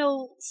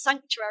criminal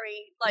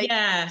sanctuary, like,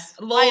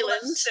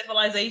 island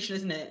civilization,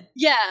 isn't it?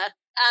 Yeah,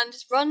 and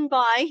it's run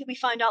by, we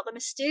find out, the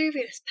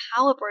mysterious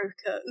power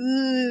broker.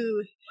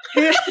 Ooh.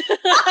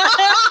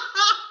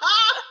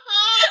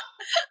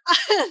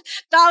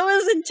 That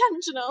was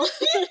intentional.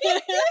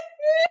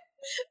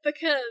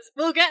 Because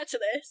we'll get to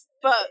this,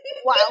 but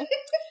wow.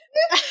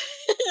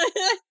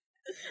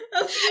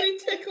 That's really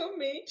tickled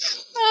me.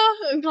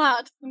 Oh, I'm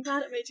glad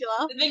it made you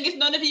laugh. The thing is,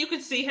 none of you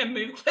could see him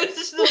move closer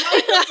to the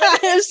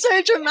microphone. It was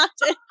so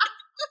dramatic.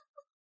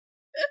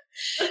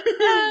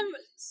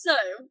 So,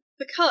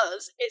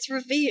 because it's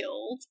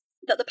revealed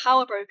that the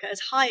power broker has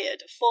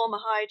hired a former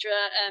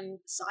Hydra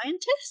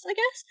scientist, I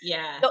guess?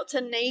 Yeah. Dr.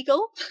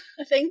 Nagel,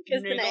 I think,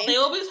 is the name. They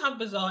always have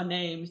bizarre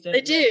names, don't they?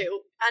 They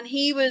do. And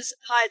he was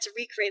hired to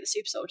recreate the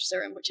super soldier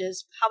serum, which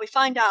is how we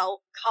find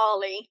out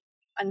Carly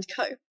and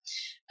co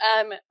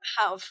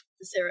have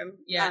the serum.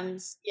 Yeah.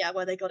 And,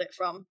 where they got it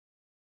from.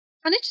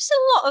 And it's just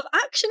a lot of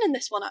action in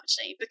this one,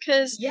 actually,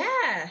 because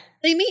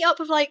they meet up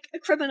with, like, a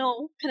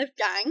criminal kind of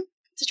gang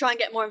to try and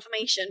get more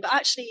information, but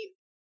actually,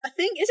 I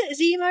think, is it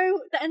Zemo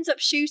that ends up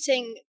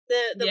shooting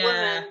the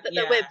woman that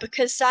they're with,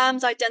 because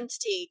Sam's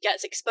identity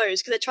gets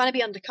exposed, because they're trying to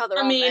be undercover,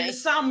 aren't they?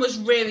 Sam was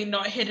really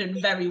not hidden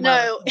very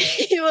well. No,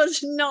 he was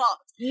not.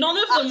 None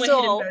of them were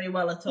hidden very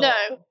well at all. No.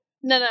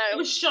 It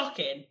was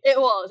shocking. It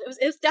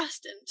was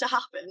destined to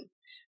happen.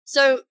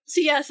 So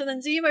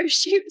then Zemo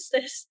shoots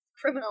this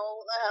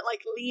criminal,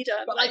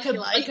 leader. But like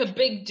a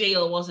big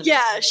deal, wasn't it?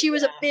 Yeah, she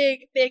was a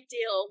big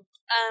deal.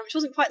 She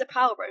wasn't quite the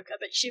power broker,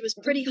 but she was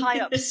pretty high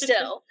up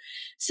still.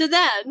 So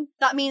then,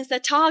 that means they're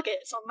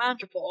targets on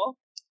Madripoor,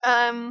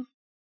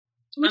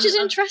 which is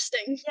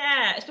interesting.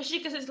 Yeah, especially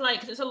because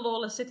it's a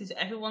lawless city, so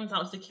everyone's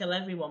out to kill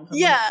everyone.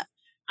 Yeah.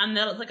 And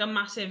there's like a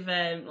massive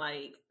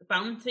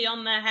bounty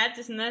on their heads,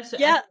 isn't there? So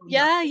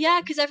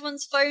because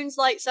everyone's phones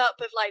lights up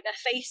with like their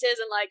faces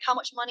and like how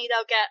much money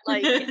they'll get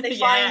if they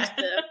find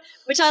them,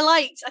 which I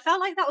liked. I felt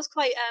like that was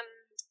quite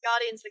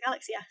Guardians of the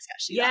Galaxy-esque,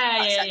 actually.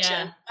 That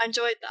section. Yeah. I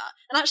enjoyed that,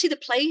 and actually the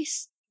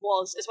place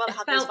was as well. It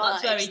had those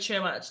vibes. That's very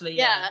true, actually.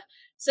 Yeah.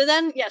 So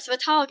then, so the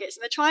targets,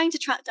 and they're trying to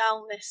track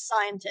down this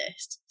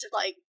scientist to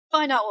like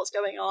find out what's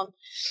going on.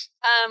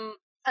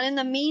 And in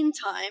the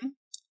meantime,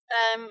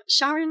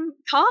 Sharon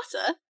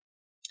Carter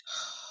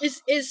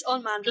is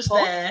on Madripoor. Just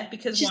there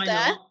because she's why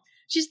there. not?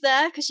 She's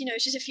there because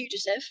she's a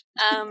fugitive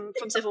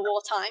from Civil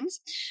War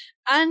times,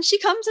 and she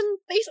comes and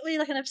basically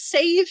kind of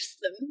saves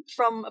them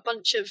from a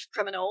bunch of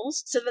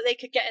criminals so that they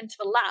could get into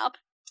the lab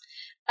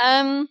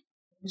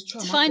to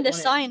find the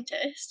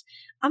scientist.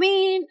 I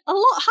mean, a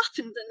lot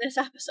happened in this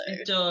episode.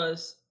 It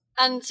does.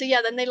 And so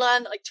then they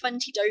learn that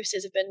 20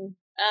 doses have been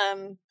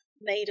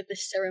made of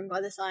this serum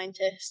by the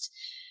scientist.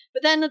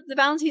 But then the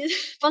bounty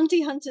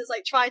hunters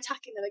try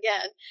attacking them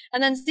again,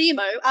 and then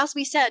Zemo, as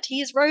we said,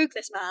 he is rogue.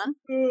 This man,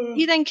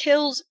 he then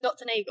kills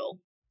Dr. Nagel.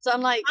 So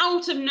I'm like,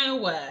 out of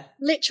nowhere.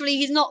 Literally,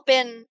 he's not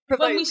been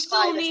provoked. But we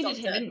still needed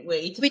him, didn't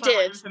we? To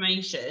find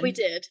information. We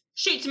did.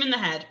 Shoots him in the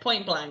head,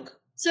 point blank.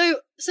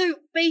 So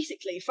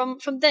basically, from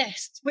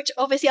this, which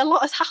obviously a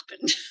lot has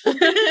happened,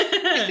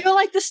 I feel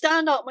like the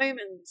standout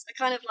moments are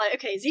kind of like,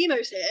 okay,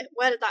 Zemo's here.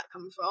 Where did that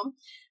come from?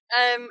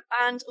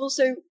 And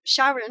also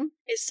Sharon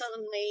is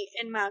suddenly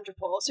in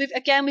Madripoor. So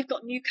we've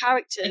got new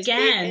characters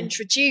being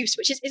introduced,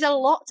 which is a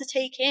lot to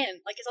take in.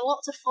 Like, it's a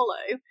lot to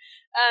follow.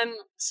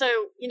 So,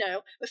 you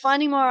know, we're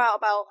finding more out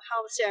about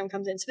how the serum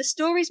comes in. So the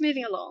story's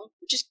moving along,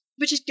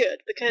 which is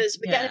good because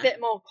we're getting a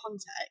bit more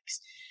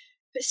context.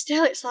 But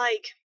still, it's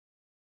like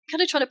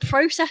kind of trying to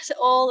process it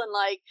all, and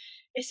like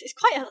it's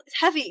quite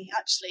heavy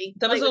actually.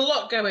 There was a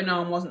lot going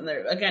on, wasn't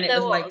there? Again, it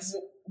was like,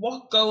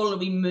 what goal are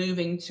we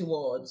moving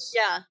towards?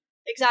 Yeah.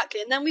 Exactly,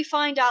 and then we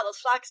find out that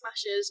Flag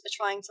Smashers are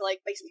trying to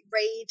like basically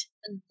raid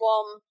and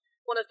bomb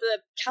one of the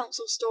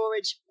council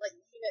storage like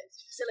unit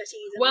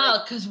facilities.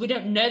 Well, because we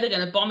don't know they're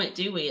going to bomb it,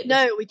 do we?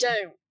 No, we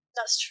don't.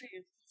 That's true.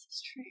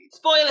 That's true.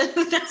 Spoilers.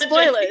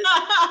 Spoilers.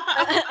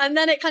 And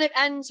then it kind of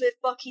ends with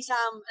Bucky,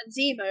 Sam, and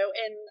Zemo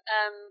in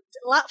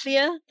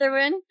Latvia. They're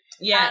in.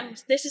 Yeah.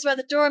 And this is where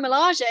the Dora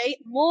Milaje,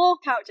 more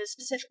characters,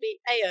 specifically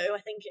Ao, I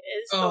think it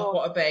is. Oh,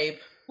 what a babe!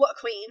 What a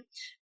queen!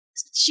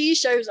 She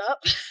shows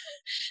up.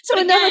 So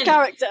another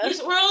character.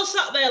 We're all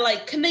sat there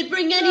like, can they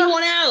bring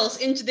anyone else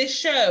into this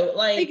show?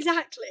 Like,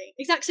 exactly.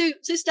 So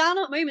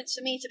standout moments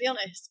for me, to be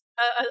honest,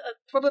 are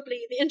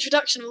probably the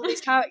introduction of all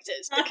these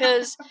characters.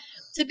 Because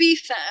to be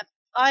fair,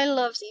 I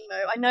love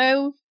Zemo. I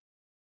know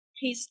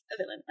he's a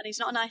villain and he's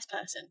not a nice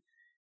person,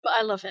 but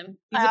I love him.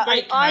 He's a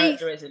great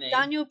character, isn't he?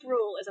 Daniel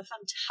Bruhl is a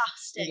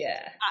fantastic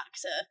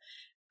actor,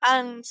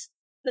 and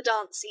the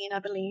dance scene, I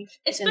believe,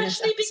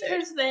 especially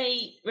because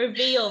they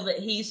reveal that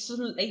he's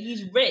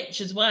rich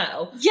as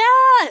well.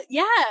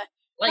 Yeah.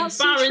 Like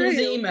Baron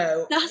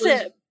Zemo. That's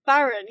it.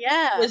 Baron,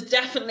 was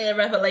definitely a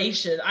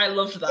revelation. I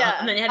loved that. Yeah,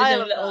 and then he had his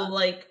own little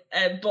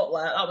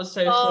butler. That was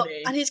so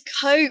funny. And his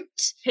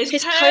coat. His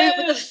coat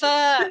with the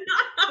fur.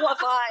 What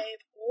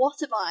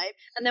a vibe.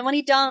 And then when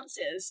he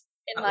dances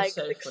in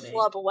the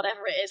club or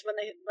whatever it is, when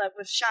they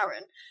with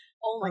Sharon.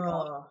 Oh my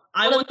god.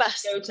 I want to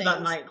go to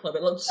that nightclub.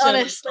 It looked so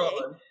much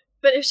fun.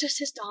 But it was just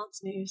his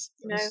dance moves,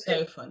 you know. It was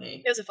so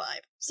funny. It was a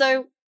vibe.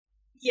 So,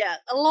 yeah,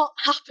 a lot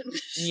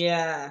happens.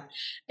 Yeah.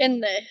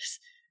 In this.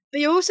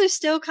 But you're also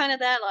still kind of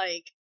there,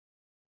 like,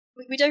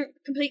 we don't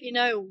completely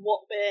know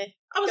what we're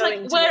I was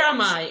like, where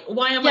am I?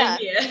 Why am I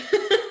here?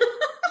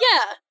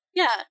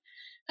 Yeah.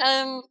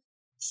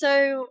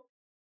 So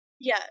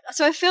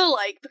I feel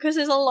like, because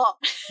there's a lot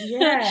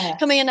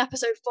coming in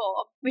episode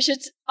 4, we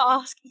should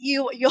ask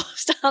you what your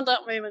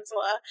standout moments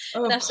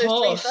were in episode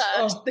 3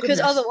 first. Because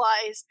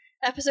otherwise,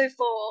 episode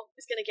 4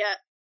 is going to get...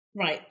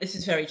 Right, this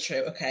is very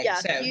true. Okay, yeah,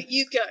 so...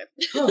 you go.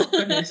 Oh,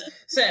 goodness.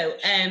 So,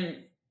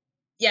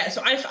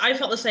 so I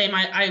felt the same.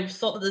 I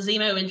thought that the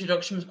Zemo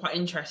introduction was quite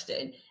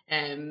interesting.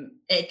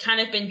 It kind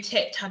of been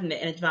tipped, hadn't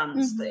it, in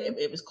advance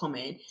that it was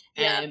coming.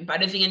 But I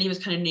don't think any of us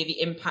kind of knew the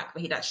impact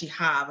that he'd actually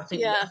have. I thought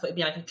it'd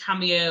be like a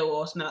cameo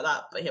or something like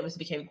that, but it obviously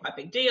became quite a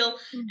big deal.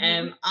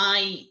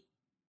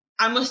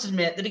 I must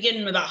admit, the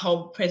beginning of that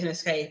whole prison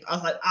escape, I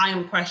was like, I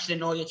am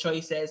questioning all your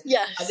choices.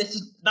 Yes.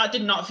 That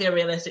did not feel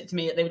realistic to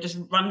me. They were just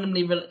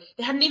randomly...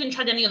 they hadn't even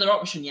tried any other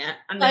option yet.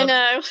 And I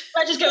know.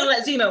 Let's just go and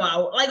let Zemo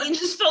out. Like, it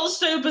just felt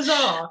so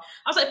bizarre.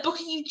 I was like,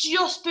 Bucky, you've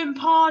just been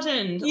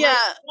pardoned. Yeah.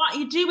 Like, what are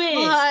you doing?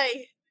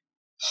 Why?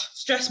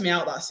 Stressed me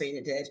out, that scene,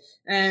 it did.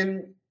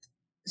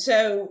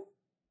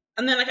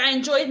 And then, like, I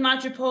enjoyed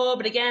Madripoor,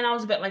 but again, I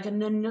was a bit like in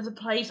another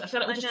place. I feel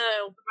like we just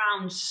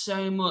around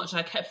so much.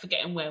 I kept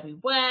forgetting where we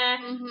were.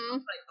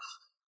 Like,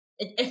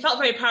 it felt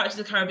very Pirates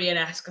of the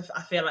Caribbean-esque.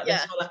 I feel like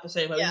this whole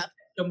episode where we were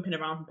jumping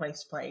around from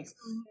place to place.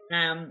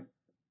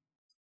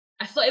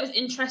 I thought it was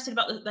interesting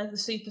about the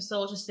super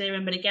soldier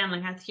serum, but again,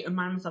 like, I had to keep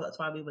reminding myself that's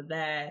why we were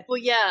there. Well,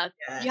 yeah,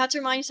 you had to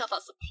remind yourself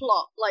that's the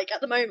plot. Like,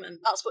 at the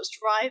moment, that's what's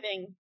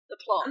driving the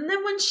plot. And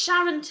then when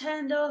Sharon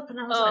turned up, and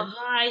I was like,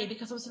 right,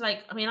 because I was like,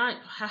 I mean,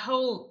 her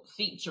whole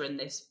feature in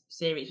this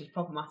series was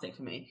problematic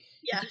for me.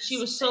 Yeah, she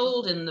was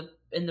sold in the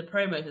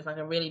promos as like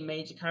a really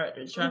major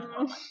character, and she had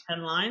like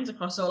 10 lines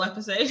across all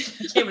episodes.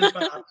 It was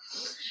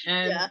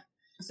bad.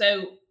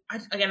 So I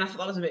thought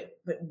that was a bit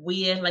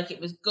weird. Like, it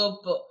was good,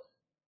 but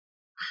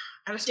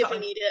I just did we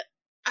need it?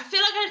 I feel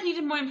like I just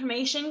needed more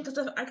information,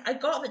 because I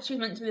got that she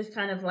was meant to be this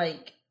kind of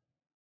like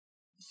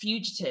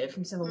fugitive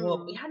from Civil War,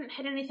 but we hadn't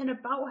heard anything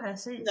about her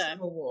since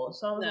Civil War,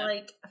 so I was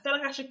like, I feel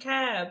like I should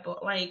care,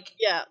 but like,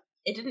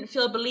 it didn't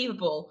feel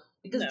believable,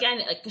 because again,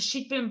 like, because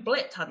she'd been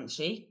blipped, hadn't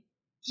she?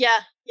 Yeah,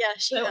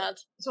 she had.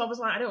 So I was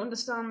like, I don't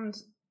understand.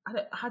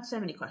 I had so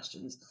many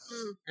questions.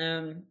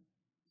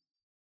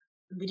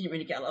 We didn't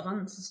really get a lot of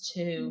answers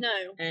to.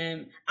 No.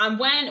 And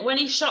when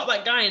he shot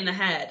that guy in the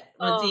head,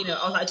 Zemo,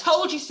 I was like, I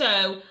told you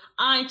so.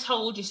 I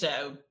told you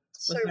so.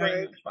 So was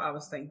very rogue. much what I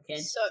was thinking.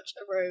 Such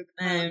a rogue.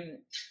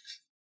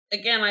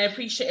 Again, I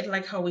appreciated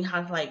like how we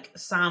had like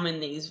Sam in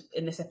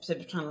this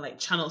episode trying to like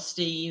channel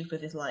Steve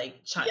with his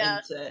like chatting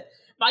to.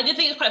 But I did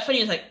think it was quite funny.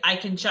 It's like, I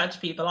can chat to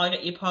people. I'll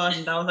get you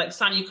pardoned. I was like,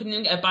 Sam, you couldn't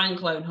even get a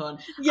bank loan, hon.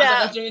 Yeah.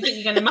 I was like, do you think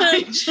you're going to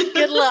manage?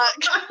 Good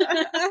luck.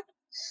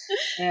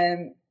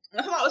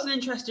 I thought that was an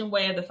interesting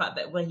way of the fact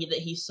that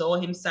he saw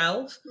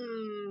himself,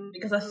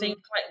 because I think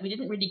like we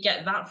didn't really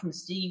get that from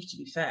Steve, to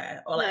be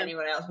fair, or like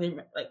anyone else. We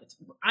didn't, like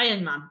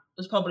Iron Man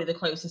was probably the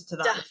closest to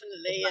that.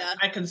 Definitely, like,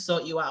 I can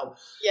sort you out.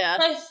 Yeah,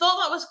 but I thought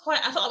that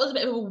was a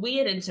bit of a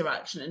weird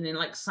interaction, and then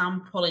like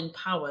Sam pulling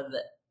power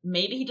that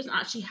maybe he doesn't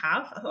actually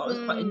have. I thought it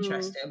was quite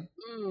interesting.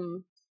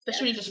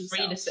 Especially when you just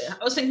freed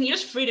I was thinking you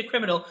just freed a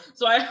criminal,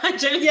 so I don't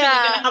think you're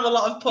going to have a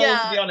lot of pull,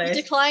 to be honest.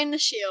 You decline the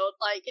shield,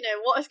 like,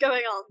 what is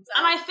going on?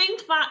 And I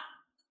think that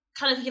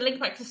kind of, if you link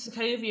back to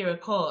Sokovia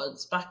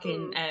Accords back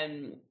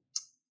in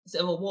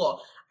Civil War,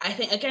 I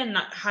think, again,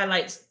 that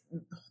highlights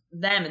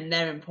them and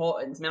their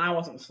importance. I mean, I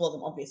wasn't for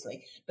them,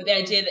 obviously, but the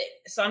idea that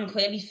Sam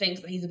clearly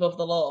thinks that he's above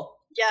the law.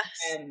 Yes.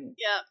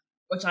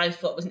 Which I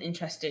thought was an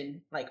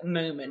interesting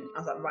moment. I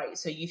was like, right,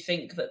 so you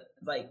think that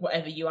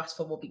whatever you ask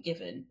for will be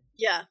given?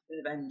 Yeah. The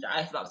Avenger.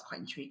 I thought that was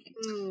quite intriguing.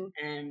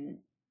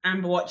 I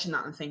remember watching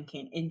that and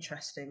thinking,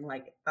 interesting,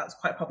 that's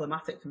quite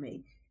problematic for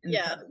me. And the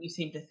fact that you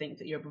seem to think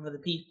that you're above other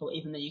people,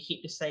 even though you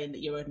keep just saying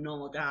that you're a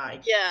normal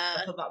guy. Yeah.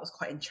 I thought that was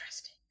quite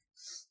interesting.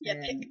 Yeah,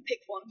 pick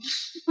one.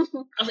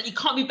 I was like, you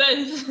can't be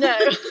both. No.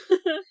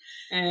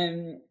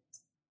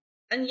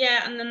 And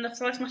then the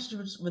Flash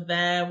Masters were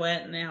there,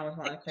 weren't they? I was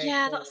like, okay.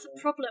 Yeah, that's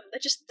the problem. They're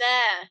just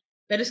there.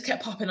 They just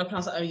kept popping up, and I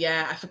was like, oh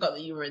yeah, I forgot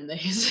that you were in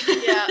this.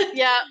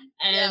 Yeah.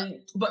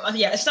 But a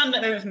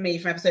standout moment for me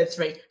from episode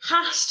 3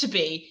 has to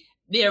be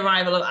the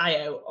arrival of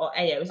Io, or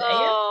Ao. Is it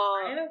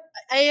Ao?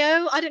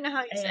 Ao? I don't know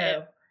how you say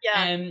it.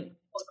 Yeah.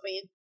 Or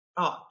Queen.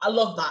 Oh, I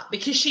love that,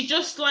 because she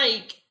just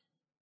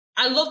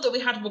I love that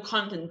we had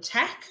Wakandan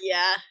tech.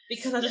 Yeah.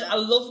 Because I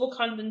love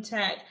Wakandan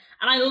tech,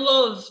 and I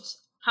loved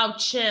how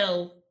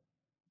chill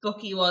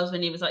Bucky was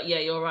when he was like, yeah,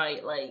 you're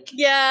right,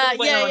 yeah,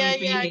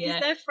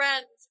 because they're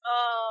friends.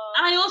 Oh.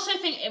 And I also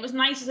think it was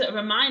nice as a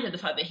reminder of the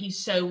fact that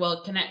he's so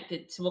well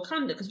connected to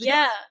Wakanda, because we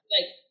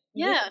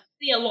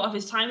see a lot of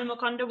his time in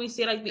Wakanda. We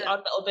see the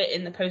odd little bit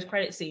in the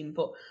post-credit scene,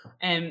 but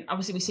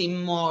obviously we see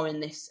more in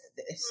this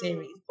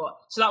series. But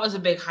so that was a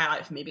big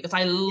highlight for me, because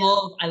I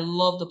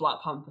love the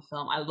Black Panther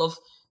film. I love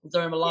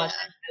Dora Milaje.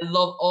 I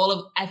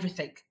love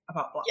everything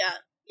about Black Panther.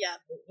 Yeah.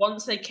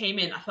 Once they came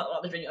in, I felt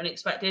that was really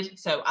unexpected.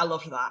 So I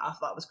loved that. I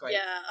thought that was great.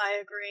 Yeah,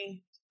 I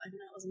agree. I think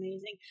that was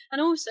amazing.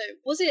 And also,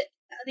 was it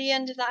at the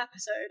end of that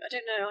episode? I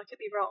don't know. I could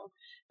be wrong.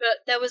 But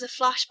there was a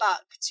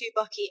flashback to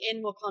Bucky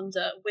in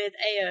Wakanda with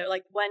Ao,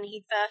 when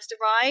he first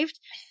arrived,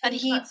 and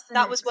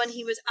that was when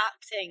he was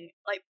acting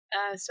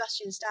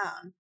Sebastian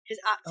Stan. His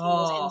acting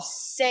was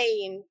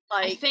insane.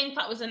 I think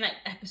that was the next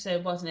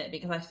episode, wasn't it?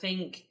 Because I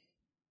think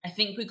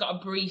we got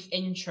a brief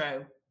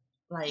intro.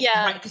 Right,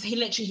 because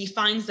he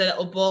finds the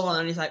little ball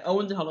and he's like, I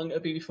wonder how long it'll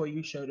be before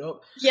you showed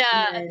up.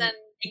 Yeah, and then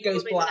it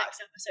goes black. The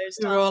next episode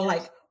started. We're all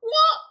like,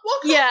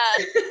 what? Yeah.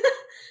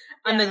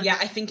 And then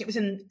I think it was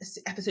in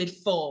episode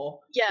 4.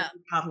 Yeah,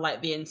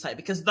 had the insight,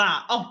 because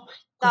that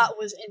that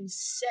was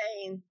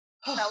insane.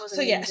 That was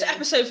amazing. So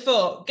episode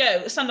 4,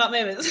 go stand up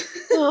moments.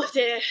 Oh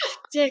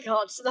dear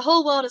God! So the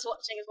whole world is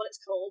watching is what it's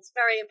called. It's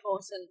very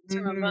important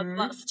to remember.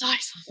 That's the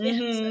title of the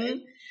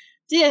episode.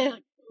 Dear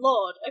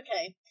Lord.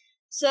 Okay.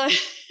 So,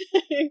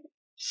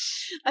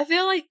 I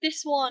feel like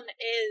this one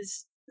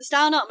is the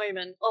stand-up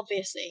moment.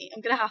 Obviously,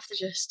 I'm gonna have to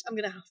do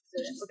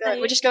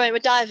it. We're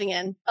diving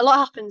in. A lot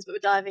happens, but we're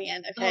diving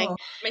in. Okay. Oh,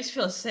 makes me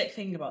feel sick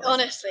thinking about this.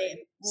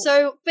 Honestly.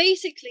 So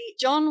basically,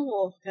 John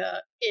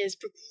Walker is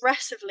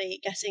progressively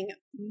getting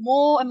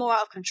more and more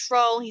out of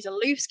control. He's a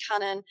loose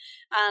cannon,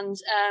 and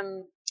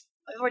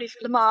I've already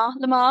Lamar.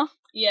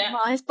 Yeah.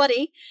 Lamar, his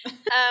buddy.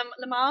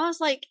 Lamar's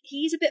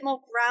he's a bit more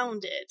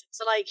grounded.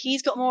 So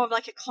he's got more of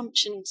a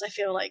conscience, I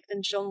feel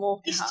than John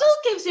Walker has. He still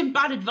gives him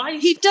bad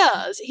advice. He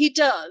does,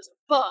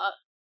 but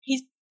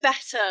he's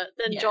better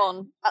than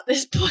John at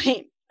this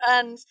point.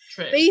 And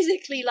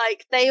basically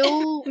they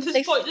all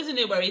this point, doesn't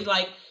it, where he's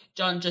like,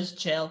 John, just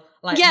chill.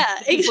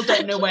 People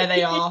don't know where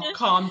they are.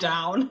 Calm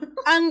down.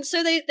 And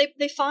so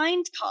they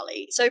find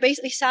Carly. So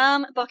basically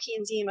Sam, Bucky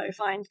and Zemo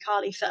find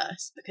Carly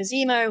first, because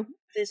Zemo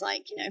is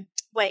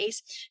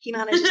ways, he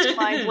manages to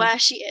find where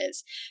she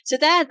is. So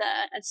they're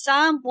there, and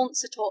Sam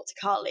wants to talk to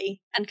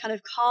Carly and kind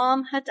of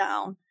calm her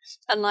down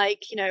and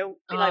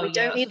we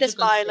don't need this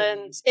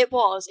violence. It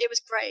was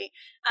great,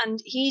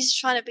 and he's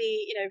trying to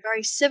be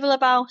very civil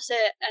about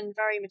it and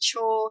very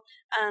mature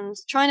and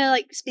trying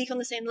to speak on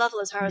the same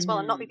level as her as well,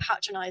 and not be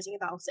patronizing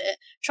about it,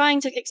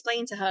 trying to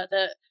explain to her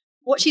that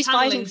what she's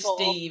fighting for.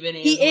 Steve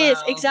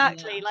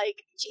Exactly.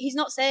 He's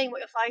not saying what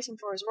you're fighting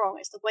for is wrong.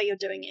 It's the way you're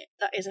doing it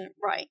that isn't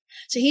right.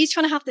 So he's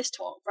trying to have this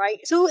talk, right?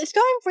 So it's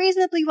going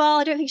reasonably well.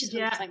 I don't think she's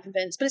 100%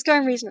 convinced, but it's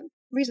going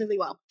reasonably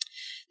well.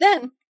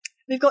 Then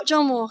we've got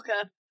John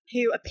Walker,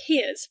 who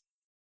appears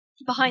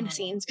behind the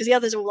scenes, because the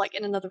others are all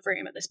in another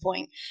room at this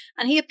point,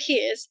 and he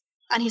appears.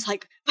 And he's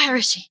like, where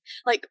is she?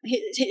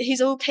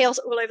 He's all chaos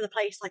all over the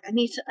place. I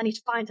need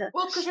to find her.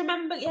 Well, because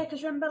remember,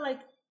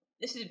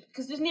 this is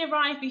because doesn't he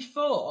arrive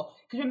before?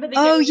 Because remember, but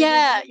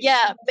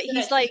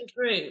he's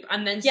group,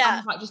 and then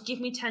Sam's like, just give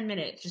me 10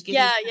 minutes. Just give me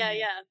 10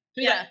 minutes.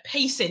 So he's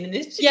pacing, and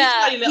this he's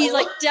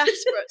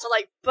desperate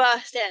to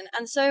burst in,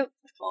 and so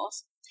of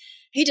course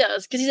He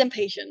does, because he's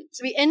impatient.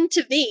 So he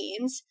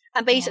intervenes,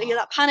 and basically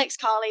that panics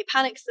Carly,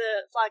 panics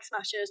the Flag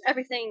Smashers,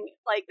 everything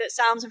like that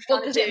Sam's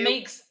trying to do. It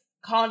makes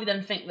Carly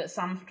then think that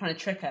Sam's trying to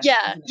trick her.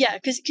 Yeah,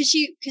 because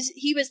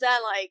he was there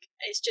like,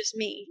 it's just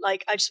me,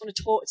 like I just want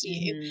to talk to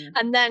you.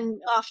 And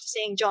then after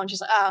seeing John, she's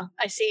like,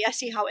 I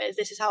see how it is.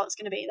 This is how it's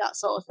going to be, that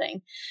sort of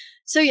thing.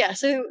 So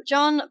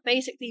John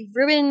basically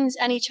ruins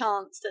any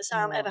chance that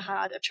Sam ever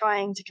had of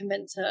trying to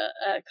convince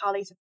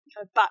Carly to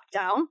kind of back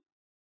down.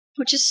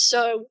 Which is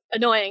so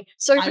annoying,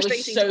 so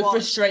frustrating to watch. So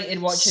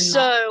frustrated watching that.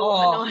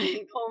 So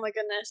annoying. Oh my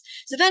goodness.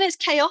 So then it's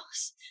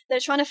chaos.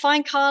 They're trying to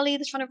find Carly.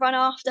 They're trying to run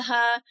after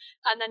her,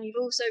 and then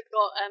you've also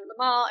got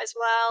Lamar as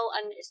well,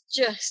 and it's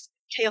just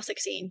chaotic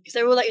scene because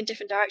they're all like in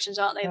different directions,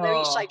 aren't they?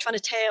 They're each like trying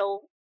to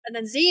tail. And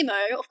then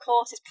Zemo, of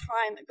course, his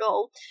prime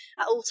goal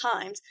at all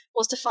times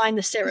was to find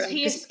the serum.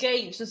 He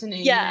escapes, doesn't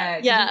he?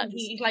 Yeah.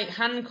 He's like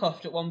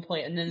handcuffed at one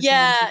point, and then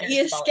he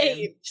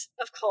escapes,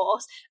 of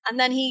course. And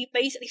then he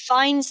basically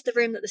finds the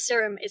room that the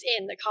serum is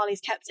in, that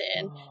Carly's kept it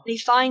in, and he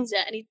finds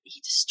it, and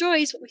he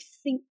destroys what we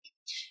think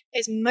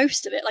is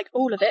most of it, like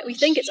all of it. We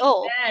think it's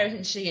all. There,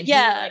 isn't she? And he's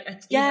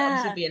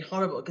obviously being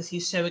horrible because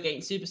he's so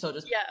against super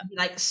soldiers. Yeah, he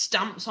like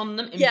stamps on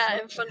them.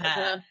 In front of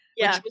her.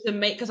 Yeah, which was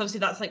amazing because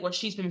obviously that's like what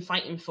she's been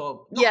fighting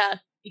for.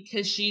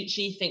 Because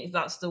she thinks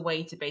that's the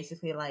way to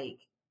basically like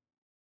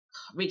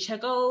reach her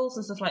goals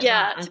and stuff like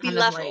that. And to be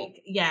level.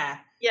 To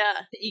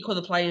equal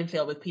the playing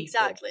field with people.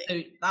 Exactly.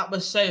 So that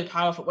was so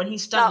powerful when he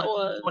stunned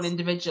one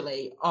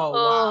individually.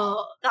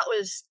 Wow, that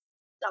was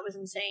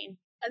insane.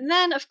 And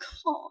then, of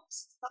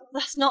course,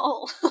 that's not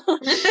all.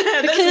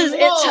 Because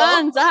it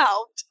turns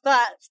out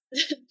that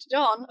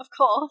John, of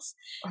course,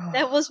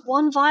 there was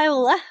one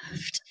vial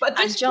left. But at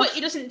this point,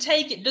 he doesn't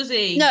take it, does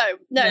he?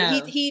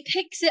 No. He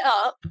picks it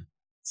up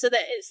so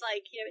that it's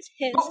like, it's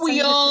his. But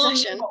we all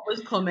knew what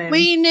was coming.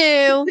 We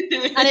knew.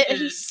 And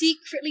he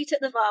secretly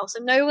took the vial,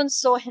 so no one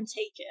saw him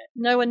take it.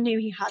 No one knew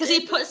he had it. Because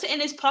he puts it in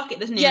his pocket,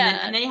 doesn't he? Yeah.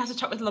 And then he has to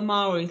talk with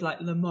Lamar, he's like,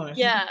 Lamar,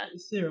 you the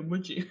serum,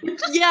 would you?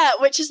 Yeah,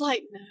 which is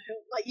like, no.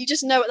 Like, you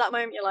just know at that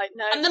moment, you're like,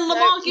 no. And then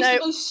Lamar gives the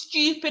most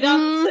stupid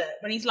answer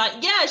when he's like,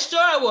 yeah, sure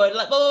I would.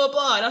 Like, blah, blah,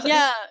 blah. And I was like,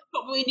 this is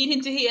what we need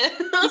him to hear.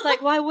 He's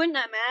like, why wouldn't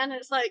I, man?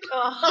 It's like,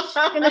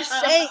 for goodness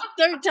sake,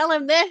 don't tell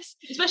him this.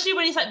 Especially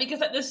when he's like,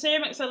 because like the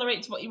serum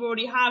accelerates what you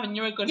already have and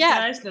you're a good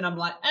person. And I'm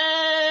like,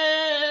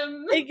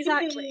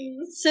 Exactly.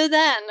 So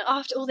then,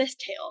 after all this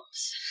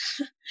chaos,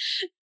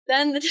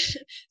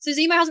 so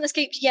Zemo hasn't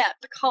escaped yet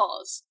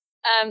because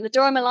the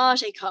Dora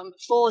Milaje come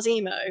for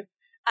Zemo.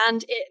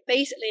 And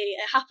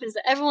it happens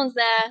that everyone's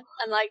there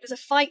and like there's a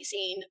fight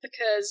scene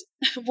because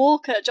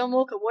John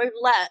Walker won't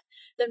let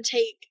them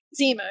take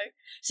Zemo.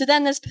 So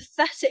then there's a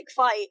pathetic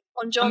fight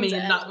on John's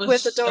end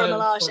with the Dora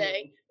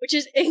Milaje, which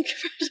is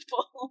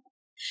incredible.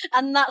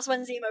 And that's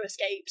when Zemo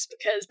escapes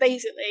because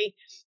basically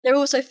they're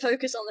all so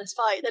focused on this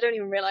fight they don't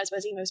even realise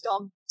where Zemo's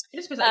gone. He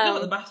just goes like, go to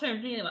the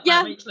bathroom, like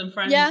Rachel and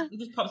Friends. He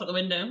just pops out the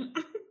window.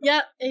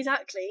 Yeah,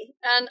 exactly.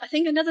 And I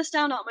think another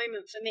standout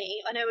moment for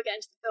me, I know we're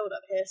getting to the build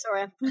up here,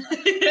 sorry.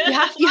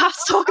 you have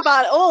to talk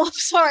about it all,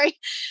 sorry.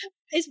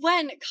 Is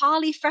when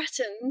Carly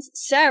threatens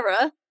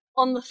Sarah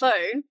on the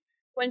phone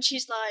when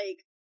she's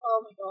like,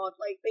 oh my god,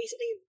 like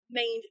basically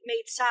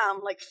made Sam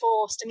like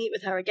forced to meet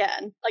with her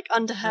again, like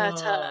under her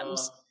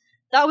terms.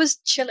 That was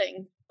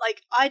chilling.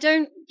 Like, I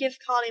don't give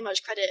Carly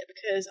much credit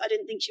because I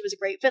didn't think she was a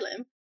great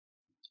villain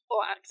or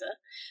actor,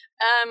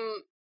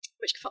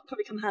 which could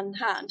probably come hand in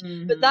hand.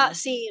 Mm-hmm. But that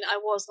scene, I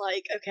was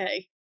like,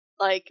 okay,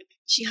 like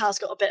she has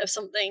got a bit of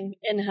something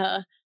in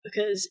her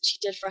because she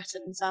did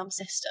threaten Sam's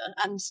sister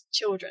and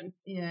children.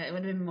 Yeah, it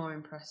would have been more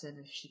impressive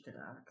if she could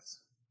act.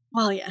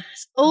 Well,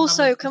 yes.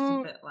 Also,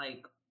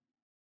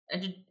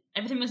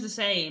 everything was the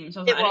same.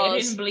 So I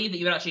didn't even believe that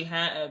you would actually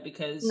hurt her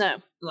because,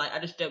 I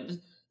just don't.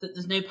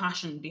 There's no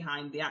passion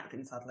behind the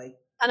acting, sadly.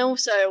 And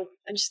also,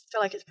 I just feel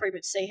like it's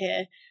appropriate to say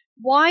here,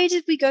 why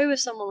did we go with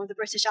someone with a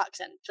British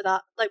accent for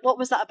that? Like, what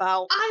was that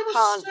about? I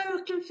was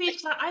so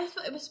confused. Like, I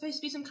thought it was supposed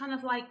to be some kind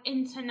of, like,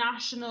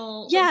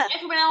 international... Yeah. Like,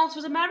 everyone else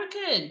was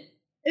American.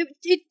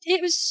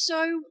 It was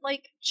so,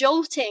 like,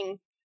 jolting.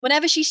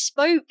 Whenever she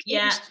spoke,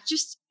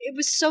 it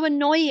was so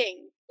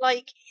annoying.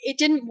 Like, it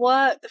didn't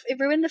work. It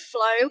ruined the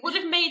flow. It would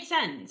have made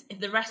sense if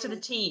the rest of the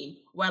team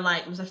were,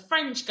 like, was a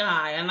French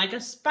guy and, like,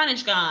 a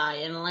Spanish guy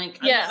and, like...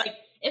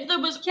 if there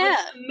was like, a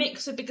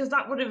mix of... Because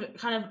that would have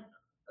kind of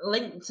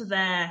linked to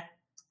their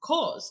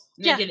cause.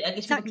 I guess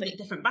people from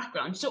different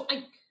backgrounds. So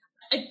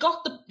I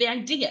got the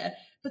idea,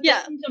 but they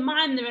didn't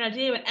mind their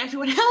idea when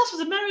everyone else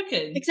was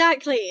American.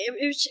 Exactly.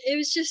 It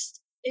was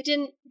just... It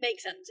didn't make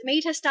sense. It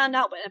made her stand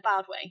out, but in a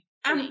bad way.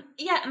 And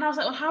I was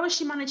like, well, how has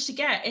she managed to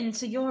get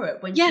into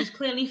Europe when she's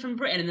clearly from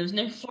Britain and there was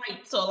no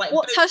flights or like...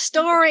 What's her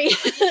story?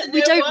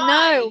 We don't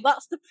know.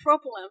 That's the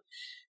problem.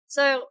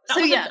 I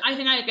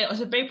think it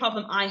was a big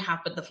problem I had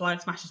with the Flag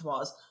Smashers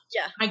was,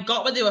 I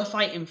got what they were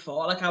fighting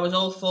for, like I was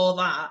all for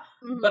that,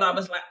 but I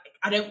was like,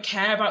 I don't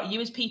care about you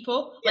as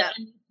people. Yeah.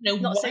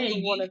 Like, why are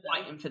you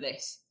fighting for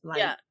this?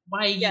 Like,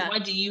 why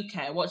do you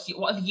care? What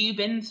have you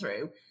been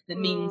through that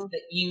means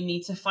that you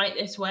need to fight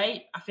this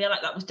way? I feel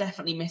like that was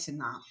definitely missing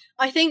that.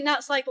 I think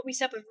that's like what we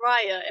said with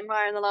Raya in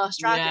Raya and the Last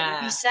Dragon.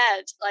 Yeah. We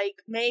said, like,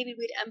 maybe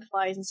we'd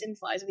empathise and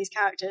sympathise with these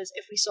characters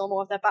if we saw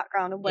more of their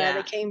background and where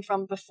they came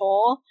from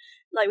before.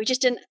 Like, we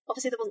just didn't,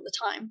 obviously there wasn't the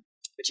time,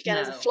 which again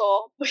is a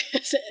flaw,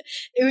 because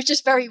it was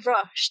just very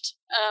rushed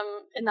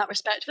in that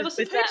respect. There was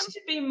supposed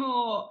to be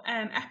more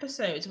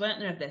episodes, weren't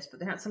there, of this,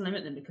 but they had to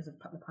limit them because of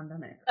the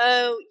pandemic.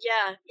 Oh,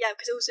 yeah,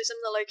 because also some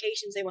of the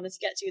locations they wanted to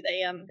get to,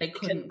 they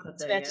couldn't,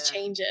 so they had to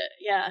change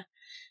it,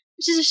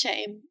 which is a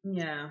shame.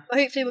 Yeah. But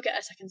hopefully we'll get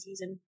a second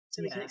season,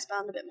 so we can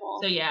expand a bit more.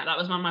 So yeah, that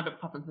was my big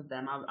problem with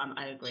them.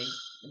 I agree.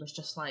 It was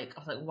just like,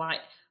 I was like, why?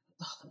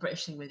 Oh, the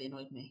British thing really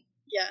annoyed me.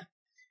 Yeah.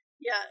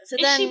 So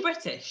is she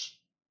British?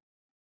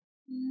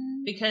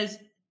 Because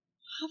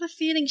I have a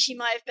feeling she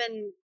might have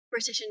been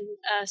British in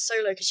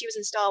Solo, because she was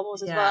in Star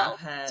Wars as well.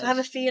 So I have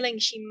a feeling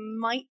she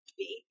might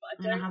be, but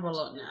I don't. I'm gonna have a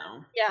look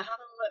now. Yeah, have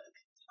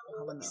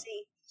a look.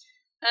 See.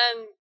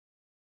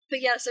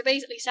 But yeah, so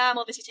basically Sam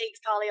obviously takes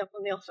Carly up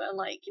on the offer and,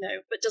 like,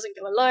 but doesn't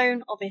go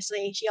alone,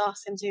 obviously. She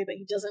asks him to, but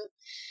he doesn't.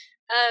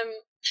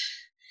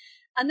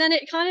 And then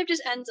it kind of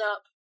just ends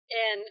up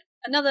in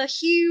another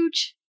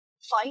huge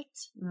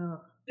fight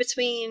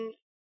between,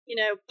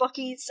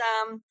 Bucky,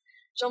 Sam,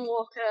 John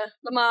Walker,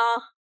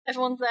 Lamar,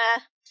 everyone's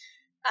there,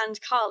 and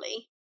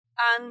Carly.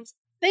 And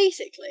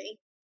basically,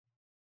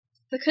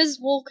 because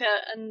Walker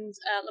and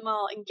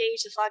Lamar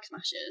engage the Flag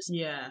Smashers,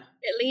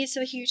 it leads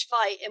to a huge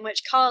fight in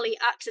which Carly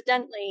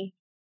accidentally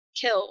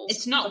kills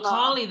It's not Lamar.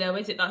 Carly, though,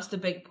 is it? That's the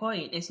big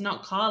point. It's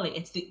not Carly,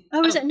 it's the...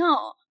 Oh, is it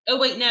not? Oh,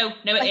 wait, no,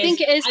 it is. I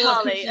think it is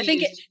Carly. I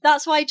think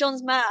that's why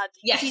John's mad.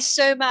 Because he's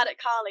so mad at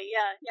Carly,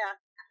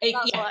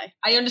 That's why.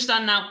 I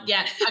understand now.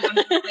 Yeah, I got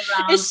it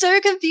around. It's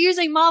so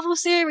confusing. Marvel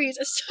series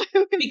are so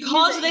confusing.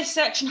 Because this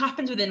section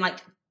happens within, like,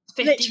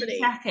 15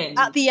 seconds.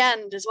 At the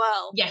end as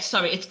well. Yes,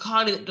 sorry, it's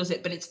Carly that does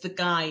it, but it's the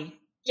guy.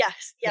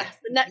 Yes, the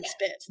next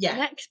bit. The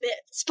next bit.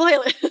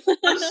 Spoil it.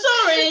 I'm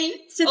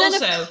sorry. So then,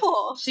 also, of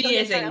course, she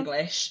is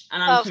English,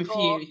 and I'm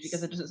confused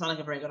because it doesn't sound like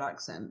a very good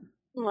accent.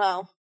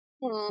 Well.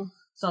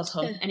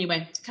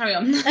 Anyway, carry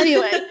on.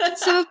 Anyway,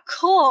 so of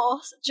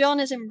course John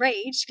is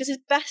enraged because his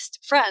best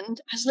friend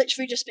has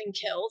literally just been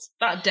killed.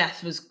 That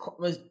death was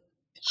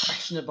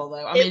questionable,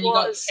 though. I mean, he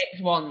got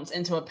kicked once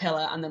into a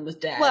pillar and then was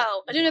dead.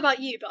 Well, I don't know about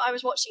you, but I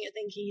was watching it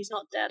thinking he's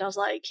not dead. I was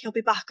like, he'll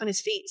be back on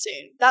his feet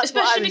soon. That's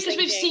what I was because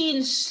thinking. we've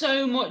seen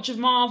so much of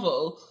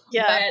Marvel.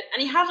 Yeah.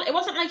 And it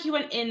wasn't like he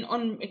went in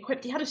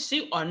unequipped. He had a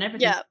suit on and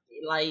everything.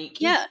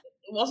 Yeah.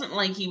 It wasn't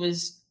like he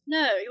was...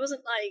 No, he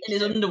wasn't like... in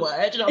his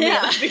underwear, do you know what I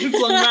mean? Like being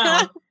flung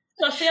around.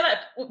 So I feel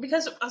like,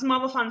 because as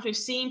Marvel fans, we've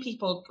seen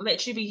people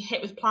literally be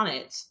hit with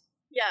planets.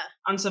 Yeah.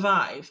 And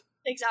survive.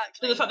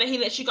 Exactly. So the fact that he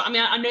literally got... I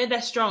mean, I know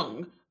they're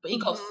strong, but he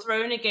got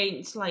thrown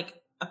against, like,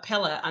 a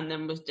pillar and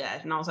then was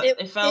dead. And I was like,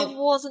 it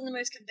wasn't the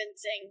most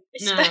convincing.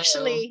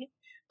 Especially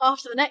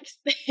after the next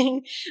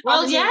thing.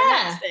 Well, The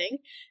next thing.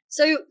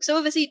 So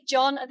obviously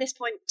John, at this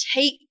point,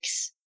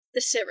 takes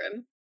the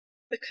serum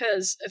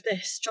because of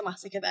this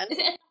traumatic event. Is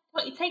it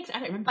what he takes? I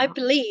don't remember. I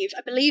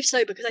believe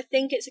so, because I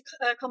think it's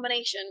a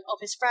combination of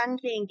his friend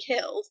being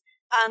killed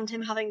and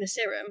him having the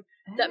serum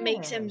that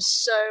makes him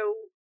so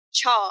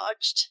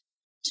charged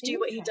to do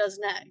what he does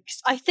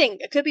next. I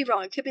think. I could be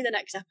wrong. It could be the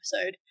next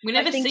episode. We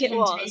never see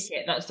him take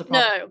it. That's the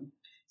problem. No.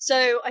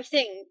 So I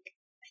think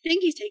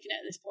he's taken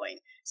it at this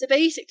point. So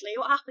basically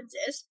what happens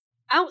is,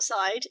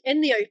 outside,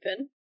 in the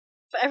open,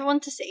 for everyone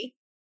to see,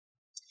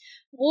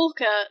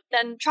 Walker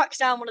then tracks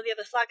down one of the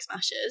other Flag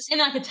Smashers. In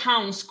like a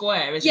town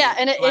square, isn't it? Yeah,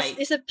 and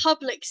it's a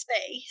public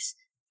space.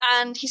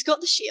 And he's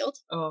got the shield.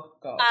 Oh,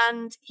 God.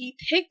 And he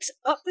picks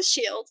up the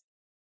shield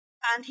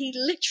and he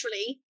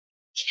literally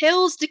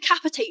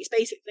decapitates,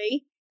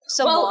 basically,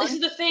 someone this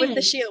is the thing. with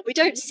the shield. We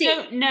don't see. We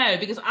don't know,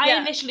 because I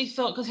initially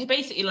thought, because he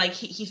basically, like,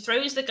 he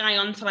throws the guy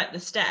onto, like, the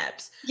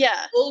steps.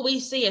 Yeah. All we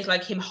see is,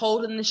 like, him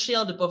holding the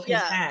shield above his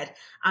head.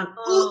 And,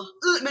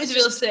 it makes me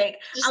feel sick.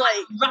 Just, and,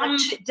 like,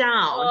 rams it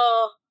down.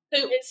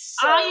 So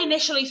so I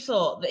initially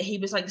thought that he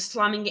was, like,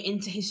 slamming it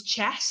into his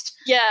chest.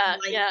 Yeah,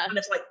 And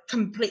it's, like,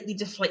 completely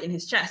deflating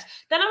his chest.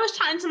 Then I was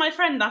chatting to my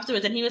friend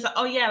afterwards, and he was like,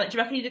 oh, yeah, like, do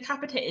you reckon he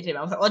decapitated him?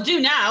 I was like, well, I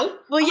do now.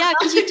 Well, yeah,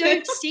 because you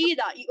don't see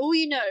that. All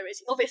you know is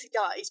he obviously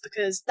dies,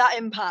 because that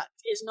impact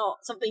is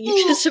not something you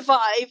can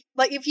survive.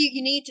 Like, if you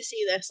need to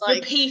see this,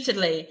 like...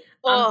 repeatedly.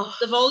 And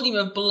the volume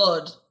of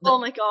blood. Oh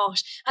my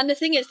gosh. And the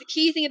thing is, the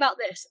key thing about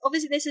this,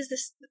 obviously this is the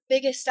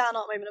biggest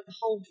standout moment of the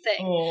whole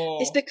thing,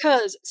 is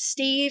because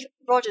Steve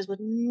Rogers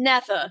would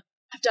never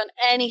have done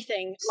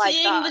anything like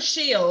that. Seeing the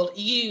shield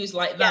used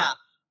like that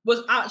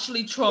was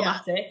actually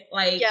traumatic.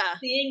 Like,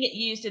 seeing it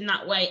used in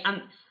that way,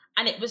 and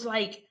it was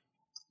like...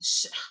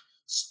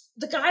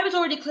 the guy was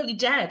already clearly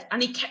dead,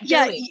 and he kept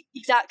going. Yeah,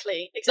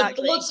 exactly.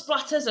 The blood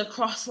splatters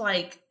across,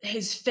 like,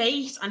 his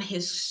face and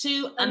his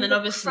suit, and then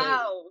obviously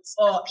crowds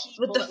of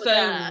people with the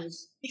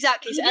phones.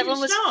 Exactly, so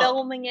everyone was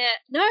filming it.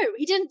 No,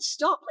 he didn't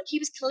stop. Like, he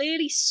was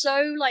clearly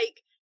so,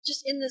 like,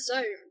 just in the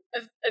zone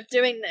of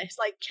doing this,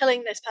 like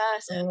killing this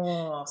person.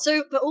 Oh.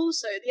 So, but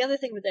also the other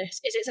thing with this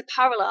is it's a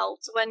parallel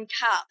to when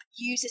Cap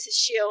uses his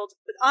shield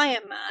with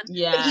Iron Man,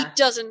 but he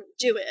doesn't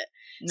do it.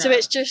 No. So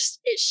it's just,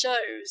 it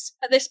shows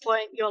at this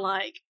point you're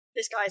like,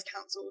 this guy's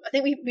cancelled. I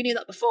think we knew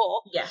that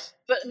before. Yeah.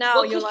 But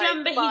now you're like,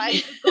 remember he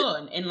used the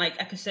gun in like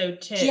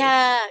episode 2.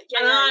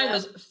 I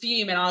was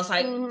fuming. I was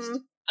like,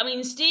 I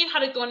mean, Steve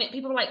had a gun.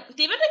 People were like,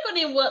 Steve had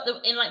a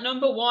gun in like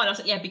number 1. I was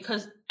like, yeah,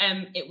 because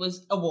it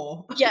was a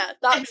war. Yeah,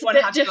 that's a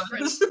bit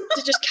different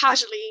to just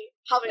casually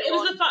having it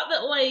was the fact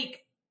that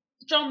like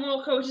John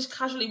Walker was just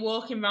casually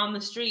walking around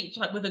the street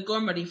like with a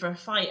gun ready for a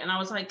fight, and I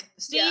was like,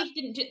 Steve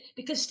didn't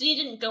because Steve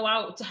didn't go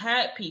out to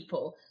hurt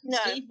people. No.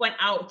 Steve went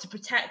out to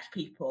protect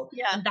people,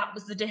 and that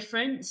was the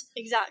difference.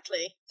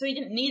 Exactly. So he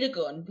didn't need a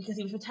gun because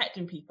he was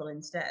protecting people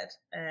instead.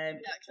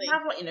 Exactly. He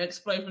have like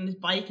explosion on his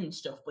bike and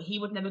stuff, but he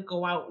would never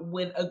go out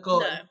with a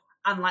gun. No.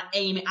 And like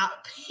aim it at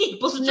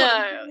people.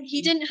 No,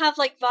 he didn't have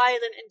like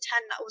violent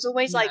intent. That was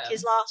always like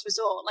his last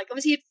resort. Like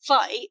obviously he'd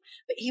fight,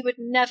 but he would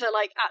never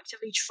like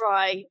actively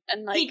try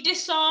and like he'd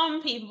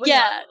disarm people.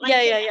 Yeah.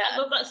 I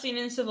love that scene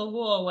in Civil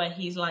War where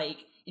he's like,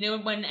 you know,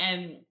 when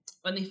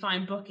they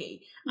find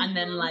Bucky and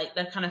then like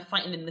they're kind of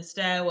fighting in the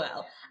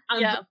stairwell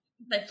and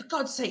like, for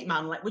God's sake,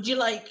 man, like would you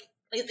like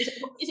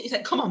he's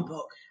like, come on,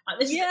 Buck, like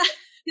this. Yeah.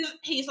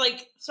 He's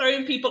like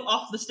throwing people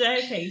off the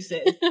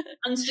staircases,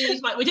 and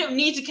Steve's like, "We don't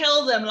need to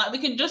kill them. Like we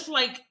can just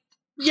like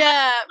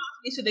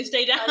so they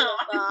stay down."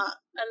 I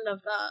love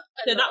that.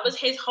 So that was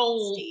his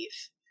whole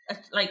Steve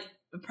like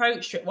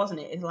approach to it, wasn't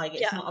it? It's like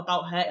it's not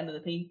about hurting other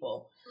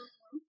people.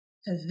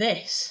 So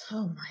this,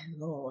 oh my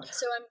lord!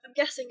 So I'm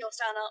guessing your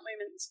standout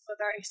moments were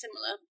very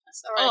similar.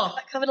 That's all right.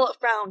 I covered a lot of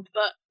ground,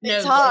 but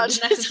it's hard.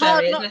 It's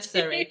necessary. It's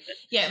necessary.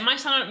 Yeah, my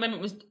standout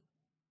moment was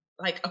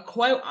like a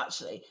quote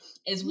actually.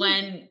 Is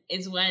when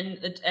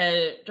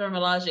the Dora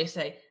Milaje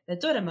say the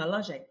Dora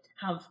Milaje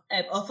have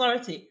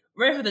authority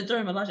wherever the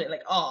Dora Milaje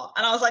like are,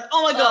 and I was like,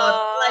 oh my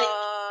god, like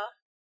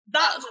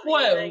that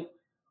quote amazing.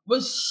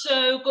 Was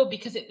so good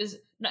because it was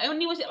not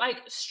only was it like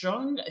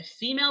strong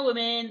female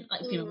women,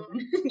 like female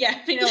women,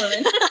 female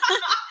women,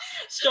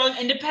 strong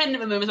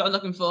independent women was what I was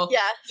looking for. Yeah,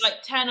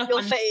 like turn up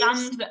and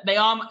stand that they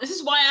are. This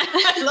is why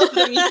I love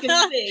them. You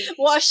can see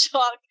what a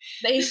shock.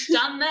 They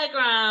stand their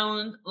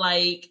ground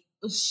like.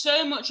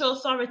 So much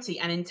authority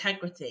and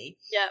integrity.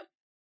 Yeah.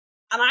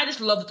 And I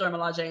just love Dora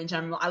Milaje in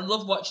general. I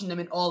love watching them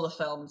in all the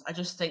films. I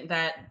just think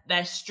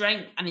their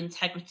strength and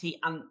integrity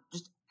and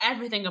just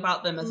everything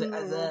about them as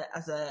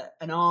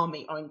an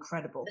army are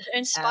incredible. They're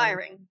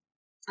inspiring.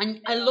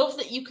 And I love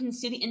that you can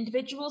see the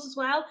individuals as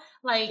well.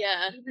 Like,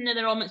 even though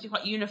they're all meant to be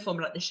quite uniform,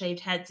 like the shaved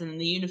heads and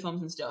the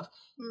uniforms and stuff,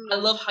 I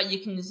love how you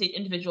can see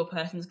individual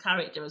person's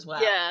character as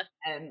well. Yeah.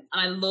 And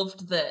I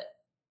loved that,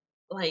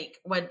 like,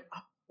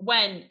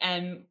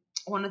 when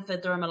one of the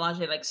Dora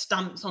Milaje like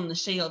stamps on the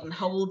shield and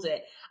holds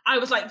it, I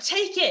was like,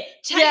 take the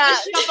shield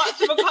back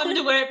to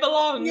Wakanda where it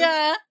belongs.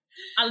 Yeah.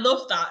 I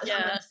love that.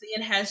 Yeah.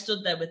 Seeing her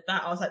stood there with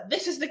that, I was like,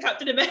 this is the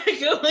Captain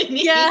America we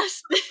need.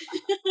 Yes.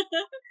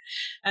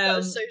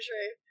 That's so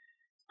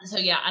true. So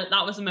yeah,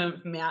 that was a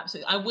moment for me.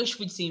 Absolutely, I wish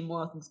we'd seen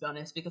more of them, to be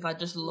honest, because I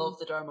just love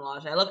the Dora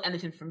Milaje. I love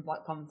anything from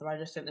Black Panther. I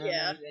just think they're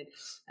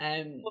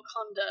amazing.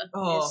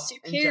 Wakanda is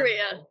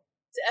superior.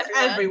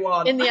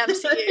 Everyone in the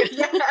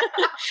MCU.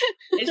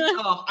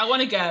 I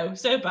want to go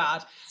so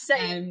bad.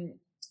 Same.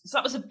 So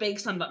that was a big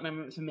stand-up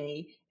moment for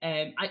me.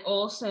 I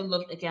also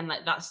loved again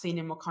like that scene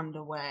in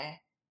Wakanda where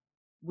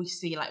we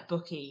see like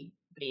Bucky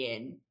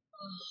being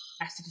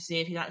tested to see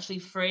if he's actually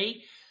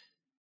free.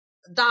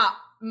 That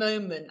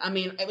moment, I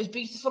mean, it was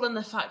beautiful in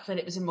the fact that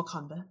it was in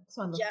Wakanda,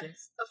 so I loved it.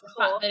 Of course.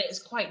 Fact that it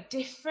was quite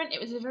different. It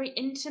was a very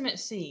intimate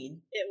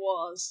scene. It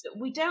was.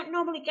 We don't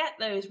normally get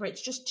those where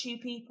it's just two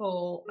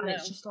people and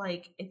it's just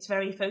like it's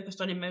very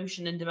focused on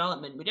emotion and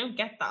development. We don't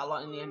get that a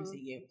lot in the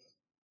MCU.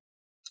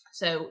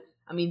 So,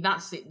 I mean,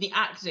 that's it. The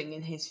acting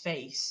in his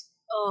face.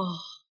 Oh,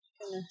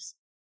 goodness.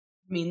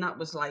 I mean, that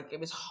was like,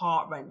 it was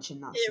heart-wrenching,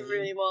 that scene. It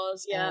really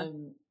was, yeah.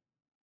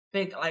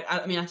 Big, like,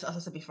 I mean, as I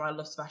said before, I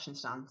love Sebastian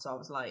Stan, so I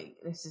was like,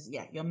 this is,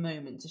 your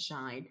moment to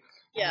shine.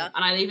 Yeah.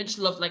 And I even just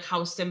loved, like,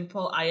 how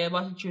simple Aya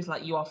was, and she was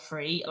like, you are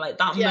free. Like,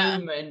 that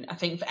moment, I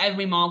think, for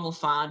every Marvel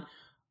fan,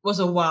 was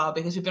a wow,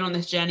 because we've been on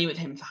this journey with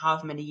him for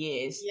however many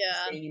years,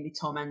 seeing him be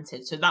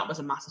tormented. So that was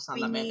a massive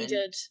stand-up moment. We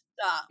needed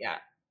that. Yeah.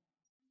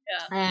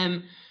 Yeah.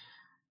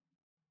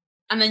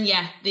 And then,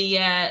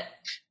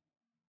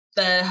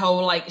 the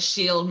whole, like,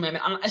 shield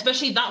moment, and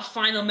especially that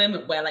final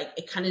moment where, like,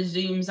 it kind of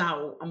zooms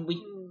out, and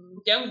we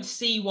don't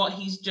see what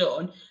he's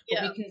done,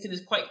 but we can see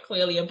there's quite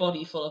clearly a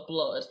body full of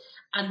blood.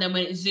 And then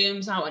when it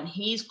zooms out and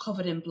he's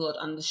covered in blood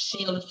and the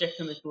shield is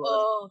dripping with blood.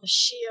 Oh, the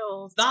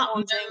shield. That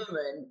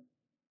moment,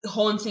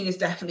 haunting is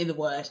definitely the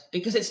word.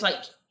 Because it's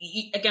like,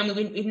 again,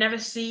 we've never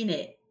seen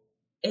it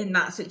in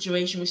that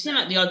situation. We've seen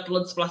like the odd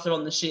blood splatter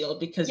on the shield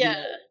because you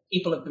know,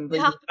 people have been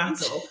bleeding in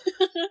battle.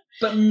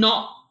 But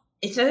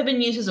it's never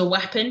been used as a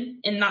weapon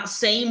in that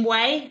same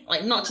way,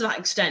 like not to that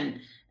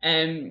extent.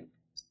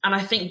 And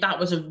I think that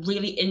was a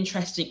really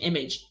interesting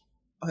image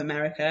of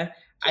America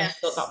I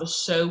thought that was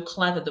so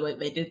clever the way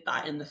they did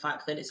that, in the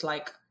fact that it's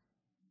like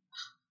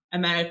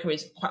America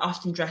is quite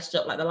often dressed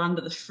up like the land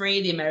of the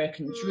free, the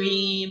American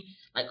dream,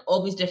 like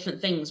all these different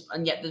things,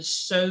 and yet there's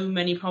so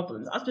many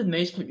problems, as with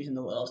most countries in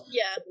the world.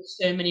 There's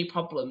so many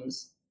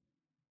problems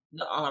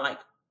that are like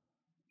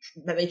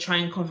that they try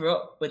and cover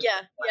up with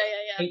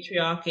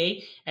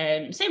patriarchy.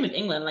 Same with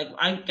England. Like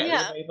I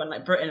get when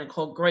like Britain are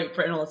called Great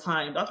Britain all the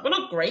time. We're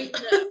not great.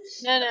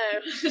 No.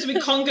 Because we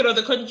conquered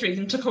other countries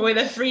and took away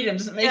their freedom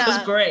doesn't make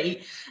us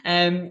great.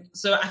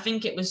 So I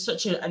think it was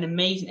such an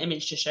amazing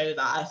image to show that.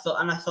 I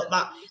thought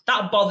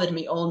that bothered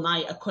me all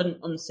night. I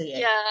couldn't unsee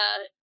it.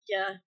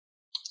 Yeah.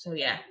 So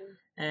that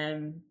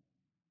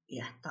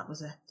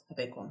was a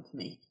big one for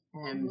me.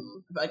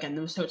 But again,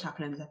 there was so much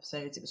happening in these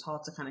episodes, it was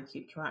hard to kind of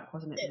keep track,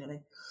 wasn't it,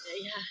 really?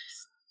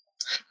 Yes.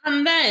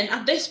 And then,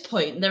 at this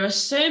point, there are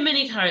so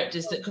many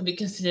characters that could be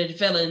considered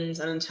villains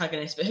and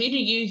antagonists, but who do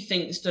you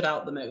think stood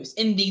out the most,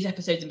 in these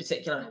episodes in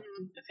particular?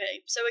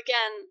 Okay, so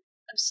again,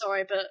 I'm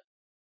sorry, but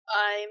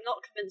I'm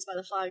not convinced by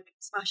the Flag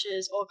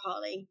Smashers or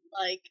Carly.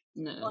 Like,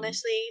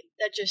 honestly,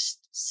 they're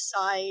just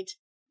side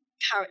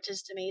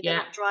characters to me. They're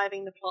not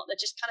driving the plot, they're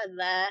just kind of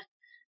there.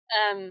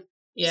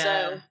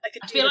 So I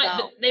feel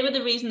like they were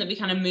the reason that we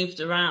kind of moved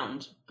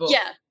around. But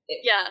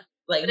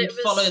like we'd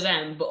follow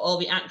them, but all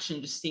the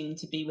action just seemed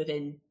to be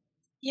within.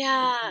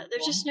 Yeah,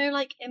 there's just no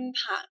like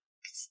impact.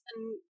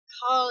 And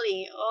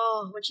Carly,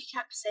 when she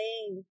kept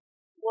saying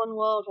 "one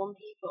world, one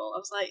people," I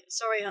was like,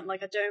 "Sorry, hun,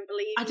 like I don't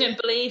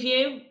believe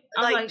you."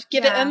 Like,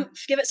 give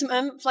it some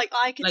oomph. Like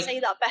I could say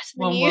that better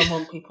than you. One world,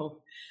 one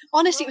people.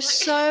 Honestly, it was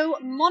so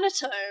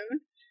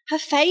monotone. Her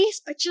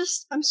face,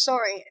 I'm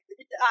sorry,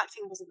 the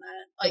acting wasn't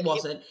there. Like, it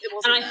wasn't. It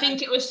wasn't. And I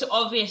think it was so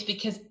obvious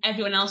because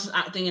everyone else's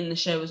acting in the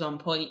show was on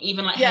point.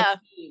 Even like her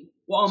team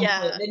were on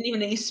point. They didn't even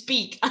need to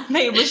speak, and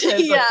they were so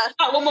good.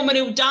 That one woman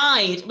who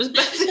died was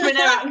better in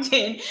her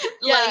acting.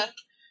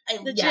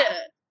 Legit.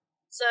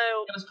 So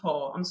it was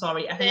poor. I'm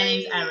sorry. I think her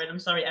name's Erin. I'm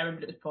sorry, Erin,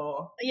 but it was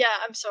poor. Yeah,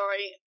 I'm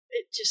sorry.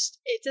 It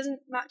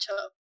doesn't match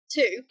up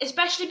too.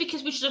 Especially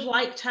because we should have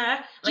liked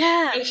her.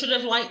 I should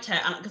have liked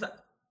her, and because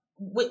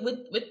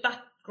with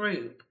that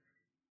group,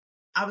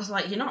 I was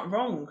like, you're not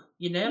wrong,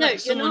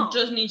 someone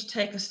does need to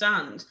take a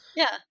stand.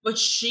 Yeah. But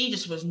she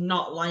just was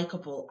not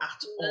likable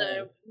at all.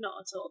 No,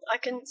 not at all. I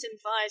couldn't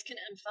sympathise,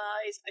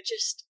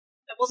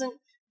 I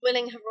wasn't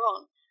willing her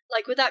on.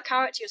 Like, with that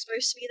character, you're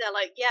supposed to be there,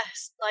 like,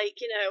 yes,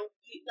 like, you're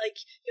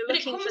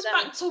looking for them. But it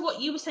comes back to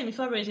what you were saying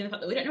before, Rosie, the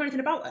fact that we don't know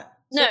anything about her.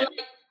 No. So,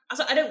 I was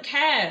like, I don't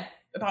care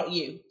about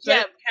you. So I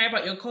don't care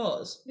about your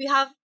cause. We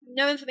have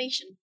no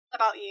information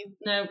about you.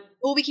 No.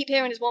 All we keep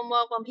hearing is one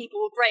world, one people.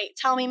 Well, great.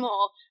 Tell me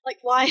more. Like,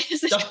 why is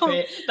this? Stop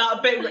it.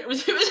 That bit it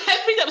was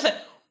every time I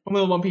said one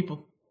world, one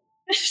people.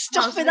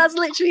 Stop it. That's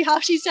literally how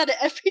she said it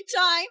every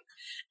time.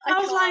 I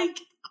was like,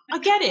 I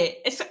get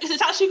it. It's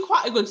actually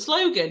quite a good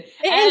slogan.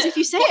 It is if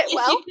you say it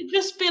well. If you could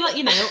just be like,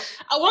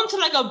 I wanted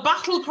like a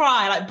battle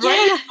cry, like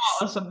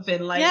Braveheart or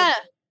something. Like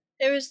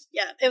it was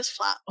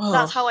flat. Oh.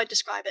 That's how I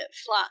describe it.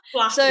 Flat.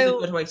 Flat is a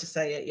good way to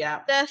say it.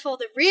 Yeah. Therefore,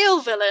 the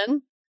real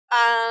villain.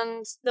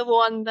 And the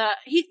one that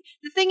the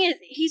thing is,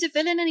 he's a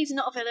villain and he's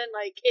not a villain.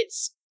 Like,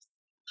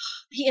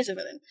 he is a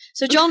villain.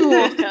 So John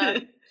Walker.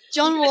 I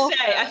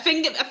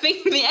think at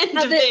the end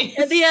of this.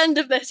 At the end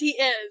of this, he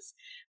is.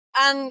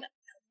 And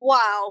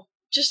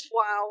just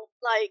wow.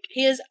 Like,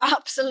 he is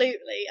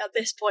absolutely, at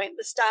this point,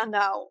 the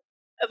standout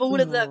of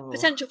all of the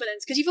potential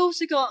villains. Because you've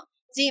also got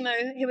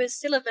Zemo, who is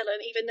still a villain,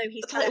 even though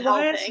he's kind of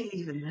helping. Why is he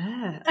even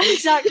there?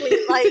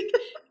 Exactly. Like,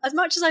 as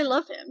much as I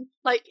love him,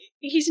 like,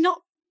 he's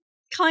not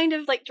kind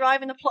of like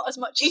driving the plot as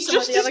much as some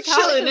of the other characters. He's just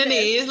chilling, isn't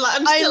he? He's like,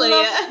 I'm still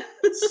here.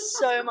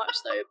 So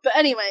much though. But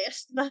anyway,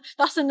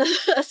 that's an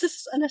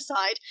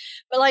aside.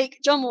 But like,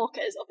 John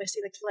Walker is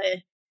obviously the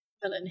clear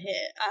villain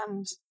here,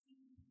 and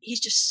he's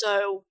just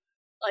so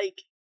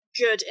like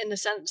good in the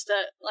sense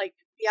that like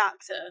the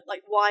actor,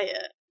 like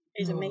Wyatt,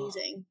 is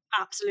amazing,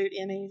 absolutely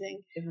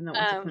amazing. Even though it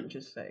was a punch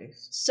his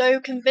face. So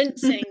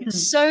convincing.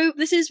 So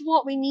this is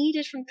what we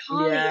needed from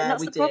Carly, and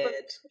that's the problem.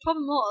 The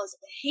problem was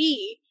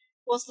he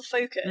was the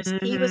focus.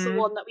 He was the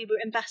one that we were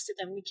invested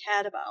in, we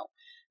cared about.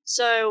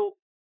 So,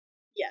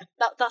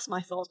 that's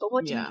my thoughts. But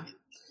what do you think?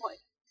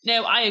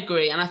 No, I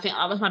agree. And I think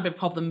that was my big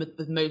problem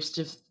with most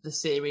of the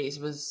series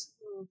was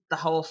the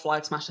whole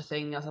Flag Smasher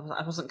thing. I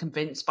wasn't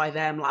convinced by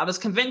them. Like, I was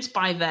convinced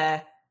by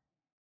their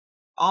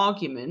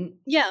argument.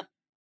 Yeah.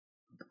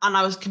 And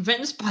I was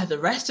convinced by the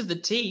rest of the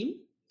team.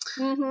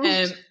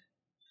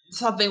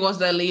 Something was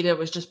their leader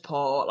was just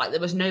poor. Like, there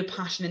was no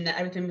passion in there.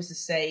 Everything was the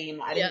same.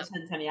 Like, I didn't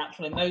sense any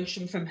actual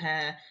emotion from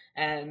her.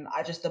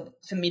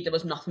 For me, there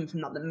was nothing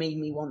from that made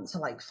me want to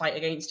like fight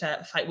with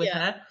her.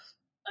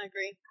 I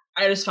agree.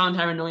 I just found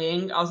her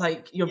annoying. I was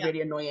like, you're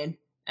really annoying.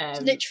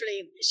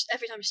 Literally,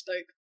 every time she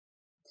spoke.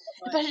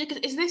 Especially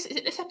because is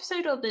it this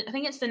episode or I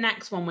think it's the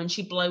next one when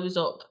she blows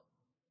up.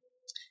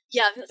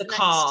 Yeah, the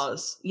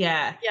cars.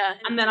 Yeah.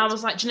 And then I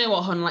was like, do you know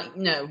what, hun? Like,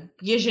 no,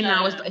 because you're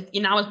now as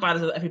bad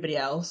as everybody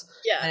else.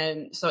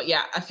 Yeah. So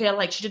I feel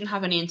like she didn't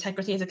have any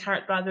integrity as a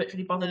character either, which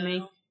really bothered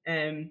me.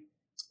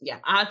 yeah,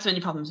 I had so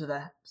many problems with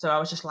her. So I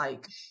was just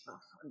like, oh,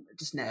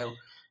 just no.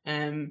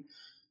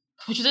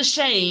 Which is a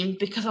shame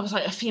because I was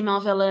like a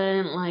female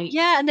villain. Like,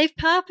 yeah, and they've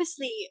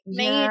purposely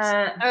made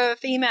yeah, a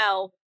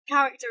female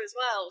character as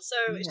well, so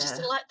it's just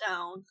a yeah.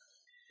 letdown.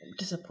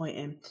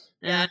 Disappointing.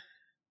 Yeah.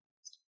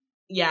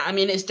 Yeah, I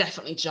mean, it's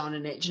definitely John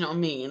in it. Do you know what I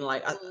mean?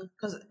 Like,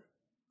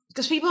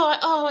 because people are like,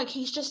 oh, like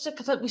he's just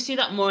because like, we see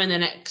that more in the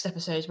next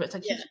episodes, where it's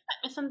like he's just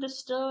like,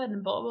 misunderstood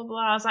and blah blah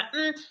blah. I was like,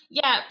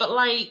 yeah, but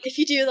like, if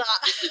you do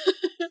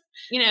that,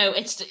 you know,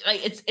 it's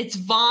like it's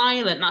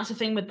violent. That's the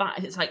thing with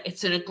that. It's like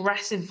it's an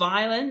aggressive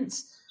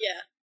violence.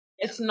 Yeah.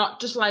 It's not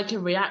just like a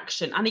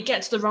reaction, and he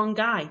gets the wrong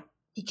guy.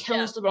 He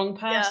kills the wrong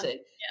person,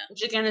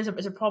 which again is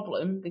a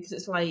problem because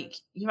it's like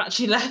you've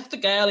actually left the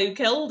girl who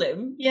killed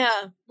him,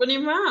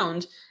 running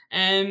around.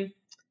 And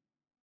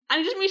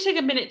it doesn't really take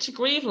a minute to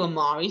grieve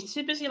Lamar. He's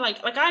too busy. Like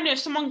I know if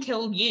someone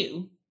killed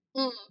you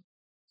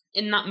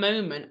in that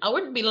moment, I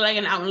wouldn't be laying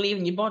it out and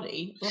leaving your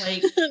body.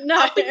 Like no.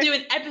 I've been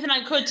doing everything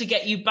I could to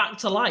get you back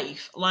to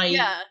life. Like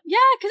yeah,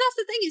 because that's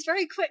the thing. He's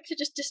very quick to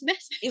just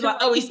dismiss it. He's like,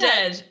 oh, he's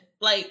dead.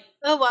 Like,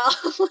 oh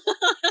well.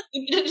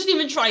 He doesn't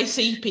even try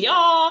CPR.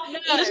 No.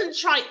 He doesn't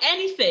try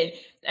anything.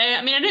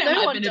 I mean, I know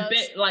it might have been a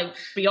bit like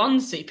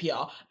beyond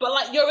CPR, but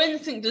like your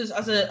instinct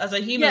as a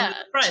human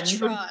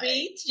friend would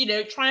be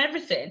to, try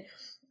everything.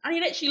 And he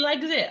literally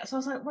legs it. So I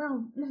was like,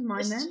 well, never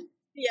mind then.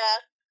 Yeah.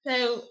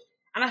 So,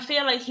 and I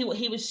feel like he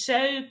was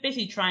so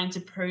busy trying to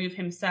prove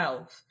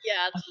himself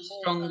as the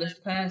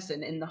strongest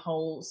person in the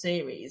whole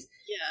series.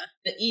 Yeah.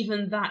 That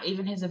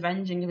even his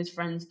avenging of his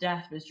friend's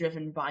death was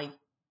driven by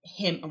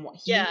him and what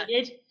he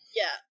did.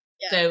 Yeah.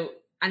 So,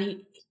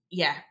 and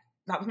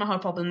that was my whole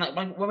problem. Like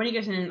when he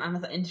goes in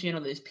and interviewing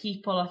all those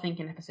people, I think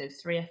in episode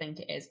 3, I think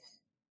it is.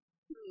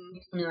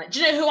 I mean, like,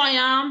 do you know who I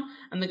am?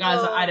 And the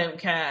guy's like, I don't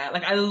care.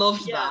 Like, I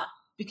loved that.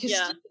 Because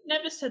Steve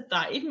never said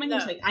that. Even when he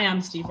was like, I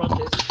am Steve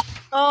Rogers.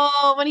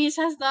 Oh, when he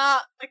says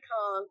that, I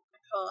can't.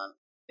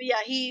 But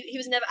yeah, he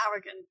was never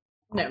arrogant.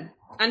 No.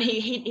 And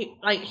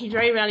he'd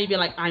very rarely be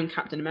like, I'm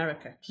Captain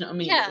America. Do you know what I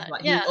mean? Yeah,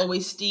 Like, he was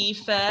always Steve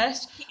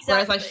first. Exactly.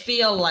 Whereas I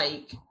feel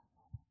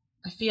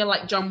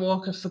like John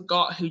Walker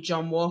forgot who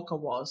John Walker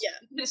was. Yeah.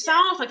 It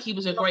sounds like he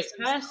was a great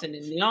person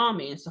in the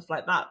army and stuff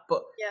like that,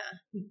 but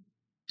he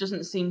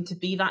doesn't seem to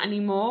be that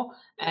anymore.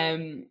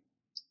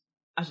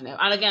 I don't know.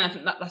 And again, I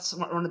think that's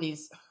one of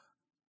these.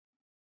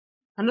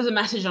 Another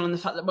message on the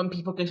fact that when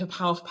people go for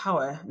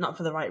power, not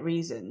for the right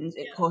reasons,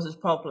 it causes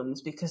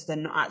problems because they're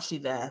not actually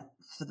there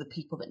for the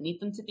people that need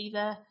them to be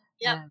there.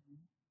 Yeah,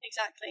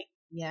 exactly.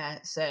 Yeah,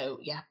 so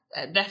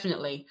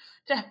definitely.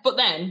 But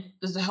then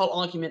there's the whole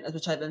argument,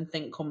 which I then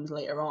think comes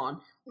later on,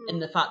 in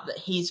the fact that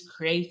he's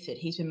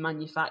been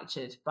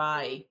manufactured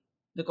by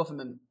the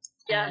government.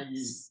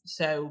 Yes.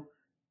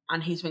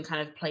 And he's been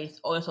kind of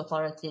placed, all this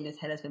authority in his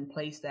head has been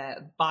placed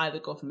there by the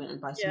government and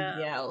by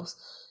somebody else.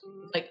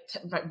 Like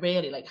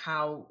really, like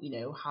how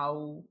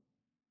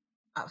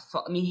at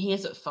fault. I mean, he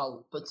is at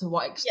fault, but to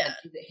what extent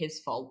is it his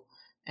fault?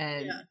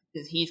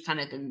 Because he's kind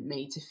of been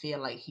made to feel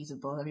like he's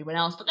above everyone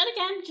else. But then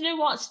again, do you know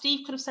what?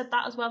 Steve could have said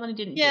that as well, and he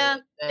didn't. Yeah,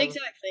 do it, so.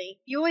 Exactly.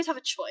 You always have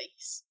a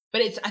choice.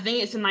 But I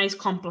think it's a nice,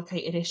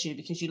 complicated issue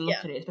because you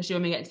look at it, especially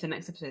when we get into the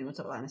next episode, and we'll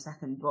talk about that in a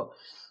second. But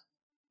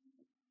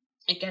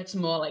it gets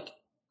more like.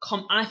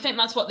 And I think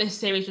that's what this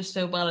series does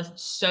so well. Is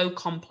it's so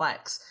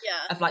complex.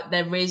 Yeah. Of like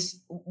there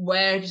is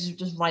where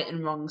just right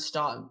and wrong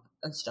start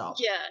and stop.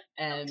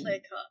 Yeah. Clear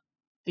cut.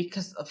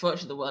 Because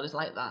unfortunately the world is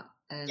like that.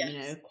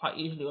 Quite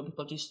usually when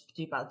people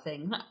do bad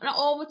things, not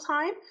all the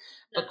time,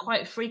 but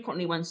quite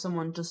frequently when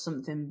someone does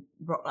something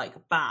like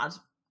bad,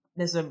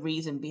 there's a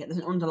reason there's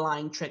an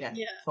underlying trigger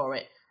for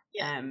it.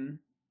 Yeah.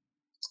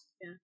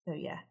 So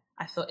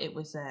I thought it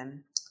was.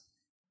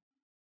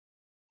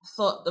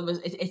 Thought there was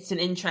it's an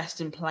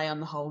interesting play on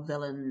the whole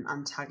villain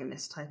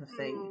antagonist type of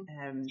thing.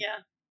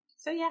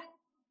 So clever.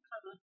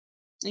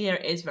 Yeah,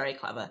 it is very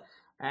clever.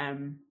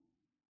 I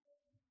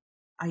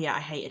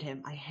hated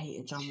him. I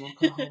hated John Walker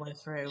the whole way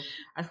through.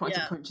 I just wanted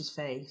to punch his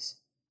face.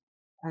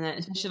 And then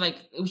especially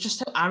like it was just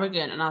so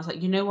arrogant, and I was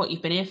like, you know what?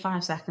 You've been here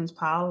 5 seconds,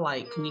 pal.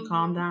 Like, can you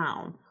calm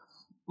down?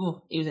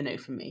 Oh, he was a no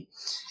from me.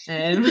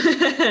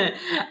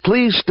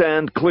 Please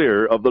stand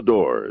clear of the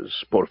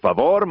doors. Por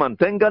favor,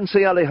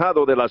 manténganse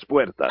alejado de las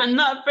puertas. And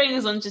that brings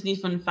us on to new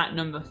fun fact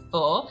number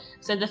 4.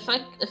 So the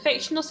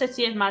fictional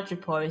city of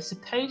Madripoor is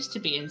supposed to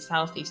be in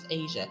Southeast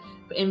Asia,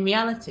 but in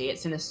reality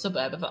it's in a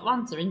suburb of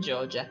Atlanta in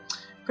Georgia.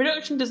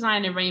 Production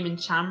designer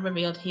Raymond Chan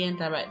revealed he and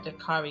director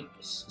Kari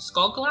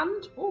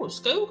Skogland. Oh,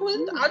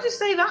 Skogland? How do you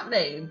say that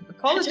name?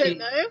 Apologies. I don't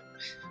know.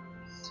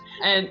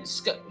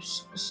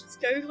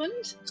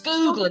 Skogland?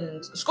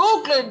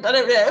 Skogland, I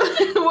don't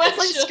know. It's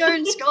like scone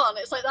and scone,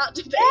 it's like that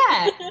debate.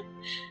 Yeah.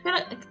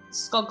 Like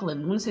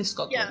Skogland, I'm going to say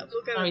Skogland. Yeah,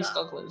 we'll go with that.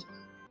 Skogland.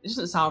 It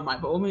doesn't sound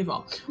right, but we'll move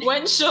on.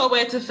 Weren't sure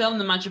where to film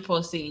the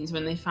Madripoor scenes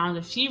when they found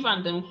a few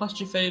random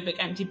claustrophobic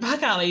empty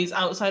back alleys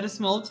outside a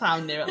small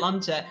town near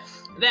Atlanta.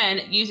 Then,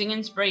 using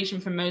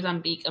inspiration from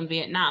Mozambique and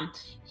Vietnam,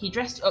 he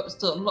dressed it up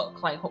so it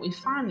looked like what we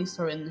finally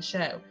saw in the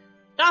show.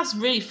 That's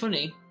really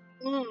funny.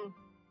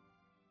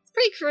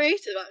 Pretty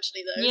creative,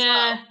 actually, though.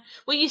 Yeah. As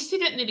Well, you see,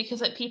 don't they?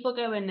 Because like people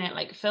go in there,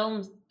 like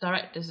film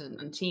directors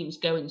and teams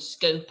go and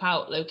scope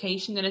out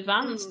location in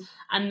advance,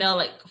 and they'll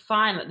like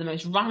find like the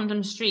most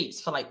random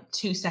streets for like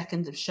 2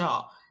 seconds of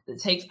shot that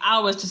takes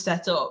hours to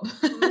set up,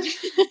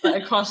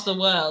 like across the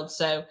world.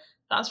 So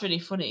that's really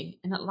funny.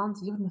 In Atlanta,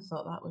 you wouldn't have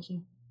thought that, would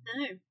you?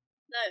 No,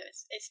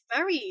 it's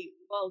very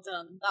well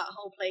done. That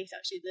whole place,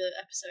 actually, the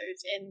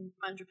episodes in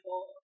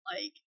Mandripore,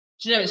 like.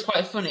 Do you know, it's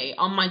quite funny.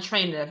 On my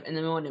train in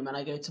the morning when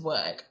I go to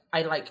work,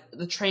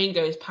 the train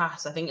goes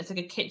past, I think it's like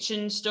a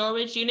kitchen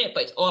storage unit,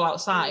 but it's all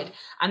outside.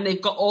 And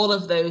they've got all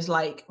of those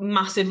like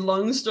massive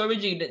long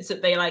storage units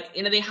that they like,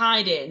 they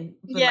hide in.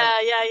 Yeah.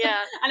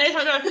 And every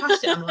time I drive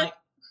past it, I'm like,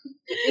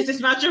 is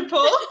this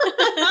Madripoor?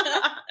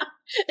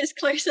 It's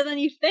closer than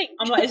you think.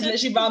 I'm like, it's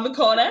literally round the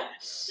corner.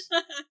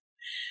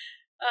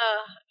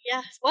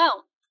 Yes.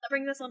 Well, that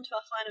brings us on to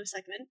our final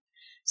segment.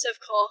 So, of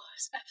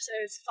course,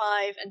 episodes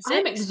 5 and 6.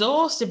 I'm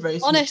exhausted, Rosie.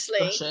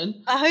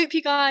 Honestly, I hope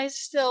you guys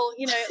still,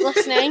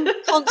 listening.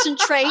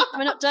 Concentrate.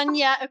 We're not done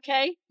yet,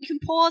 okay? You can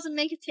pause and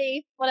make a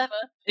tea, whatever.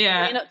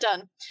 Yeah. You're not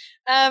done.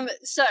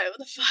 So,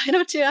 the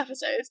final 2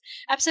 episodes.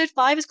 Episode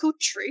 5 is called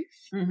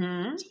Truth.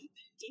 Mm-hmm.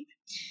 Deep.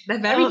 They're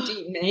very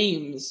deep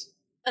names.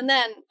 And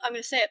then, I'm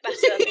going to say it better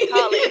than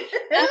Carly.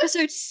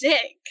 Episode 6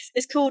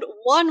 is called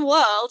One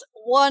World,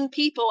 One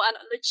People, and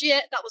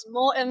legit, that was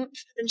more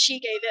oomph than she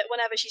gave it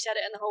whenever she said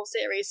it in the whole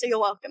series, so you're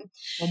welcome.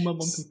 One World,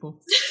 One People.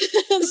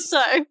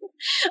 So,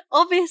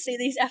 obviously,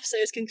 these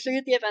episodes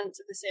conclude the events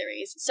of the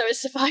series, so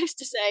it's suffice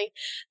to say,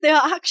 they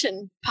are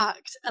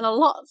action-packed, and a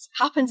lot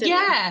happens in them.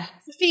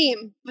 It's the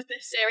theme with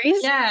this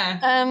series.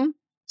 Yeah.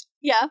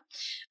 Yeah.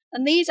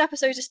 And these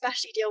episodes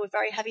especially deal with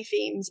very heavy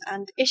themes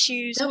and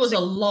issues. There was a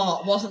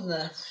lot, wasn't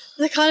there?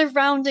 The kind of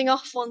rounding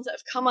off ones that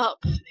have come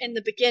up in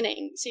the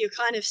beginning. So you're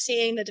kind of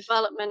seeing the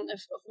development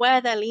of where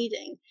they're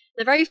leading.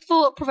 They're very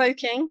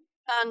thought-provoking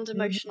and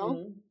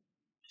emotional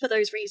for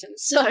those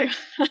reasons. So,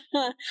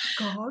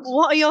 God.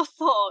 What are your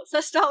thoughts?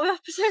 Let's start with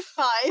episode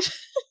 5.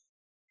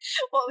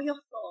 What were your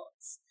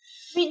thoughts?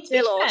 I mean, to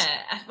be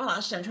fair, well,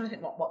 actually, I'm trying to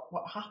think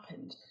what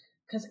happened.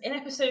 Because in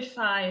episode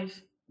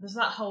 5, there's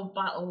that whole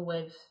battle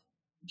with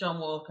John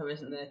Walker,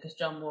 isn't there? Because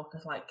John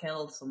Walker's like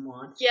killed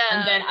someone. Yeah.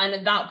 And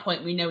at that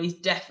point, we know he's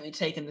definitely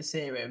taken the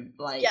serum.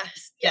 Like,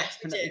 yes,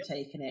 definitely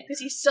taken it. Because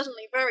he's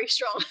suddenly very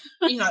strong.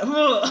 He's like,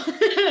 whoa.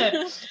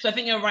 So I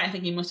think you're right. I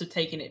think he must have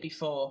taken it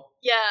before.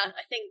 Yeah,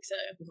 I think so.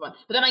 But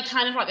then I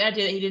kind of like the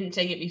idea that he didn't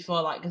take it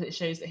before, like, because it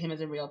shows that him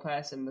as a real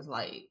person was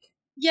like.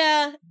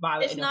 Yeah,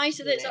 it's nice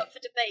that it's up for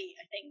debate.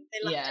 I think they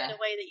left it in a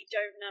way that you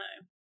don't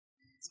know.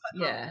 It's quite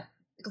fun.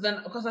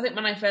 Because I think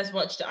when I first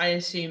watched it, I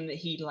assumed that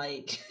he'd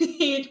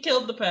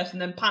killed the person,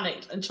 then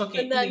panicked and took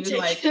it. And he was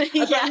like,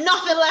 I've got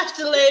nothing left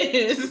to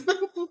lose.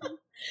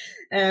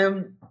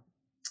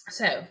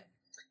 So,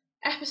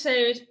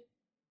 episode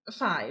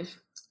 5.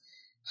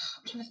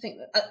 I'm trying to think.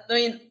 I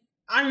mean,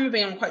 I remember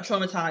being quite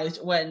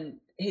traumatized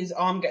when his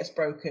arm gets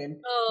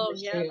broken. Oh,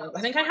 yeah.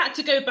 I think I had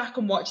to go back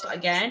and watch that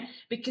again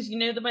because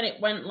when it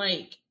went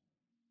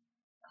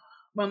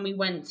when we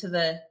went to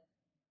the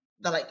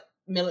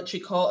military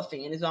court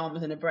thing and his arm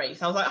was in a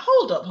brace, I was like,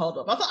 hold up. I was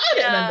like, I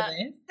don't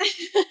remember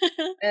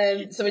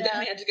this. So we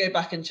definitely had to go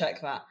back and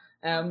check that.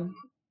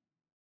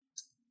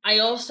 I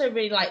also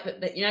really like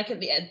that at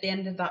the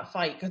end of that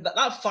fight, because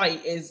that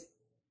fight is,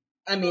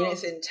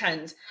 it's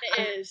intense.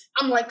 It is.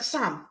 I'm like,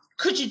 Sam,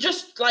 could you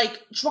just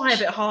try a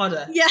bit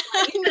harder? Yeah,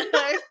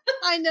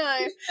 I know.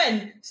 You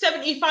spend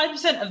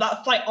 75% of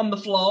that fight on the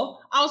floor.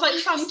 I was like,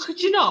 Sam, could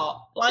you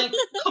not?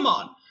 Come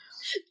on.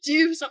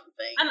 Do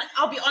something. And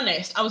I'll be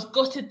honest, I was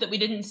gutted that we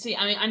didn't see.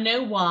 I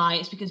know why.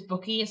 It's because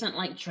Bucky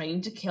isn't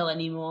trained to kill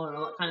anymore and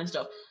all that kind of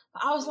stuff.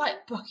 But I was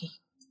like, Bucky,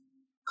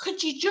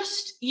 could you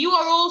just? You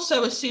are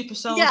also a super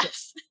soldier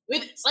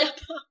with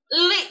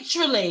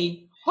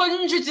literally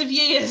hundreds of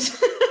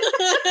years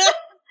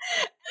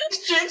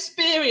extra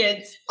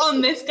experience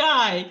on this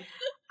guy,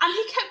 and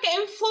he kept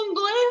getting flung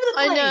all over the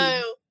place. I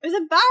know, it was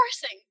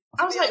embarrassing.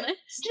 I was like, do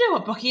you know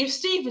what, Bucky? If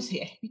Steve was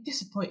here, he'd be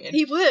disappointed.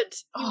 He would.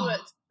 He would.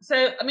 So,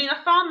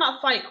 I found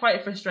that fight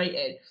quite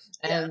frustrating,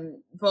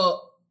 but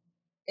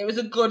it was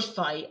a good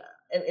fight.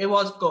 It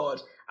was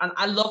good. And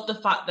I love the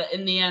fact that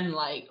in the end,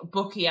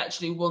 Bucky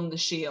actually won the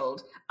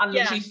shield and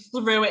literally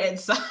threw it at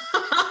Sam.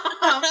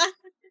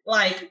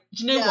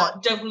 Do you know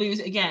what? Don't lose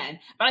it again.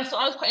 But I thought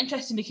that was quite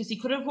interesting because he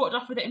could have walked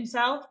off with it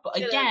himself, but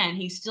again,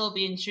 he's still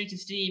being true to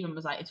Steve and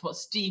was like, it's what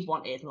Steve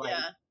wanted.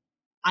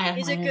 I have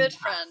He's my a own good path.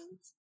 friend.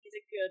 He's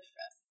a good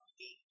friend,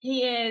 Bucky.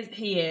 He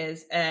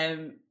is.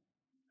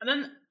 And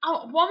then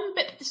one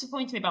bit that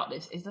disappointed me about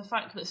this is the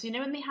fact that,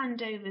 when they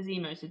hand over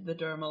Zemo to the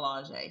Dora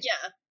Milaje,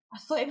 I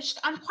thought it was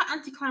just quite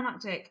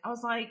anticlimactic. I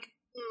was like,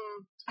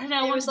 I don't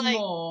know, I wanted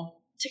more.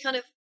 To kind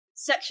of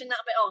section that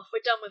bit off,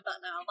 we're done with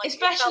that now.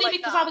 Especially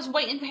because I was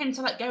waiting for him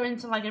to go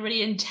into a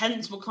really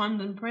intense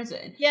Wakandan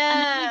prison. Yeah.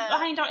 And then we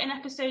find out in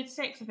episode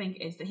 6, I think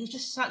it is, that he's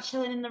just sat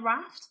chilling in the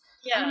raft.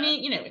 Yeah. And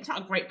it's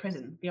not a great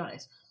prison, to be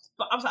honest.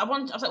 But I was like,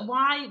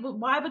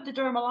 why would the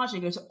Dora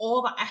Milaje go to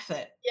all that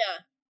effort? Yeah.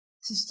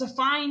 To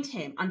find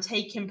him and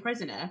take him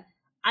prisoner,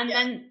 and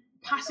then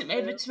pass him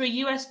over to a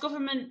US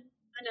government.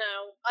 I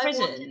know.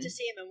 Prison. I wanted to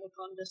see him in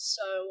Wakanda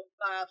so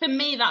bad. For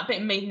me, that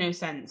bit made no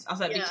sense. I was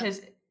like,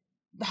 because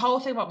the whole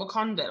thing about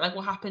Wakanda, like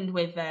what happened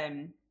with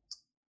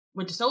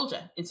Winter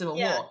Soldier in Civil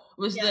War,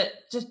 was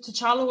that just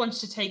T'Challa wanted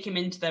to take him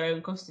into their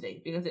own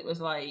custody because it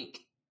was like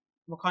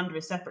Wakanda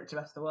is separate to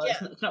the rest of the world.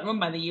 It's not run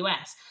by the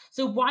US.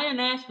 So why on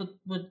earth would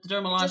the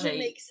Dora Milaje? Doesn't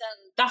make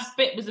sense. That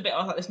bit was a bit. I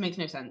was like, this makes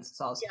no sense.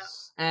 So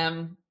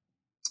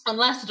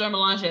unless the Dora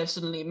Milaje have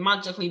suddenly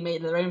magically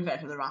made their own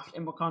version of the raft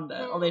in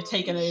Wakanda, or they've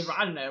taken over.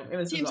 I don't know.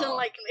 It seems bizarre.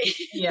 Unlikely.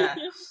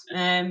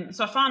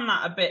 So I found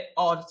that a bit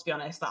odd, to be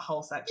honest. That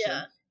whole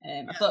section.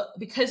 I thought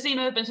because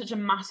Zemo had been such a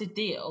massive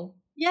deal.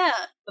 For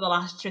the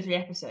last 2 or 3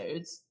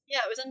 episodes. Yeah,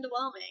 it was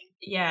underwhelming.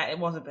 Yeah, it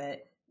was a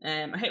bit.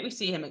 I hope we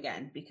see him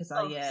again because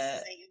I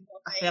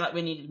feel like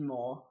we needed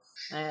more.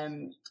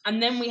 And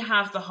then we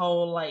have the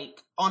whole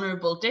like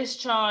honourable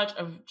discharge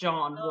of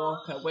John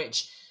Walker,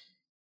 which,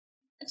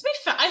 to be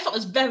fair, I thought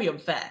was very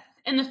unfair.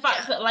 In the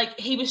fact that like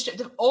he was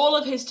stripped of all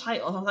of his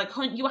titles. I was like,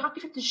 Hunt, you were happy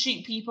for him to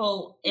shoot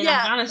people in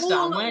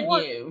Afghanistan,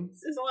 weren't you?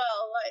 As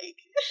well,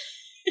 like.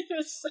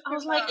 I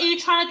was like, are you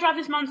trying to drive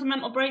this man to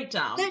mental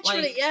breakdown?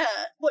 Literally,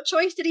 What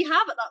choice did he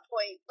have at that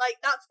point? Like,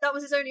 that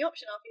was his only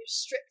option after he was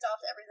stripped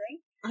after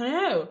everything. I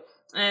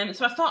know.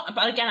 So I thought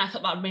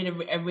that made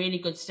a really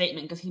good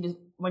statement because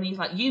when he's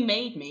like, you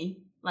made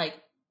me,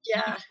 like,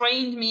 you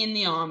trained me in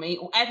the army,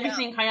 or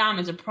everything I am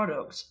is a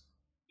product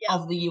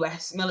of the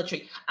US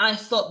military. And I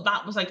thought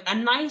that was like a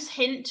nice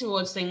hint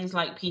towards things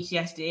like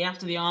PTSD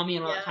after the army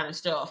and all that kind of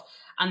stuff.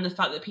 And the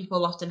fact that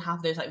people often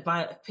have those like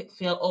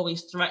feel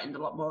always threatened a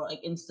lot more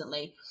like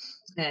instantly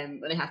when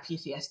they have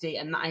PTSD,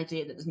 and that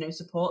idea that there's no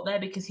support there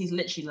because he's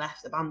literally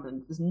left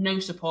abandoned. There's no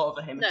support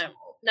over him at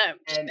all. No,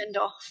 just binned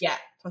off. Yeah,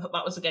 so I thought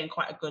that was again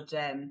quite a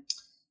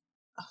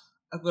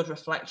good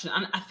reflection,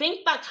 and I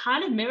think that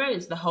kind of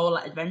mirrors the whole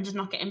like Avengers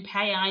not getting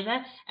pay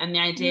either, and the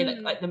idea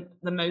that like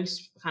the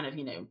most kind of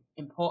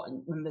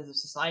important members of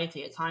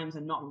society at times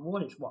are not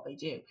rewarded for what they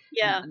do,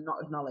 and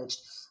not acknowledged.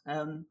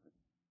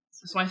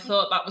 So I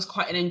thought that was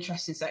quite an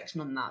interesting section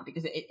on that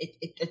because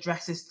it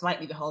addresses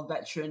slightly the whole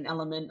veteran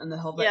element and the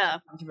whole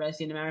veteran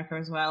controversy in America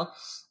as well,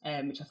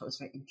 which I thought was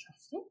very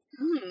interesting.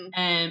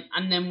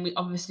 And then we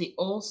obviously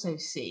also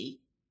see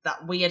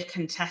that weird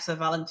Contessa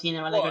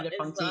Valentina Allegra de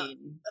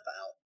Fontaine.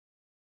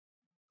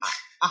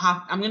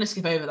 I'm going to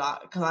skip over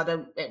that because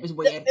it was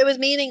weird. It was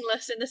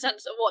meaningless in the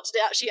sense of what did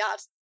it actually add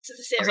to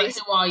the series. I was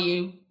like, who are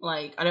you?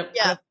 Like, I don't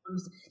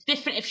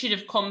different if she'd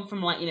have come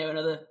from like,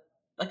 another,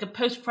 like a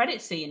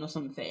post-credit scene or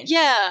something.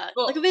 Yeah,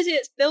 but, like obviously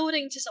it's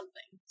building to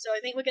something. So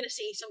I think we're going to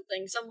see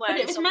something somewhere. But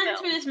it was meant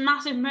to be this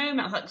massive moment.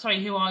 I was like,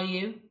 sorry, who are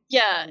you?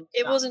 Yeah,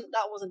 that wasn't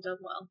done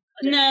well.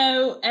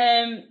 No,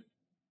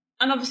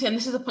 and obviously, and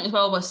this is the point as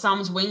well where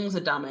Sam's wings are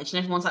damaged,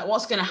 and everyone's like,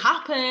 "What's going to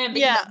happen?"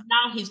 Because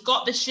now he's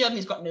got the shield, and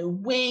he's got no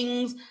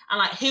wings, and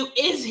like, who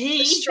is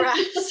he?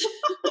 Stress.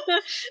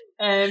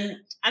 And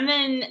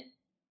then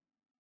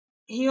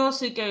he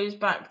also goes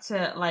back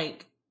to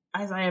like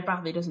Isaiah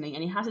Bradley, doesn't he?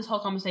 And he has this whole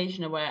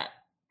conversation where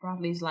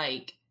Bradley's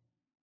like,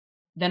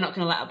 they're not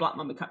going to let a black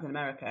man be Captain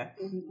America.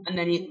 And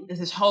then there's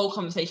this whole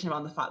conversation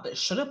around the fact that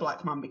should a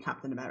black man be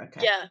Captain America?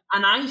 Yeah.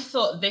 And I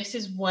thought this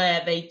is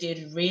where they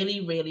did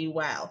really, really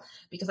well,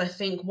 because I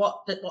think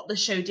what the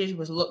show did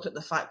was looked at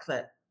the fact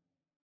that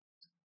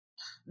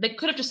they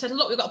could have just said,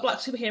 look, we've got a black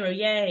superhero,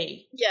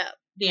 yay. Yeah.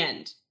 The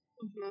end.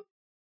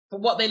 But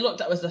what they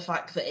looked at was the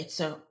fact that it's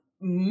a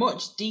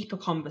much deeper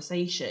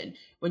conversation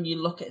when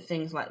you look at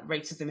things like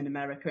racism in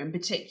America in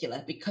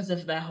particular, because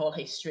of their whole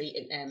history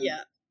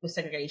with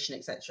segregation,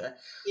 etc.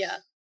 Yeah.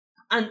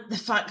 And the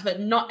fact that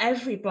not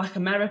every black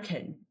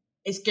American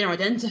is going to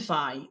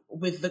identify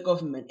with the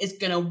government, is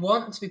going to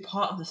want to be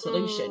part of the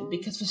solution,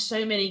 because for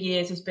so many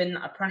years there's been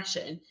that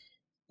oppression.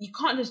 You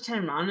can't just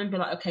turn around and be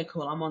like, okay,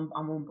 cool, I'm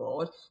on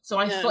board. So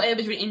I thought it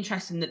was really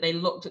interesting that they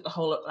looked at the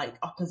whole like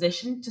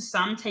opposition to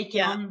Sam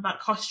taking on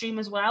that costume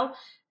as well.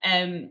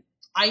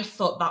 I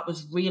thought that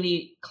was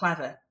really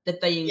clever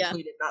that they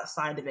included that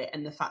side of it,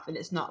 and the fact that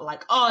it's not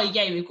like, oh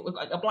yeah, we've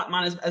got a black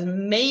man has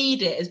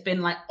made it, has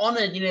been like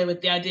honoured,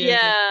 with the idea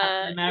of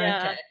Captain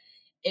America.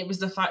 It was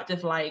the fact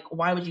of like,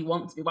 why would you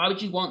want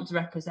to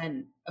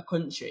represent a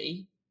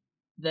country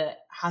that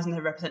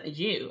hasn't represented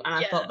you? And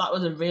I thought that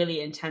was a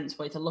really intense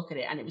way to look at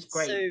it, and it was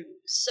great.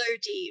 So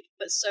deep,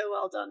 but so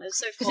well done. It's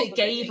so because it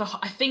gave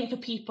I think for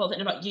people, I don't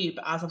know about you,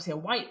 but as obviously a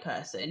white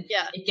person,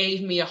 it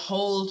gave me a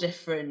whole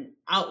different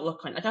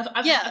outlook on it. Like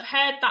I've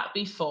heard that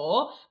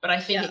before, but I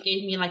think it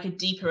gave me like a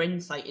deeper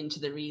insight into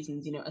the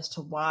reasons, as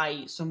to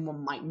why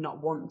someone might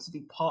not want to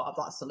be part of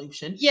that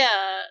solution. Yeah,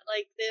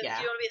 like you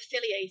want to be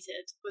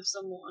affiliated with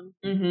someone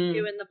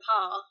who in the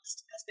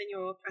past has been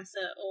your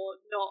oppressor or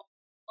not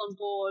on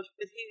board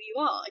with who you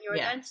are and your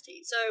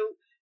identity. So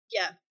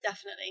yeah,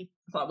 definitely.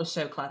 I thought it was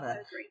so clever. I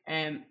agree.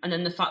 And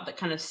then the fact that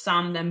kind of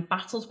Sam then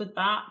battles with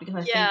that, because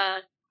I think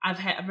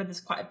I've read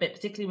this quite a bit,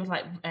 particularly with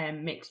like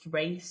mixed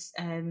race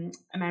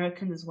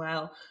Americans as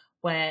well,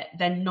 where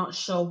they're not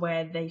sure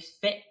where they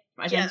fit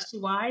identity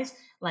wise.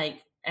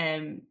 Like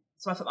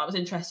so I thought that was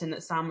interesting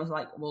that Sam was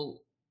like, well,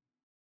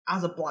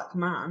 as a black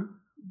man,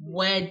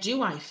 where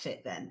do I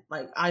fit then?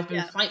 Like, I've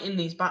been fighting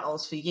these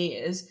battles for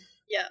years,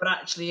 but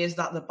actually, is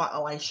that the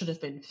battle I should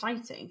have been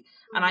fighting?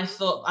 And I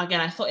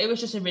thought it was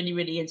just a really,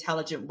 really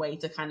intelligent way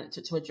to kind of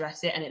to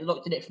address it, and it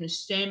looked at it from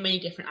so many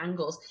different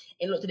angles.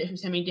 It looked at it from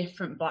so many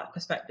different black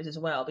perspectives as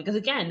well, because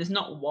again, there's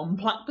not one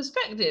black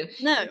perspective.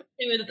 No,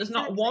 there's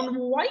not one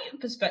white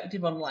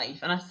perspective on life,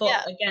 and I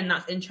thought again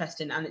that's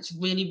interesting, and it's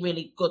really,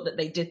 really good that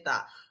they did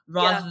that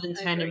rather than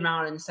turning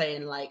around and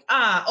saying like,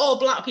 all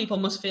black people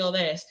must feel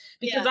this,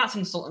 because that's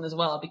insulting as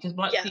well. Because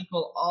black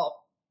people are.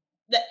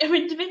 They're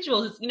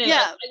individuals, like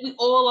we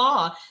all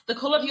are. The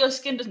colour of your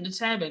skin doesn't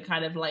determine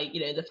kind of like,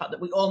 the fact that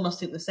we all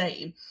must think the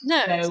same.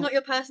 No, it's not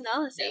your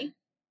personality.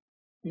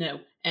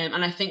 No.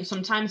 And I think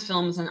sometimes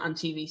films and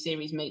TV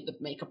series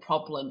make a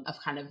problem of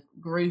kind of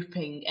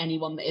grouping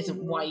anyone that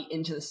isn't white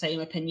into the same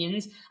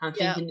opinions, and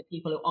thinking that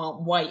people who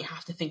aren't white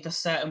have to think a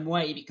certain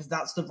way because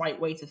that's the right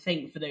way to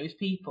think for those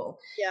people.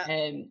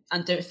 And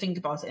don't think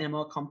about it in a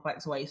more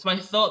complex way. So I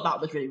thought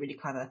that was really, really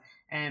clever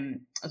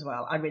as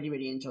well. I really,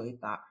 really enjoyed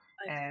that.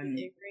 I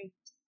completely agree.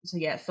 So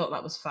I thought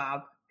that was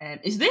fab.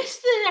 Is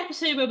this the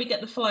episode where we get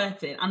the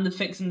flirting and the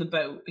fixing the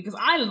boat? Because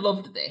I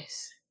loved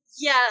this.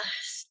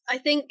 Yes, I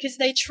think because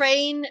they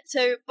train.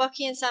 So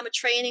Bucky and Sam are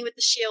training with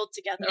the shield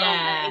together,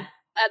 aren't they?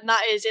 And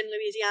that is in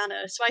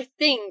Louisiana. So I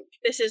think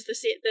this is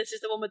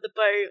the one with the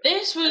boat.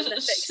 This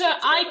was so.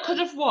 I could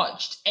have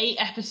watched 8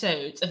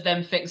 episodes of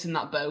them fixing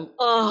that boat.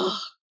 Oh,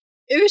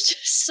 it was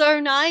just so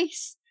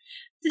nice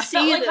to see.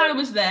 I felt like I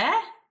was there.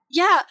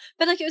 Yeah,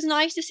 but like it was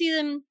nice to see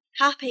them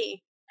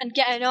happy and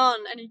getting on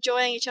and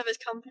enjoying each other's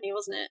company,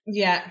 wasn't it?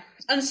 Yeah,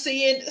 and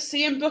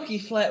seeing Bucky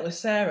flirt with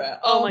Sarah.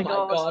 Oh my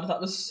god,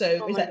 that was so.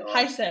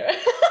 Hi Sarah.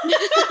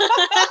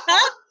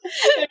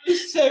 It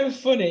was so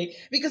funny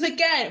because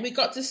again we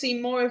got to see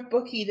more of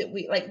Bucky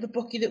the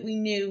Bucky that we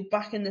knew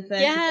back in the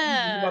 30s.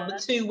 Yeah, the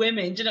 2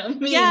 women. Do you know what I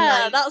mean?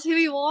 Yeah, that's who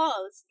he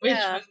was.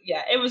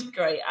 It was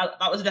great.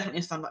 That was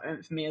definitely a standout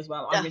moment for me as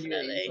well. Definitely. I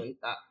really, really enjoyed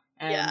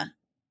that.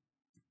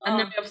 And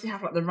then we obviously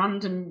have like the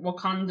random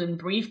Wakandan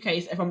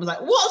briefcase. Everyone was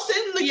like, "What's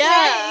in the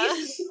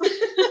case?"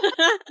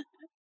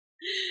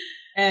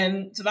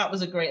 So that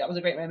was a great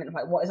moment of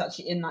like what is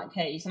actually in that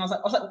case. And I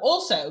was like,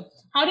 also,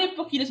 how did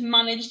Bucky just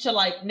manage to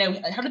like know?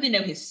 How did they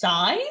know his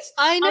size?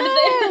 I know.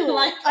 How did they,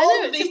 like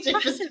all of these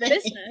different things?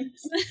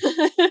 Business.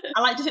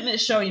 I like to think that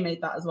Shoei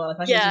made that as well. I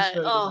think it's a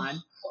story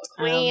design. What a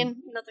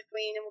queen, another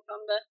queen in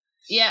Wakanda.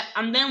 Yeah,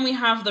 and then we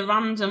have the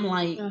random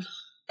like.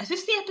 Is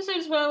this the episode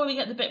as well where we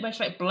get the bit where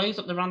she like blows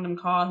up the random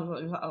car?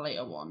 Or was that a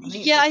later one?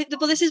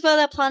 But this is where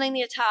they're planning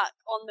the attack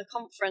on the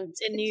conference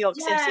in New York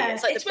City.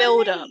 It's like the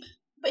build-up.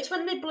 But it's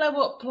when they blow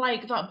up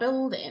like that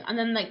building, and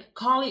then like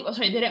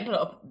they don't blow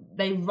it up.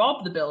 They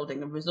rob the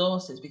building of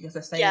resources because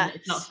they're saying that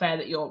it's not fair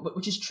that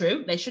which is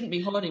true. They shouldn't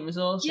be hoarding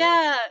resources.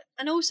 Yeah,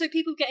 and also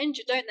people get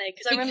injured, don't they?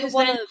 Because I remember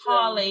one of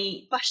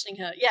Carly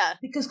questioning her. Yeah,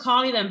 because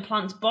Carly then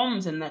plants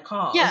bombs in their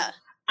cars. Yeah.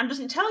 And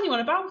doesn't tell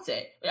anyone about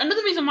it.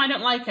 Another reason why I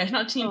don't like her, she's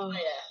not a team player.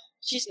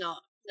 She's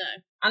not, no.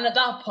 And at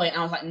that point,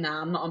 I was like,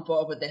 nah, I'm not on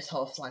board with this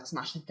whole flag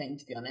smashing thing,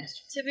 to be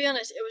honest. To be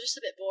honest, it was just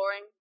a bit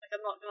boring. Like,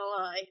 I'm not going to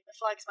lie. The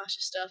flag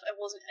smasher stuff, I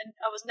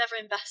was never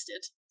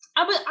invested.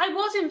 I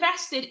was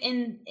invested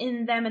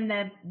in them and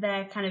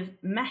their kind of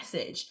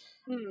message.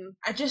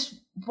 I just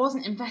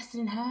wasn't invested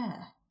in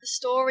her. The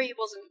story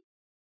wasn't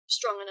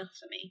strong enough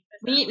for me.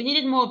 We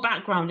needed more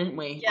background, didn't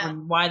we,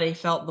 on why they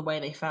felt the way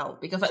they felt,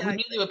 because like we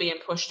knew they were being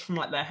pushed from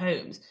like their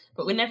homes,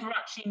 but we never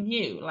actually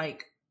knew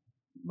like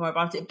more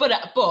about it. But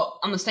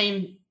on the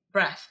same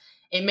breath,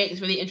 it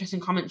makes really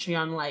interesting commentary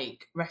on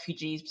like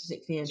refugees,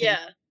 particularly in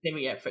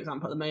Syria, for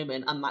example, at the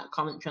moment, and that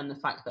commentary on the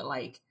fact that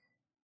like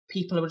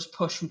people are just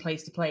pushed from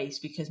place to place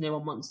because no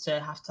one wants to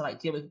have to like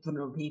deal with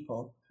vulnerable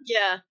people.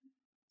 Yeah.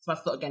 So I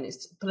thought again,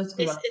 it's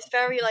politically it's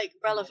very like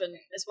relevant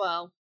as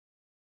well.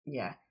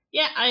 Yeah.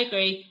 Yeah, I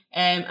agree.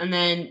 And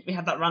then we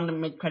had that random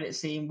mid-credit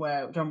scene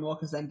where John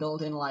Walker's then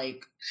building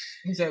like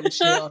his own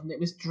shield, and it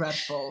was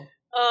dreadful.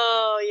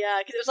 Oh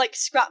yeah, because it was like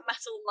scrap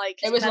metal, like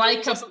it was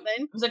like something.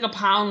 It was like a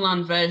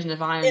Poundland version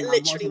of Iron Man. It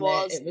literally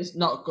was. It was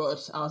not good.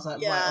 I was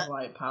like, right, all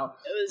right, pal.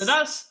 So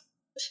that's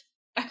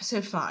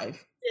episode 5.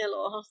 Dear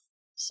Lord,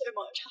 so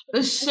much happens.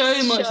 There's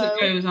so much that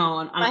goes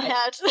on. My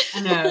head.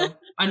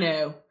 I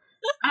know.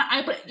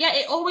 But yeah,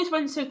 it always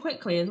went so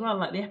quickly as well.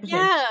 Like the episode.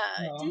 Yeah,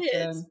 it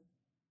did.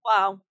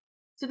 Wow.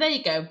 So there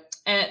you go.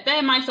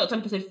 They're my thoughts on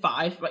episode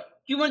 5. Right, do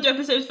you want to do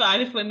episode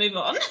 5 if we move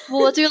on? Well,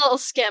 we'll do a little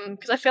skim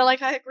because I feel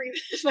like I agree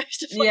with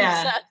most of what you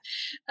said.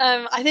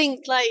 I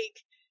think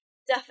like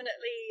definitely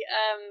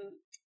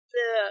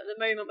the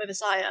moment with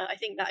Isaiah, I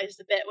think that is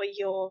the bit where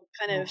you're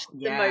kind of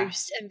the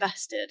most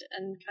invested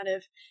and kind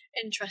of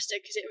interested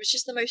because it was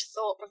just the most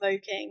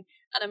thought-provoking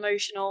and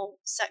emotional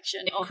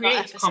section of that episode.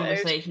 It creates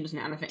conversation, doesn't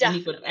it? And I think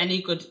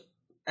any good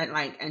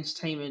like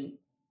entertainment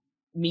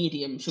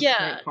medium should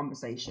create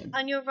conversation.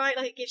 And you're right,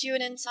 like it gives you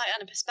an insight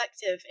and a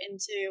perspective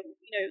into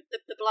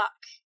the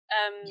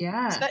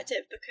black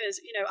perspective,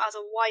 because as a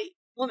white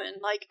woman,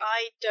 like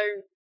I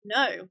don't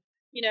know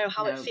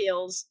how it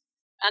feels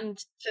And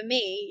for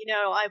me,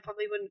 I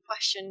probably wouldn't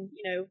question,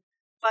 if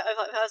I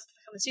was to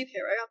become a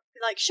superhero, I'd be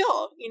like,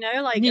 sure,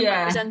 I'm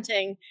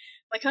representing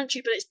my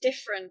country, but it's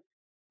different,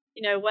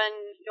 when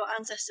your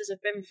ancestors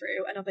have been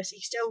through, and obviously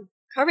still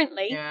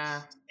currently,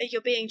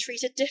 you're being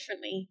treated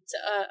differently to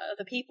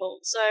other people.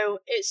 So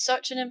it's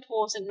such an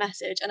important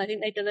message, and I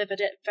think they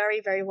delivered it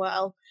very, very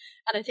well.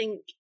 And I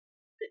think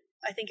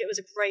it was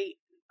a great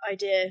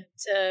idea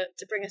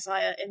to bring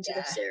Asaya into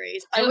this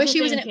series. I wish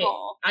he was in it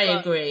more. I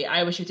agree.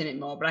 I wish he was in it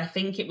more, but I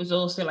think it was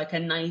also like a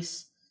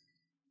nice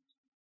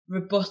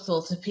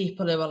rebuttal to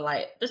people who are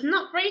like, there's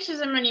not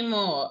racism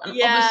anymore. And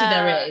obviously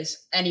there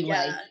is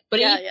anyway.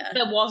 But even if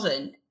there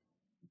wasn't,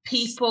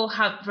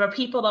 there are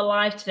people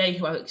alive today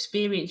who have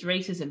experienced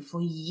racism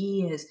for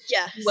years.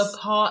 Yes. Who were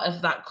part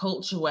of that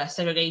culture where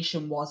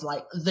segregation was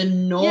like the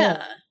norm.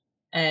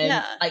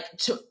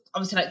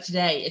 Obviously, like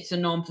today, it's a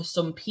norm for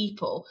some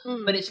people,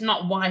 but it's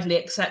not widely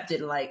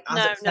accepted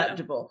as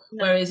acceptable.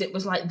 No. Whereas it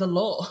was like the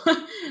law.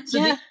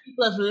 So these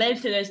people have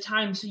lived through those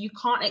times, so you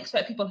can't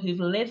expect people who've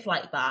lived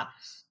like that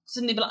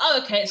suddenly be like,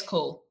 oh, okay, it's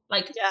cool.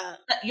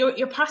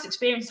 Your past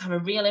experiences have a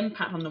real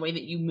impact on the way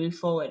that you move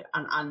forward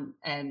and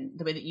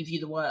the way that you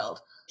view the world.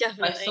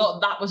 Definitely. I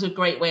thought that was a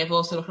great way of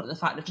also looking at the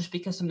fact that just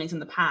because something's in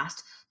the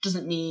past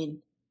doesn't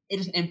mean it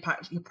doesn't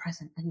impact your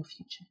present and your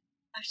future.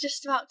 I was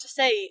just about to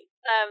say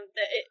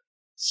that it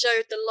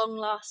showed the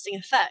long-lasting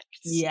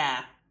effects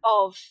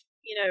of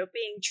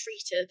being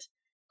treated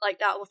like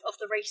that, of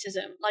the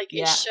racism.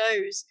 It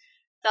shows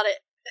that it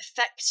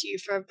affects you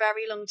for a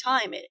very long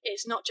time.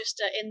 It's not just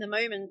a in the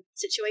moment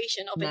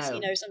situation.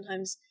 Obviously,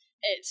 sometimes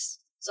it's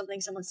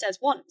something someone says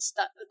once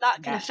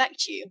that can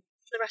affect you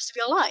for the rest of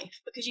your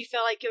life because you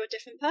feel like you're a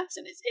different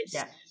person. It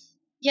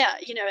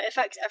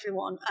affects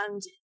everyone,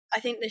 and I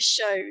think this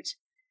showed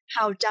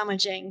how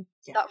damaging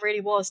that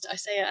really was to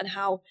Isaiah, and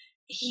how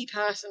he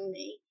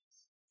personally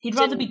he'd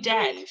rather be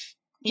dead.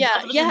 He'd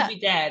rather be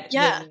dead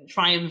than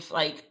try and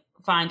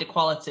find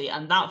equality,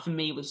 and that for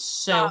me was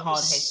so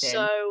hard hitting.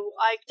 So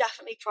I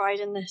definitely cried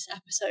in this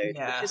episode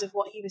because of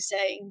what he was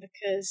saying,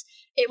 because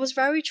it was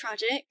very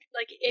tragic.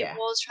 It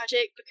was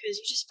tragic because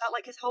you just felt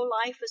like his whole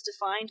life was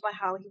defined by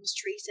how he was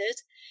treated.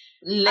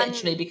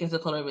 Literally because of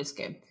the colour of his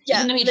skin.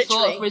 Even though he'd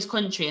fought for his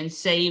country and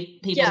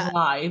saved people's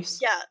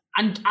lives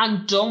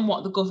and done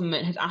what the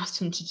government had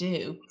asked him to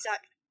do.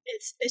 Exactly.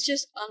 It's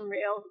just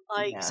unreal.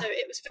 So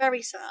it was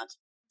very sad.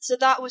 So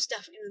that was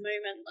definitely the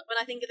moment. When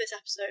I think of this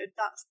episode,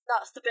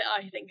 that's the bit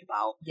I think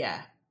about.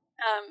 Yeah.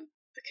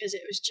 Because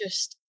it was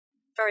just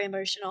very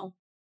emotional,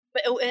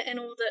 but in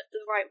all the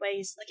right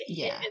ways. It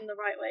hit in the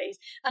right ways,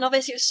 and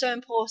obviously it was so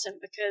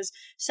important because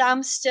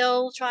Sam's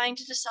still trying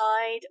to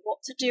decide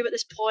what to do at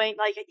this point.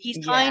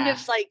 He's kind of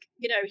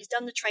he's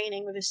done the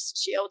training with his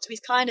shield, so he's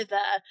kind of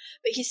there,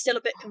 but he's still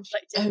a bit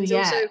conflicted.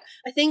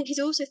 I think he's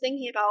also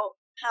thinking about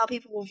how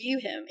people will view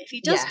him if he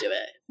does do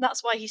it.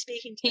 That's why he's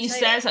speaking to He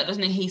says that,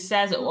 doesn't he? He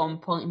says at one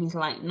point, he's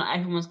like, not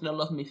everyone's going to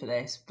love me for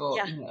this, but,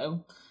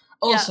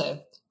 Also,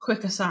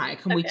 quick aside,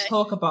 can we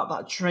talk about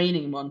that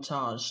training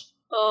montage?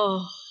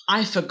 Oh.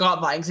 I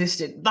forgot that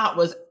existed. That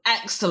was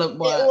excellent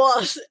work. It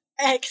was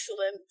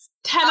excellent.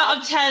 10 out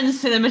of 10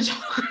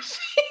 cinematography.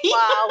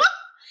 Wow.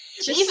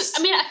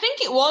 I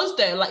think it was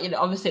though.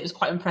 Obviously, it was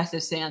quite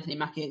impressive seeing Anthony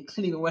Mackie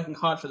clearly been working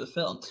hard for the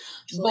film.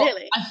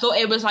 Clearly, but I thought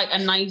it was a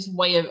nice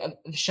way of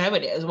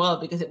showing it as well,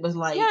 because it was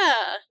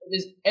it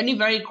was only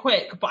very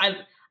quick. But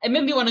it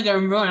made me want to go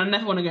and run. I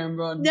never want to go and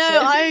run. No,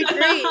 I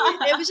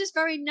agree. It was just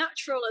very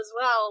natural as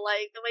well,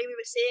 the way we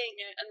were seeing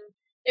it, and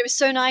it was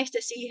so nice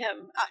to see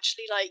him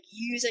actually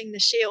using the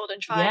shield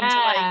and trying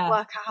to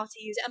work out how to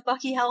use it, and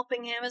Bucky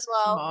helping him as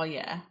well. Oh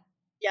yeah.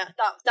 Yeah,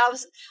 that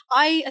was.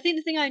 I think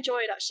the thing I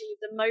enjoyed actually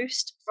the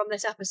most from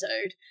this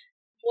episode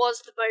was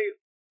the boat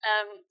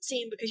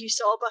scene, because you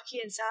saw Bucky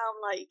and Sam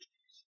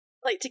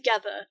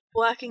together,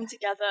 working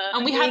together,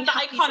 and we had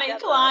that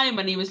iconic line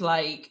when he was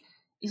like,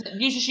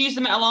 "You just use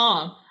the metal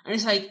arm," and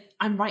it's like,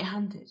 "I'm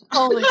right-handed."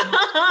 Oh my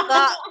god,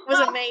 that was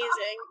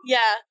amazing.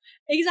 Yeah,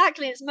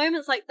 exactly. It's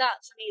moments like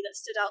that to me that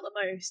stood out the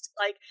most.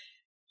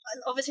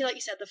 Obviously, like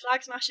you said, the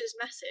Flag Smashers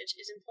message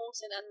is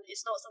important, and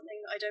it's not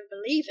something that I don't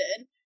believe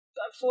in.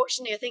 But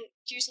unfortunately, I think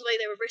due to the way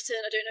they were written,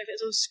 I don't know if it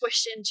was all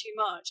squished in too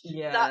much.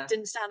 Yeah. That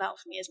didn't stand out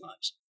for me as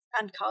much.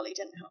 And Carly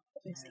didn't help,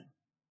 obviously.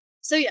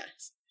 So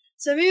yes.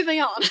 So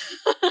moving on,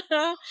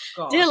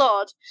 dear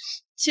Lord,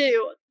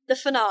 to the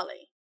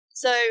finale.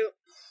 So,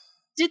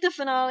 did the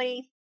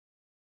finale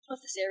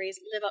of the series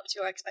live up to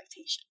your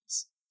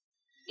expectations?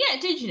 Yeah,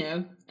 it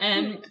did,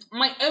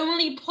 My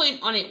only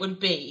point on it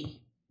would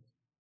be,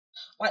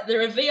 the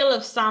reveal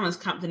of Sam as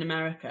Captain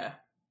America.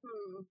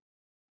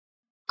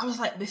 I was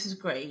like, this is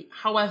great.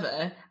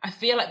 However, I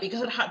feel like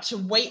because I had to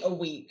wait a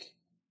week,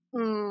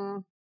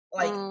 the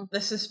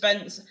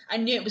suspense, I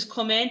knew it was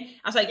coming.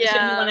 I was like, there's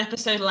only one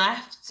episode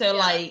left, so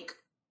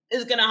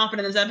it's gonna happen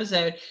in this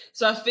episode.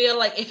 So I feel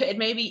like if it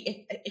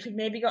maybe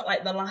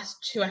got the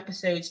last 2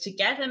 episodes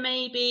together,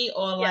 maybe,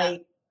 or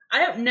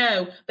I don't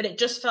know, but it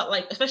just felt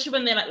like, especially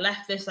when they like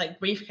left this like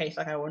briefcase,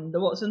 like I wonder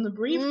what's in the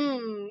briefcase.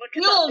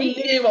 We all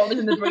knew what was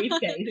in the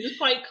briefcase. It was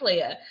quite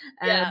clear.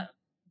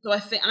 So I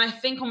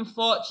think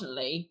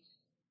unfortunately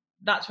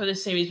that's where the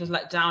series was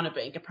let down a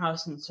bit in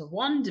comparison to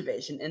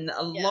WandaVision, in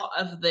that a lot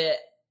of the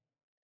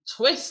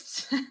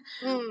twists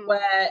were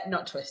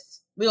not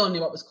twists. We all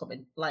knew what was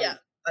coming. Like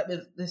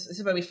this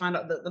is where we find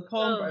out that the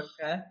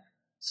pawnbroker,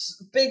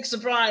 big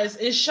surprise,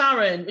 is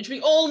Sharon, which we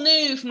all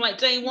knew from like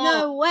day one.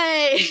 No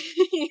way.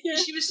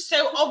 She was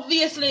so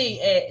obviously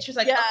it. She was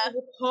like,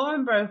 the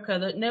pawnbroker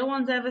that no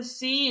one's ever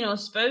seen or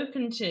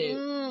spoken to.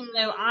 You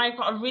know, I've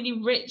got a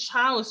really rich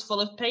house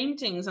full of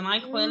paintings and I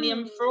clearly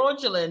am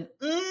fraudulent.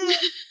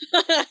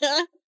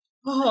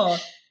 Oh.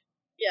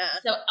 Yeah.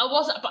 So I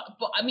wasn't,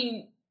 but I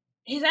mean,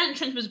 his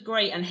entrance was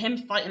great, and him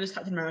fighting as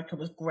Captain America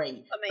was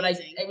great.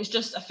 Amazing. But it was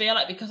just, I feel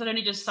like because I'd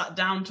only just sat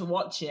down to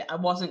watch it, I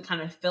wasn't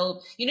kind of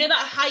filled. You know that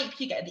hype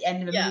you get at the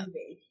end of a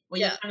movie,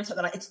 where you're kind of sort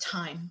of like, it's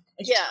time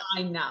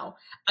time now.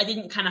 I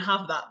didn't kind of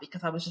have that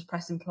because I was just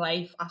pressing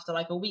play after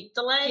like a week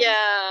delay.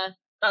 Yeah.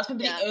 That's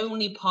maybe the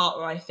only part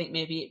where I think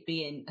maybe it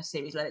being a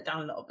series let it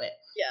down a little bit.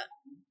 Yeah.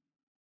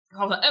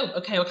 I was like, oh,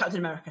 okay, well, Captain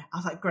America. I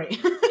was like,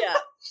 great. Yeah.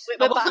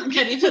 I wasn't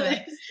ready for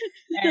this.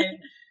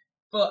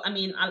 But I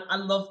mean, I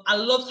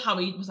loved how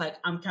he was like,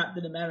 I'm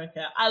Captain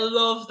America. I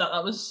loved that.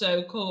 That was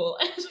so cool.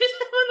 And when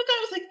the guy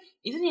was like,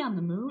 isn't he on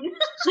the moon?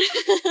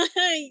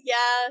 Yeah.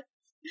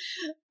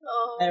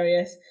 Oh.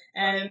 Hilarious.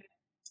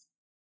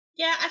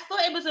 Yeah, I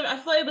thought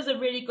it was a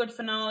really good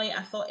finale.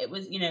 I thought it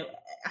was, you know,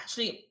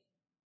 actually,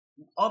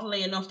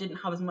 oddly enough, didn't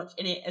have as much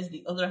in it as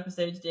the other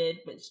episodes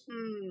did, which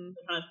kind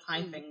of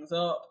tie things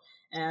up.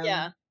 Wasn't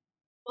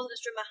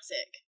as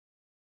dramatic.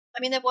 I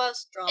mean, there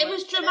was drama. It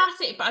was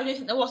dramatic, but I don't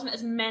think there wasn't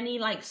as many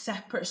like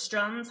separate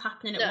strands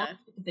happening at once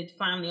because they'd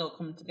finally all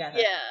come together.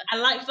 Yeah. I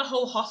liked the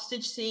whole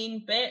hostage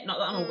scene bit. Not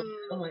that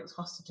I'm aware it's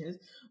hostages,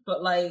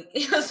 but like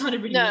that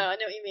sounded really. No, I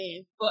know what you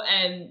mean. But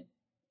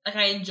like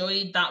I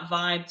enjoyed that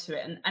vibe to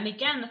it, and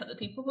again, the fact that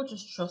people would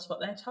just trust what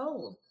they're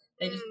told.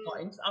 They just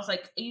got into. I was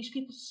like, are you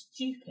people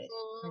stupid?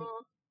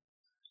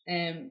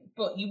 Like,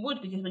 but you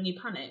would, because when you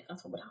panic,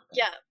 that's what would happen.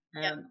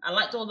 Yeah. I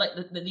liked all like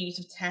the use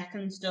of tech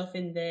and stuff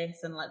in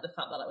this, and like the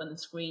fact that like when the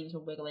screens were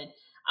wiggling.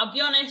 I'll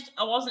be honest,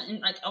 I wasn't in,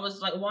 like I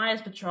was like, why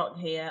is Batroc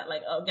here?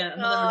 Like again,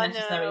 another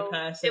unnecessary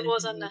person. It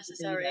was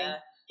unnecessary.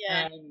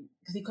 Yeah,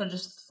 because he could have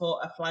just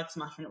fought a flag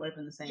smasher and it would have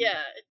been the same.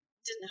 Yeah, it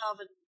didn't have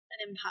an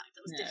impact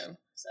that was different.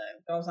 So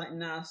I was like,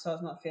 nah, so I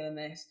was not feeling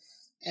this.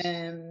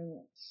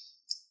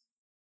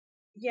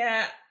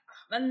 Yeah,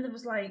 then there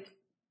was like.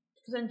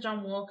 Because then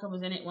John Walker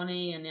was in it, wasn't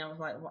he? And I was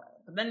like, what?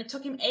 But then it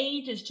took him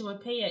ages to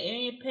appear. He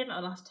only appeared like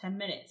the last 10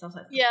 minutes. I was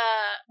like, yeah.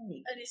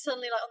 And he's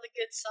suddenly like on the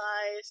good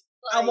side.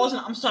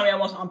 Like, I'm sorry, I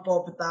wasn't on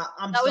board with that.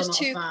 That was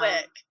too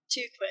quick.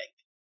 Too quick.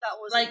 That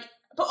was like,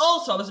 but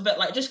also I was a bit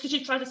like, just because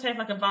you tried to save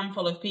like a van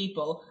full of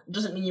people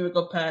doesn't mean you're a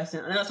good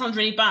person. And that sounds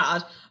really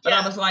bad. But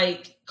I was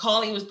like,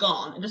 Carly was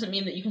gone. It doesn't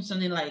mean that you can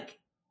suddenly like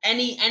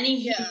any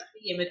human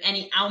being with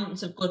any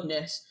ounce of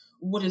goodness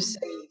would have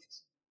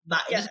saved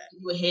that. It doesn't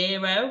mean you a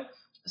hero.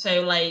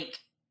 So, like,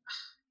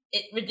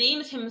 it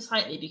redeems him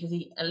slightly because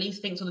he at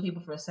least thinks other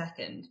people for a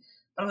second.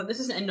 But I was like, this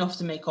isn't enough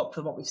to make up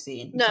for what we've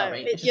seen.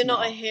 You're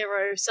not a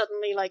hero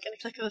suddenly, like, in a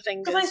click of a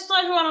finger. Because I saw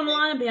everyone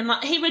online being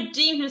like, he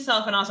redeemed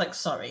himself, and I was like,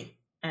 sorry.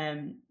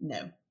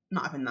 No,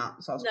 not having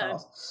that. So I was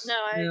cross. No,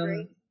 I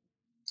agree.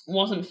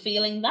 Wasn't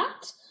feeling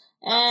that.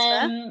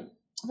 That's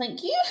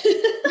thank you.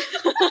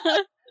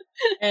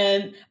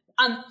 And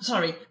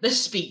sorry, the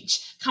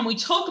speech. Can we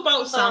talk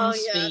about Sam's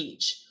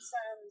speech?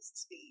 Sam's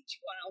speech,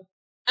 wow.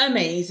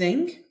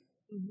 Amazing.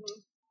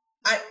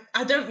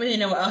 I don't really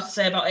know what else to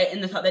say about it,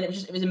 in the fact that it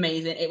was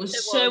amazing. It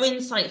was so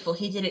insightful.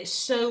 He did it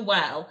so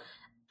well.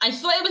 I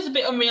thought it was a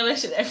bit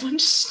unrealistic that everyone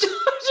just stood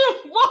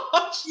and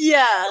watched.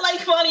 Yeah.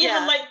 Like while he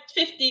had like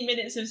 15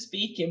 minutes of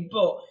speaking.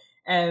 But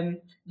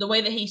the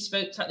way that he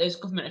spoke to like, those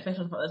government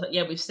officials, I was like,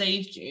 yeah, we've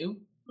saved you,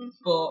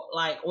 but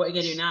like, what are you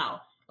gonna do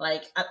now?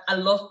 Like, I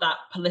love that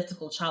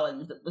political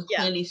challenge that was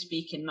clearly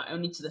speaking not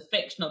only to the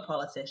fictional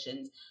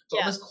politicians,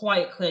 but was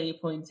quite clearly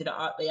pointed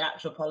at the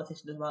actual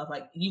politicians as well.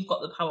 Like, you've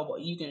got the power, what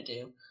are you going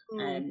to do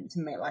to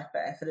make life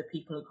better for the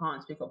people who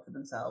can't speak up for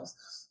themselves?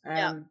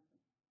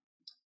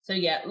 So,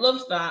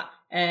 loved that.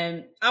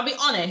 I'll be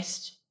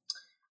honest,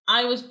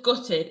 I was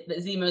gutted that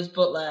Zemo's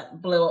butler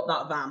blew up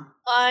that van.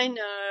 I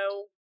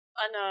know.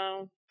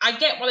 I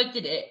get why they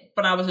did it,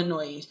 but I was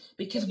annoyed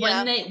because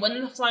when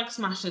the flag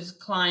smashers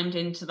climbed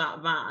into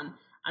that van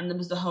and there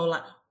was the whole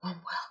like one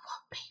world,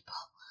 one people.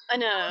 I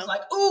know. I was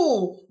like,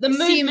 oh, the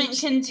movement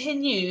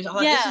continues. I'm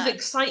like, this is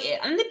exciting,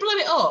 and they blew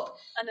it up.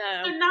 I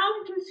know. So now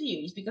I'm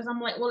confused because I'm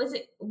like, well,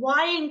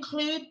 why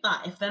include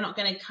that if they're not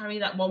going to carry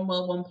that one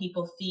world, one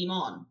people theme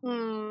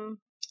on?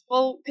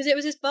 Well, because it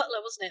was his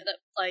butler, wasn't it? That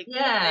like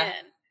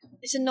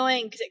It's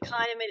annoying because it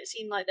kind of made it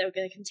seem like they were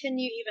going to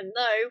continue, even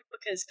though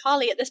because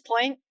Carly at this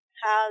point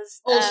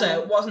has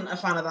also wasn't a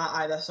fan of that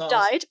either. So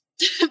died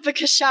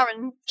because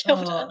Sharon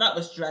killed her. That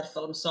was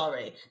dreadful. I'm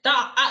sorry.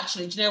 That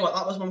actually, do you know what?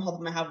 That was one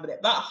problem I had with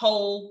it. That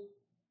whole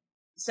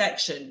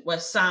section where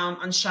Sam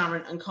and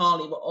Sharon and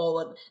Carly were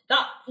all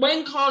that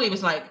when Carly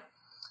was like,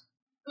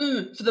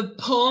 for the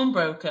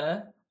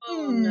pawnbroker.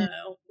 Oh no.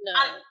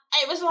 And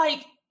it was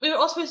like we were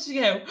all supposed to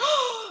go.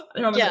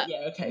 And I was like,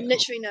 yeah, okay.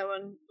 Literally, no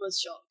one was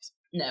shocked.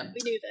 No,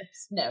 we knew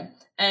this. No,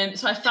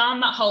 so I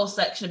found that whole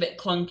section a bit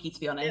clunky, to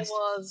be honest. It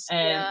was.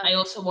 I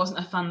also wasn't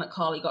a fan that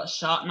Carly got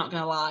shot. Not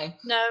gonna lie.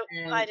 No,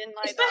 I didn't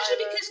like that.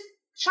 Especially because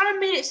Sharon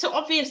made it so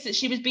obvious that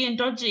she was being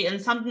dodgy,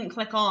 and Sam didn't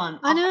click on.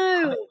 I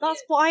know.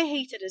 That's what I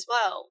hated as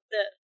well.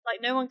 That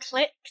like no one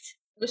clicked.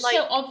 It was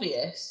so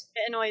obvious.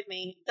 It annoyed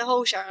me. The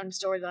whole Sharon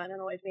storyline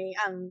annoyed me,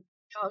 and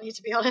Carly,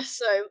 to be honest.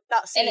 So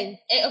that scene, and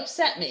it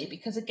upset me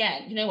because,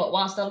 again, you know what?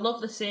 Whilst I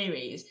love the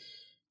series,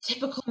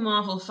 typical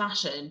Marvel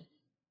fashion,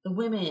 the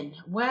women.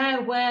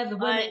 Where were the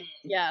women?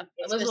 It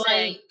was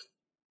like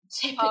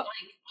typical. Like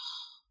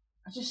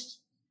I just.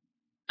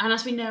 And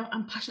as we know,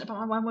 I'm passionate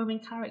about my women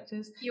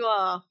characters. You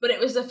are. But it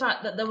was the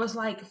fact that there was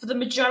like, for the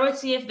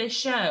majority of this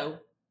show,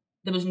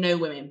 there was no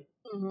women.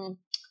 Mm-hmm.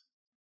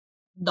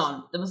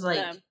 None. There was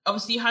like,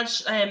 obviously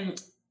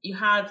you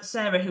had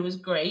Sarah, who was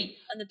great.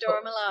 And the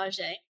Dora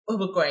Milaje. Who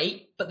were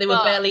great, but they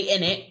were barely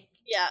in it.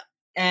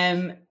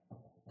 Yeah.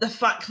 The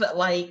fact that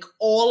like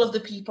all of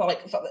the people,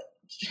 like the fact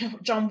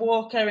that John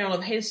Walker and all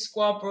of his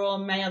squad were all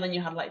male, then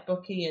you had like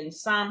Bucky and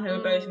Sam, who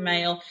were both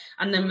male,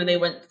 and then when they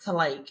went to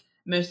like,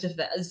 most of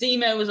the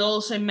Zemo was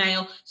also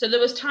male, so there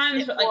was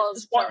times that like I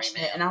was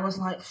watching it and I was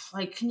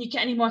like, can you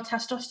get any more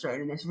testosterone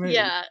in this room?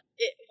 Yeah,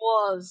 it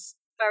was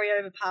very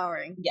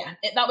overpowering. Yeah,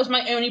 that was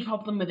my only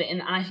problem with it,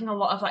 and I think a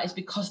lot of that is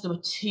because there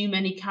were too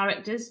many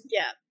characters.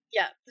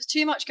 Yeah, there's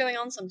too much going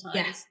on sometimes.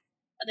 Yeah.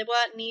 And they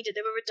weren't needed;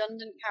 they were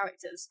redundant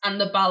characters,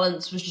 and the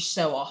balance was just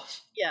so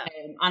off. Yeah,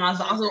 and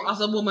as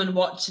a woman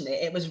watching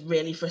it, it was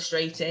really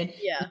frustrating.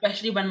 Yeah,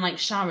 especially when like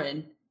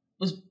Sharon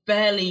was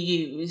barely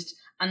used,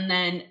 and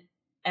then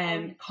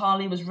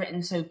Carly was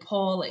written so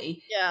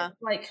poorly. Yeah.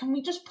 Like, can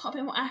we just put a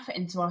bit more effort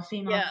into our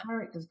female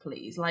characters,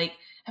 please? Like,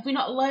 have we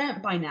not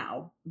learnt by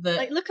now that...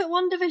 Like, look at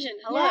WandaVision.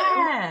 Hello.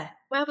 Yeah.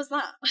 Where was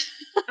that?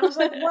 I was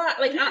like,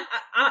 what? Like,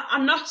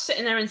 I'm not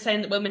sitting there and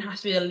saying that women have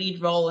to be the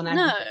lead role and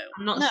everything. No.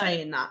 I'm not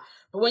saying that.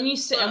 But when you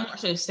sit and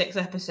watch those 6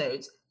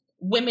 episodes,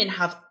 women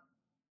have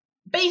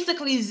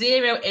basically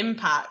zero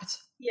impact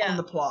on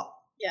the plot.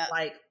 Yeah.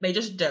 Like, they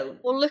just don't.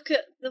 Well, look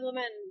at the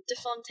woman,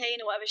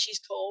 DeFontaine, or whatever she's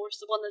called,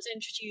 the one that's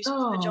introduced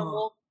for John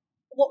Walker.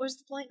 What was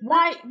the point?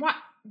 Why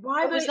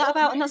what was that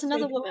about? And that's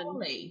another woman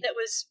that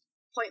was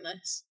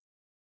pointless.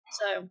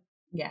 So...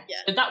 Yeah.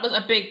 So that was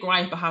a big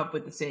gripe I have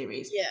with the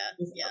series. Yeah.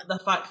 The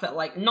fact that,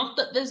 like, not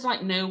that there's,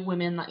 like, no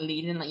women, like,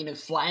 leading, like, you know,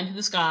 flying through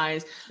the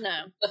skies. No.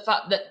 The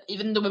fact that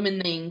even the women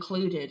they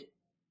included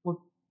were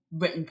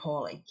written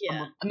poorly.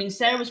 Yeah. I mean,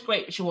 Sarah was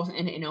great, but she wasn't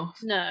in it enough.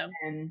 No.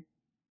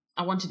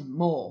 I wanted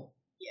more.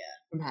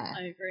 From her.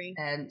 I agree.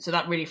 So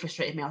that really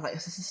frustrated me. I was like,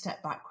 this is a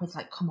step backwards.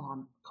 Like, come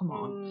on.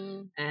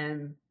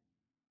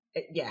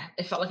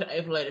 It felt like an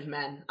overload of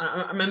men.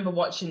 I remember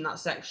watching that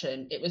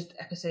section. It was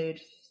episode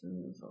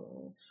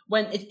 4,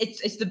 when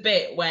it's the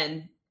bit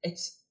when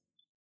it's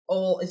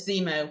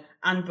Zemo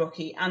and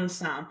Bucky and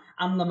Sam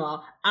and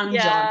Lamar and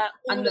John,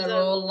 and they're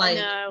all like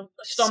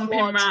stomping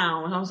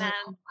around. And I was like,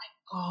 oh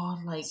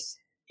my god, like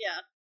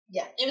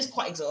yeah, it was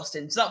quite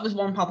exhausting. So that was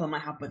one problem I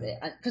had with it.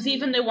 Because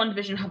even though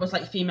WandaVision was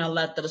like female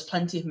led, there was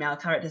plenty of male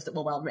characters that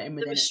were well written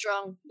within it. That was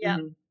strong. Yeah.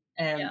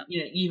 You know,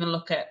 you even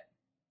look at,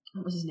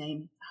 what was his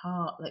name?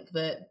 Hart, like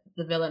the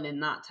villain in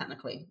that,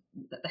 technically,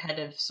 the head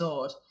of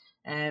Sword.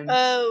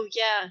 Oh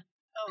yeah.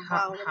 Oh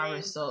wow.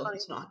 Harris or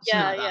it's not.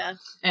 Yeah.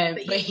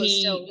 But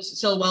he was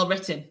still well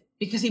written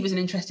because he was an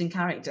interesting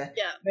character.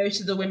 Yeah.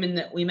 Most of the women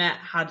that we met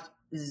had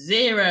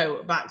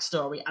zero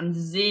backstory and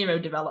zero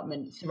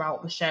development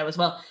throughout the show as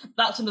well.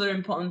 That's another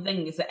important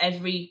thing, is that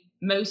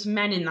most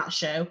men in that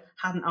show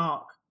had an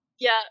arc.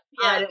 Yeah.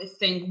 I don't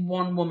think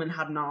one woman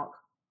had an arc.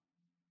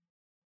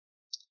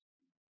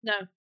 No,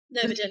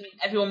 they didn't.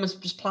 Everyone was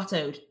just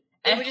plateaued.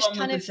 They were just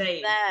kind of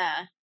there.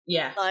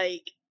 Yeah.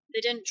 Like, they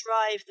didn't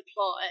drive the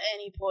plot at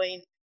any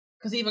point.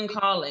 Because even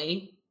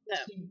Carly,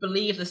 she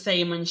believed the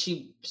same when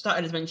she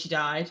started as when she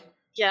died.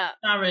 Yeah.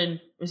 Sharon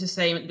was the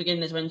same at the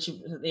beginning as when she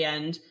was at the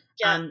end.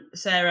 Yeah. And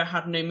Sarah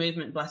had no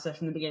movement, bless her,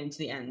 from the beginning to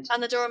the end.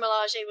 And the Dora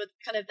Milaje were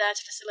kind of there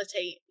to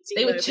facilitate Zemo.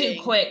 They were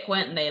too quick,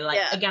 weren't they? Like,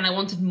 again, I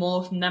wanted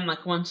more from them. Like,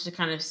 I wanted to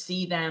kind of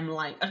see them,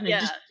 like, I don't know,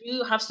 just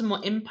do have some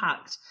more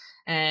impact.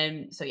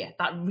 So yeah,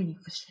 that really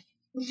frustrated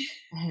me.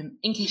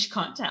 In case you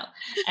can't tell.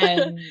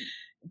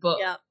 But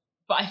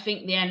I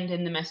think the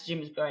ending, the messaging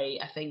was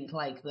great. I think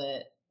like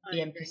the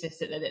emphasis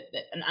that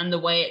and the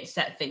way it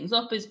set things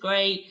up is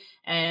great.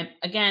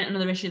 Again,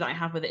 another issue that I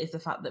have with it is the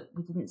fact that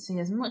we didn't see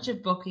as much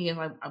of Bucky as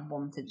I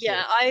wanted to.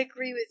 Yeah, I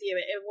agree with you.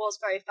 It was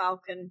very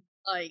Falcon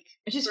like,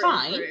 which is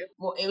fine.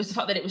 Well, it was the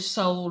fact that it was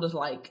sold as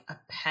like a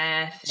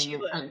pair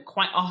thing, and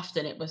quite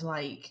often it was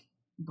like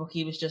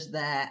Bucky was just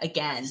there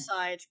again, as a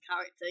side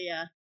character.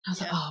 Yeah. I was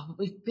like, oh, but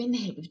we've been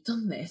here, we've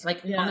done this.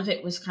 Like, none of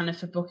it was kind of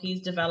for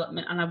Bucky's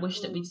development, and I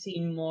wish that we'd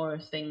seen more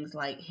of things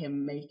like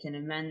him making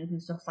amends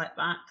and stuff like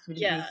that, because we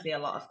didn't really see a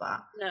lot of that.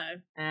 No.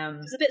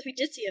 Because the bits we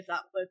did see of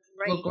that were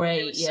great. Were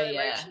great, it was so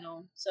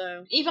emotional.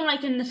 So even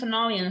like in the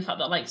finale, and the fact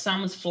that like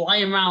Sam was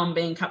flying around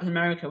being Captain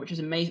America, which was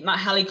amazing. That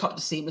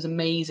helicopter scene was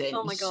amazing.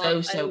 Oh my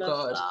god, so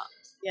good. That.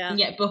 Yeah. And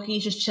yet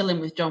Bucky's just chilling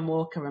with John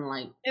Walker, and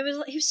like he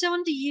was so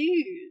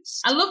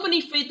underused. I love when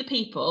he freed the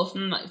people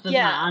from like the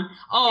van.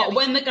 Oh,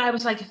 when the guy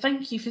was like,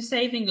 "Thank you for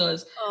saving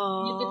us,"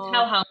 you could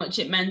tell how much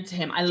it meant to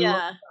him. I love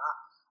that.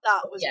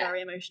 That was very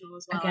emotional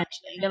as well. Again,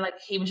 actually, I feel like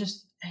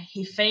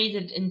he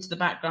faded into the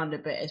background a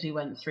bit as we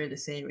went through the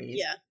series.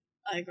 Yeah,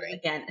 I agree.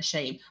 Again, a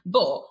shame,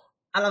 but.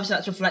 And obviously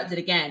that's reflected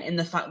again in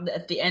the fact that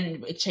at the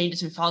end it changes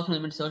from Falcon and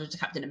the Winter Soldier to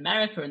Captain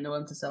America and the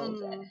Winter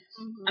Soldier.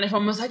 Mm-hmm. And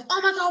everyone was like, oh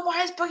my god,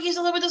 why is Bucky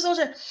still the Winter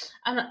Soldier?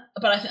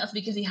 But I think that's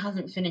because he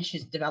hasn't finished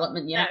his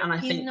development yet. No, and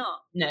I think not.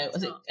 No,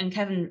 was it? And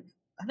Kevin,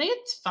 I think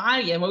it's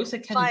Feige. I've always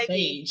said Kevin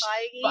Feige.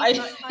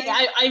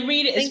 I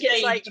read it as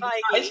Feige.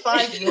 It's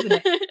Feige, isn't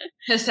it?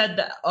 Has said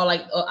that,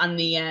 and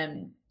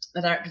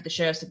the director of the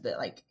show said that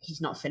like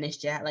he's not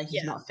finished yet, like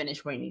he's not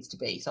finished where he needs to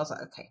be. So I was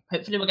like, okay,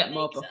 hopefully we'll get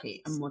more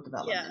Bucky and more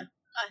development. Yeah,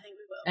 I think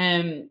we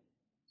will.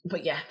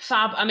 But yeah,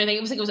 fab. I mean,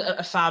 I think it was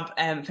a fab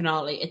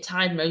finale. It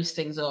tied most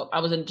things up. I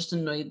was just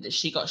annoyed that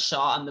she got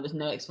shot and there was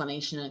no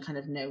explanation and kind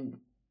of no.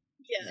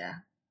 Yeah.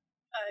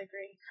 I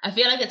agree. I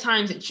feel like at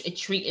times it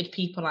treated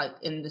people like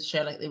in the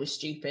show like they were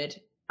stupid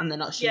and they're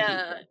not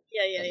stupid.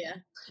 Yeah.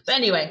 But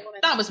anyway,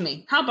 that was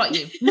me. How about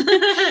you?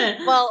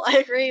 Well, I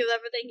agree with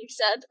everything you've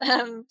said.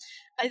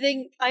 I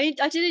think I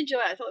did enjoy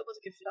it. I thought it was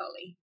a good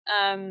finale.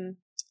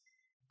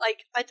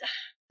 I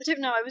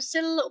don't know. I was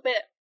still a little bit.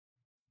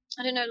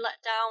 I don't know,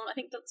 let down. I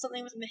think that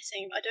something was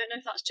missing. I don't know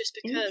if that's just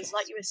because,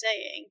 like you were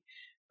saying,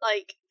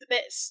 like the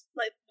bits,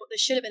 like there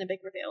should have been a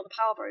big reveal. The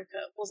power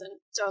broker wasn't.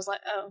 So I was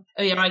like, oh.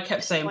 Oh yeah, I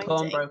kept saying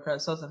pawnbroker.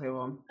 So does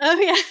everyone. Oh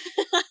yeah,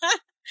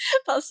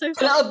 that's so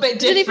funny. A little bit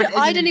different.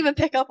 I didn't even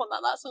pick up on that.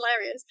 That's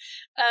hilarious.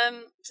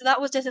 So that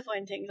was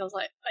disappointing. I was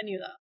like, I knew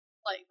that.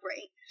 Like,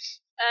 great.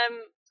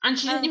 And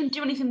she didn't even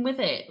do anything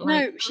with it. Like,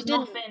 no, she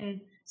didn't.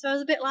 Nothing. So I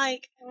was a bit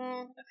like,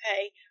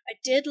 okay. I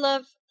did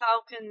love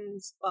Captain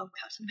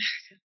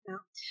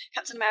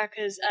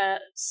America's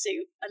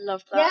suit. I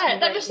loved that. Yeah,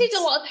 that received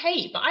a lot of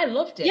hate, but I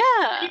loved it.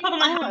 Yeah. The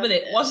problem I had with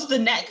it was the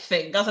neck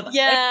thing. I was like,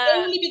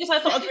 only because I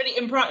thought it was really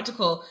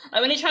impractical.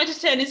 Like when he tried to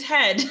turn his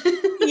head.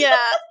 Yeah.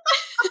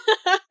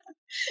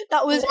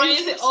 That was. Why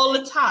is it all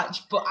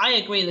attached? But I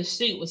agree, the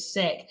suit was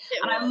sick.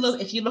 I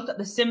love if you look at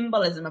the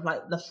symbolism of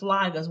like the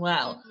flag as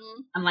well,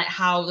 and like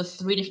how the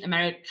three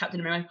different Captain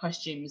America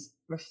costumes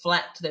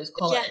reflect those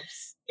colours.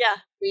 Yes. Yeah.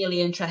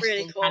 Really interesting.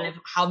 Really cool. Kind of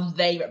how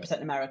they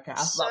represent America.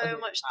 So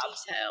much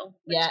detail.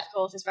 Which of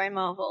course is very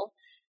Marvel.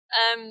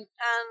 And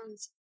what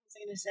was I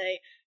going to say?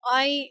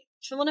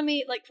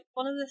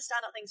 One of the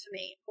standout things for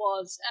me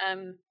was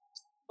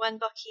when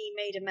Bucky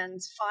made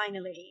amends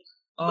finally.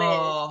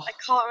 I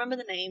can't remember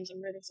the names, I'm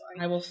really sorry.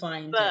 I will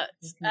find but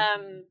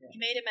he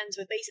made amends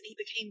with, basically he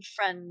became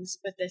friends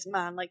with this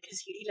man, like, because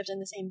he lived in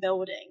the same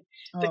building,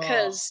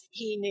 because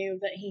he knew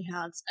that he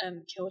had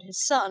killed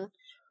his son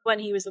when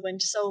he was the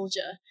Winter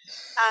Soldier,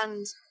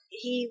 and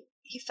he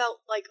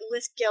felt like all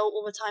this guilt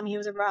all the time he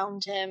was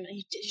around him,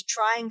 and he's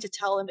trying to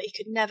tell him, but he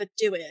could never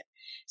do it.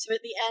 So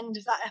at the end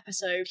of that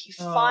episode, he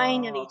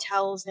finally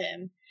tells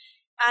him,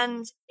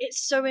 and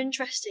it's so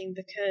interesting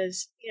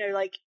because, you know,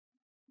 like,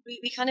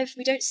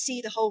 we don't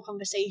see the whole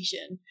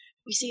conversation.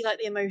 We see like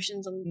the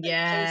emotions on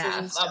faces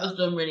and stuff. That was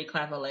done really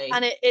cleverly,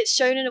 and it's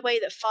shown in a way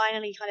that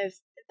finally kind of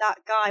that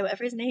guy,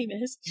 whatever his name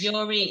is,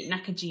 Yuri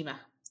Nakajima.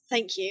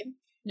 Thank you.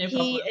 No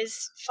problem. He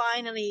is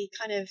finally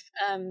kind of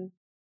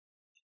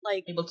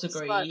like able to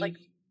grieve.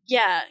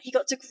 He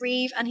got to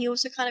grieve, and he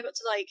also kind of got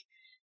to like,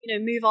 you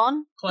know, move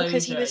on. Closure,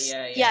 because he was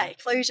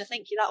closure.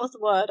 Thank you. That was the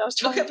word I was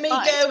trying to find. Look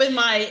at me go with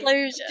my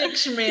closure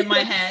dictionary in my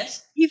head.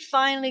 He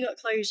finally got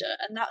closure,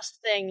 and that's the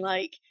thing.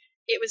 Like,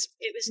 it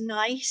was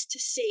nice to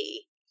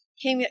see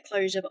him get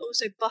closure, but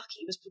also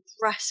Bucky was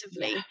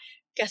progressively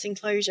getting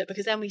closure,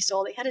 because then we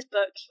saw that he had his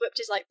book, he whipped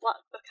his like black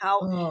book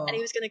out, and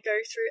he was going to go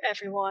through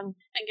everyone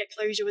and get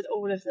closure with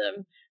all of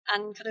them,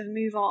 and kind of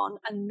move on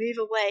and move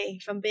away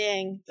from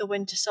being the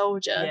Winter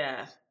Soldier.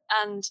 Yeah.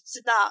 And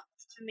so that,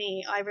 for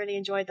me, I really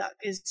enjoyed that,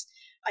 because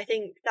I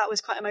think that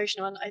was quite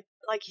emotional, and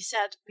like you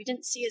said, we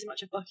didn't see as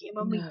much of Bucky, and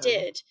when we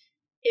did,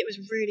 it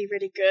was really,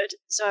 really good.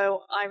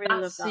 So I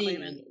really loved that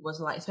moment. Was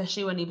like,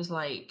 especially when he was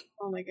like,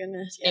 "Oh my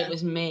goodness, it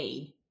was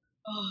me."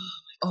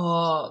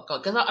 Oh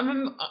god! Because I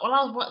remember while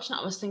I was watching it,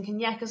 I was thinking,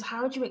 because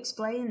how do you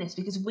explain this?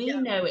 Because we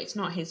know it's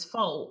not his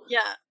fault.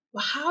 Yeah.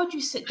 Well, how do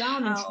you sit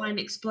down and try and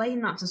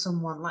explain that to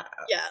someone? Like,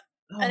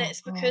 and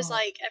it's because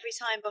like every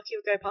time Bucky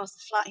would go past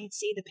the flat, he'd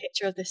see the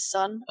picture of this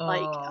sun,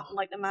 like on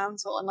like the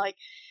mantle, and like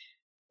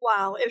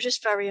wow, it was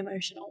just very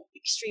emotional,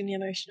 extremely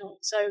emotional.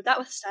 So that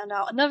was a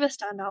standout. Another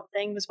standout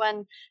thing was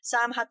when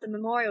Sam had the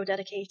memorial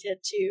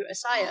dedicated to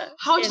Isaiah.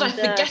 How did I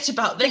forget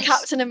about this? The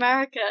Captain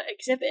America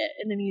exhibit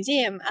in the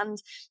museum. And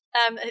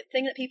a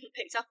thing that people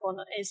picked up on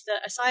is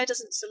that Isaiah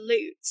doesn't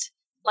salute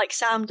like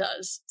Sam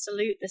does,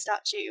 salute the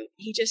statue.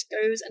 He just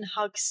goes and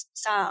hugs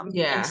Sam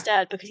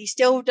instead, because he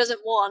still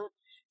doesn't want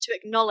to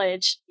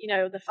acknowledge,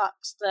 the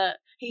fact that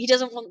he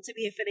doesn't want to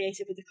be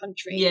affiliated with the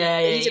country.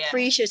 He's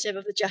appreciative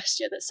of the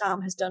gesture that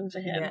Sam has done for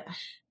him. Yeah.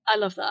 I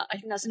love that. I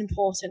think that's an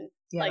important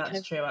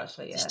true,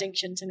 actually,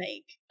 distinction to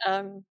make.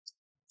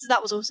 So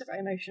that was also very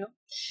emotional.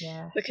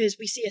 Yeah. Because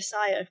we see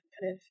Isaiah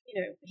kind of,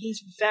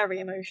 he's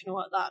very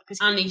emotional at that.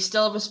 And he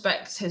still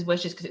respects his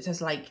wishes, because it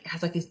says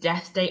has his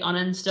death date on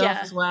and stuff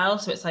as well.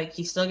 So it's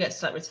he still gets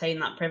to retain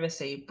that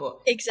privacy.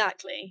 But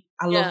exactly.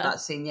 I love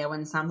that scene,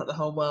 when Sam's like, the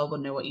whole world will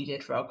know what you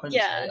did for our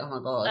country. Yeah. Oh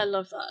my God. I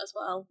love that as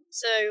well.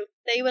 So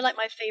they were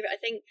my favorite. I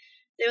think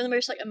they were the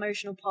most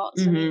emotional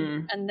parts for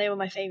me, and they were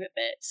my favorite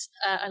bits.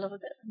 I love a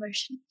bit of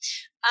emotion.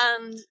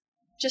 And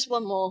just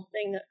one more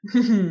thing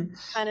that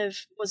kind of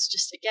was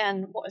just,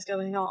 again, what is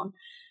going on.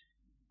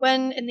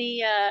 When in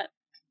the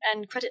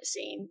end credit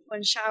scene,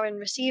 when Sharon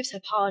receives her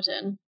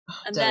pardon,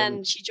 and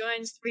then she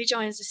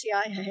rejoins the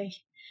CIA,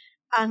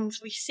 and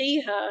we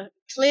see her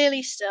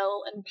clearly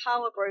still in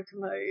power broker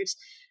mode,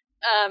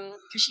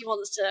 because she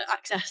wants to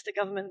access the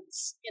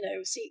government's,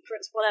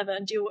 secrets, whatever,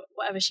 and do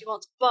whatever she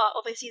wants. But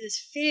obviously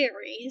there's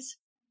theories.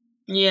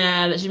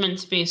 Yeah, that she's meant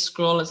to be a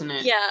Skrull, isn't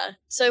it? Yeah,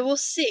 so we'll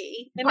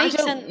see. It makes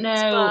sense,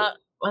 but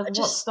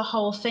what's the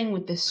whole thing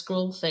with this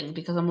Skrull thing?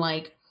 Because I'm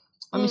like,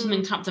 when we saw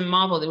in Captain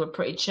Marvel, they were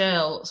pretty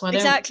chill. So I don't...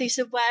 Exactly,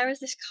 so where has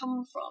this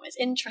come from? It's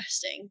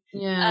interesting.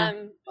 Yeah.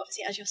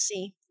 Obviously, as you'll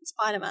see,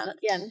 Spider-Man at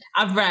the end.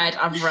 I've read.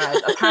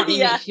 Apparently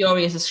Nick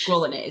Fury is a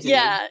Skrull in it, isn't he?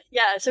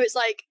 Yeah, so it's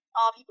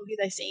are people who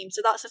they seem.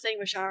 So that's the thing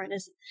with Sharon,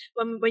 is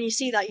when you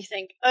see that, you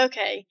think,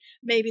 okay,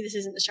 maybe this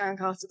isn't the Sharon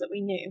Carter that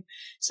we knew.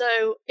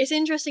 So it's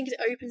interesting because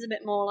it opens a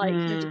bit more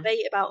the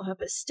debate about her,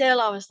 but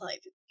still I was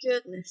like, for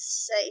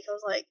goodness sake, I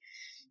was like,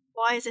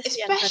 why is this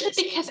the end credit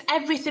scene? Because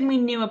everything we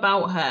knew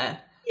about her.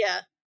 Yeah.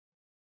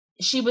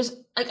 She was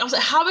I was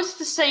like, how is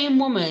the same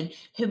woman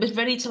who was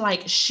ready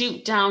to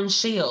shoot down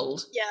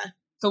S.H.I.E.L.D.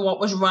 for what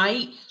was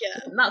right?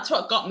 Yeah. And that's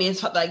what got me,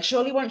 is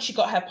surely once she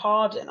got her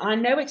pardon, and I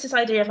know it's this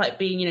idea of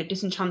being,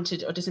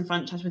 disenchanted or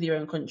disenfranchised with your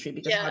own country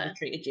because of how they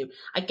treated you.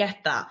 I get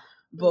that.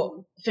 But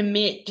for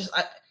me, it just,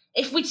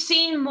 if we'd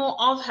seen more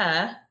of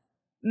her,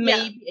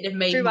 maybe it'd have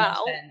made more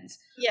sense.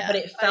 Yeah, but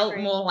it felt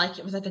more like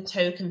it was a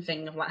token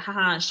thing of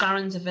haha,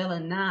 Sharon's a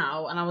villain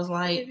now. And I was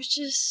like... It was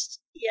just...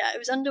 Yeah, it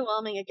was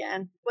underwhelming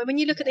again. When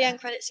you look at the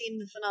end credit scene in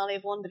the finale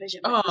of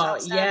WandaVision,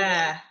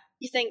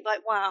 you think,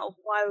 wow,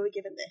 why were we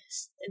given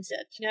this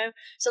instead,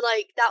 So,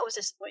 that was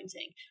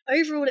disappointing.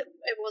 Overall, it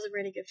was a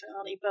really good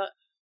finale, but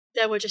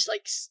there were just,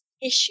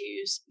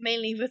 issues,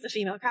 mainly with the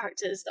female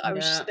characters, that I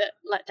was just a bit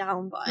let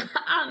down by.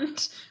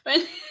 And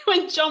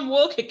when John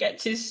Walker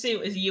gets his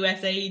suit as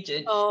US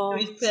agent, who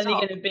he's clearly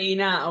going to be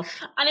now,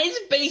 and it's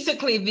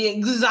basically the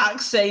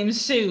exact same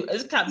suit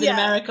as Captain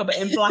America, but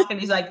in black, and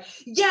he's like,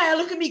 yeah,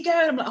 look at me go.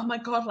 And I'm like, oh my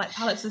God,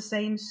 pal, it's the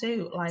same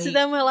suit. So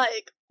then we're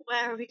like,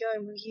 where are we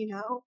going with you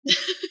now?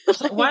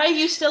 Why are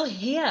you still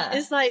here?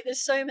 It's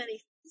there's so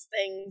many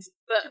things,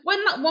 but...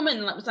 When that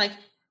woman was like,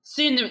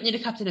 soon they need a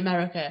Captain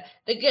America,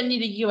 they're going to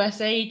need a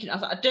US agent, I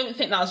was like, I don't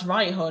think that's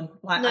right, hon.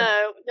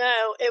 No,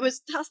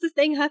 that's the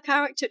thing, her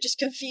character just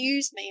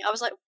confused me. I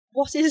was like,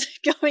 what is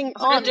going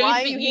on? I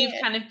don't think you've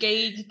kind of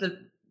gauged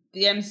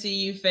the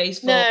MCU phase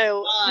for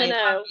no.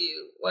 have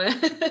you?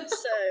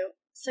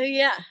 So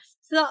yeah,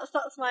 so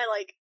that's my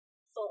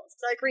thoughts.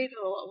 I agreed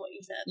with a lot of what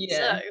you said.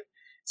 Yeah.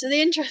 So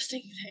the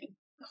interesting thing,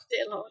 oh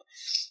dear Lord.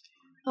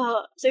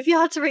 So if you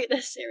had to rate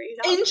this series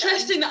out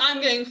interesting that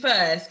I'm going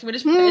first. Can we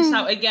just put this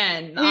out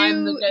again?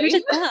 Who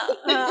did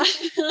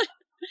that?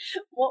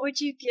 What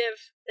would you give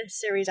this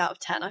series out of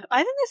 10?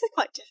 I think this is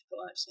quite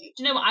difficult, actually.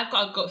 Do you know what? I've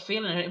got a gut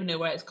feeling. I don't even know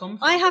where it's come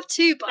from. I have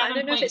too, but I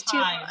don't know if it's too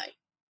high. Oh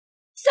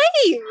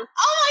Same!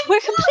 my We're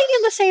God. completely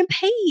on the same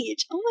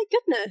page. Oh my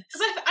goodness.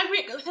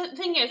 The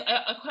thing is,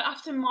 I quite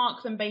often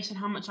mark them based on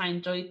how much I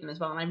enjoyed them as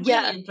well, and I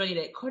really enjoyed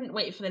it. Couldn't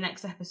wait for the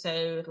next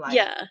episode.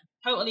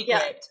 Totally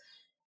gripped.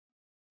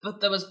 But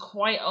there was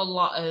quite a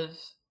lot of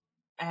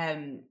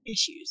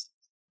issues.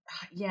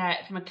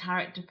 Yeah, from a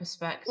character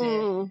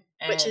perspective.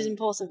 Which is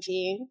important for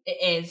you.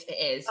 It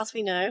is. As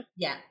we know.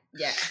 Yeah.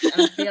 And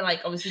I feel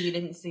like, obviously, we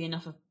didn't see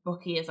enough of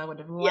Bucky as I would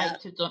have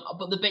liked to have done,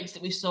 but the bits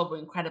that we saw were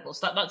incredible.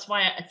 So that's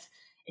why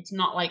it's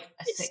not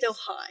it's 6. Still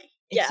high.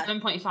 It's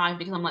 7.5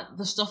 because I'm like,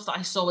 the stuff that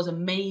I saw was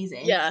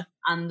amazing. Yeah.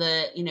 And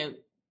the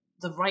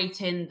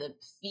writing, the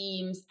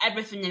themes,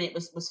 everything in it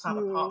was fab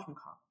apart from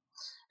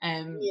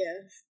Carl.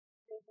 Yes.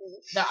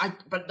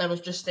 But there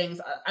was just things.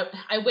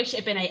 I wish it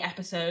had been 8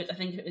 episodes. I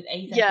think if it was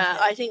 8 episodes. Yeah,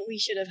 I think we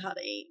should have had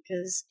 8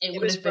 because it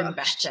would have been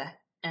better.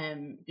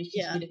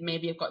 Because we'd have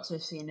maybe got to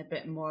have seen a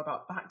bit more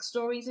about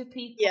backstories of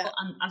people. Yeah.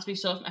 And as we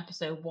saw from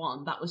episode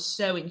 1, that was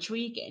so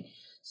intriguing.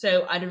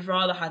 So I'd have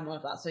rather had more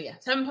of that. So yeah,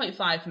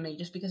 7.5 for me,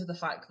 just because of the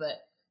fact that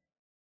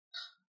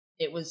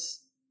it was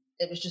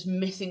just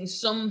missing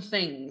some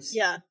things.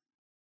 Yeah.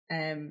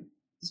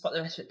 Despite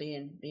the rest of it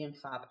being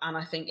fab, and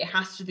I think it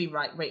has to be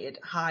rated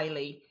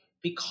highly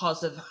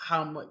because of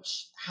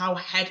how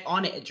head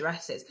on it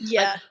addresses.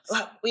 Yeah.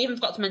 Like we even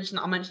forgot to mention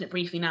that. I'll mention it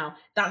briefly now.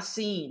 That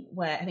scene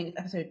where I think it's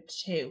episode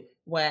 2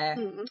 where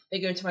they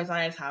go to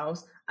Isaiah's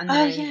house and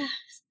then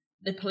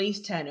the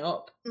police turn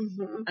up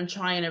and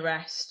try and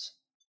arrest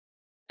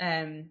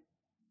Sam.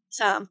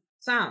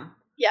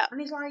 Yeah.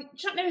 And he's like, do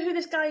you not know who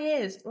this guy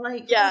is?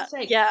 Like, for yeah, God's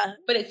sake. yeah.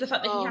 But it's the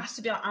fact that he has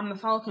to be like, I'm the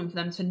Falcon for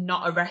them to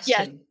not arrest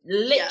him.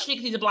 Literally,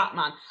 because he's a black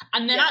man.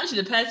 And then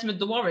actually the person with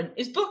the warrant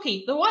is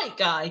Bucky, the white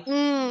guy.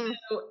 So,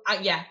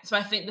 so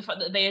I think the fact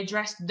that they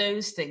addressed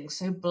those things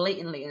so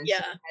blatantly and so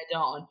head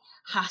on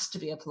has to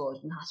be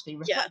applauded and has to be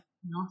reflected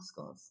in our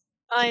scores.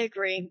 I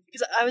agree.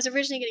 Because I was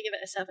originally going to give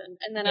it a 7.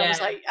 And then I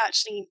was like,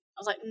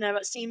 no,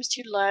 it seems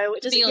too low.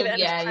 It doesn't give it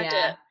enough credit.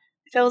 Yeah.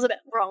 It feels a bit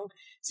wrong.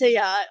 So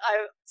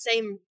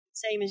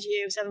same as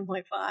you,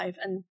 7.5,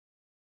 and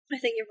I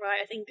think you're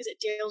right. I think because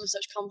it deals with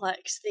such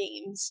complex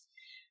themes,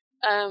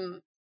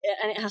 and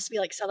it has to be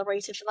like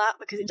celebrated for that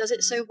because it does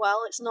it so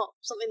well. It's not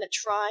something that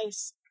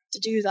tries to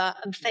do that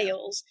and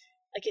fails.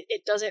 Like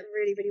it does it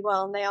really, really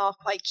well, and they are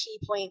quite key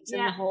points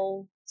in the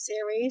whole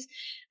series.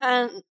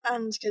 And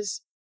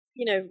because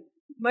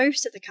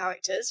most of the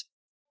characters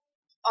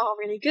are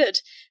really good.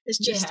 There's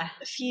just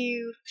a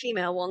few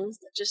female ones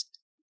that just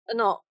are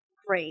not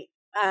great.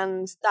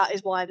 And that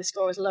is why the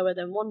score is lower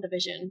than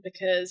WandaVision,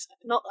 because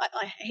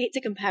I hate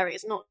to compare it,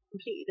 it's not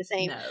completely the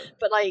same. No.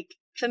 But like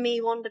for me,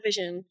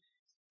 WandaVision,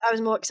 I was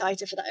more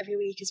excited for that every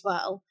week as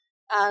well.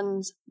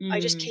 And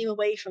I just came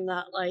away from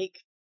that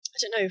like, I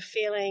don't know,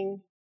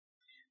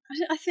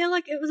 I feel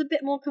like it was a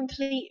bit more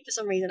complete for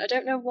some reason. I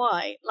don't know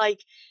why.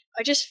 Like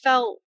I just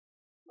felt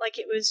like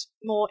it was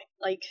more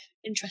like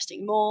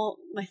interesting, more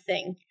my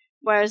thing.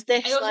 Whereas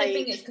this, I also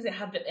think it's because they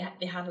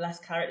had less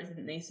characters,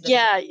 didn't they? So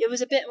it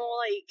was a bit more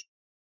like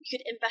you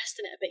could invest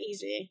in it a bit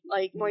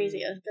more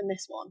easier than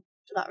this one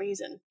for that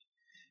reason.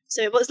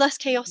 So it was less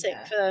chaotic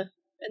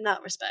in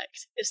that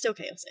respect. It was still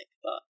chaotic,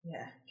 but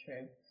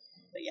true.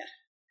 But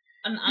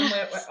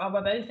and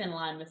we're both in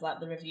line with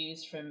like the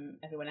reviews from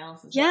everyone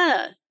else as well. Yeah,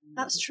 well.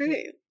 that's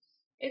true.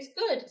 It's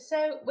good.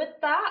 So with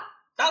that,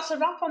 that's a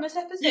wrap on this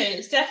episode.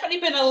 It's definitely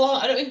been a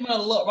long. I don't even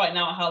want to look right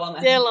now at how long.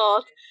 Dear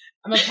Lord.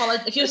 I'm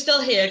apologizing. If you're still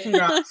here,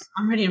 congrats.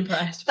 I'm really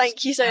impressed.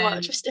 Thank you so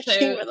much for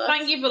sticking with us.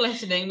 Thank you for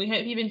listening. We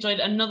hope you've enjoyed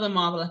another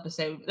Marvel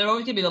episode. They're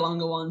always going to be the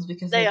longer ones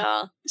because they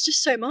are. It's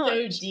just so much.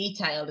 So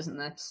detailed, isn't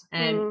it?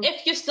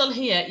 If you're still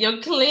here, you're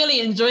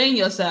clearly enjoying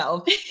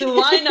yourself. So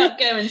why not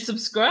go and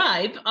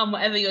subscribe on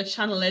whatever your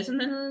channel is and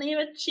then leave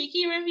a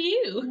cheeky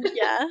review?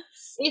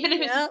 Yes. Even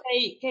if it's to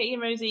say, Katie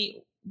and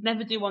Rosie,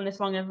 never do one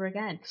this long ever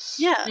again.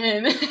 Yeah.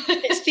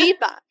 It's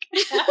feedback.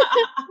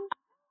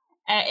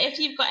 If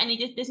you've got any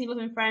Disney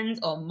loving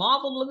friends or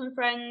Marvel loving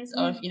friends,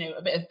 or if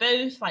a bit of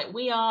both, like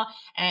we are,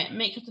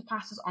 make sure to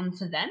pass us on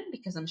to them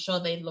because I'm sure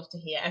they'd love to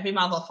hear. Every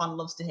Marvel fan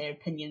loves to hear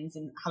opinions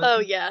and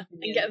and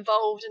get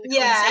involved in the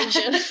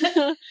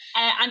conversation.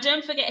 And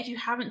don't forget, if you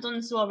haven't done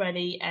so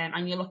already,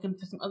 and you're looking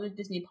for some other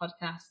Disney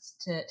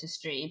podcasts to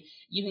stream,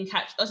 you can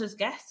catch us as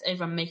guests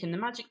over on Making the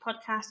Magic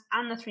podcast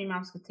and the Three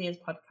Musketeers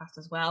podcast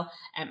as well.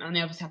 And they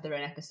obviously have their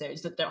own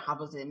episodes that don't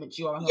have us in, which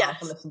you are allowed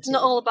to listen to. It's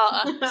not all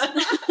about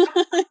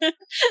us.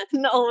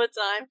 Not all the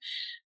time.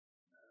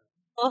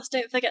 Also,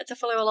 don't forget to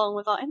follow along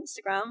with our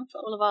Instagram for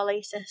all of our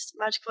latest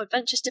magical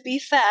adventures. To be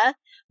fair,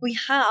 we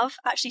have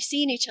actually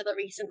seen each other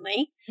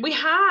recently. We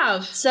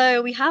have.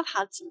 So we have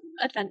had some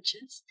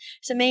adventures.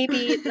 So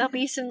maybe there'll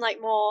be some like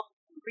more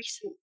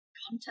recent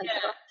content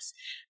of us.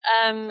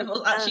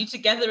 We're actually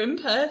together in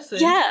person.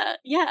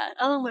 Yeah,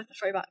 along with the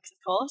throwbacks,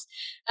 of course.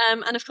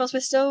 And of course,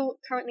 we're still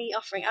currently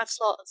offering ad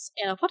slots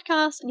in our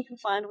podcast, and you can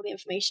find all the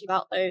information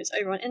about those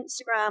over on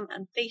Instagram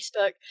and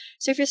Facebook.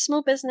 So if you're a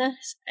small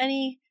business,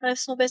 any kind of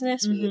small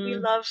business, we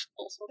love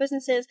all small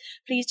businesses,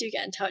 please do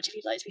get in touch if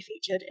you'd like to be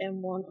featured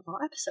in one of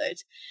our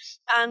episodes.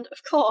 And of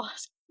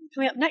course,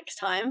 coming up next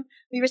time,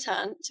 we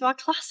return to our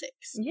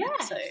classics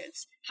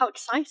episodes. How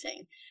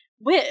exciting!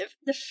 With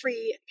the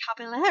Three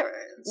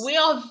Caballeros. We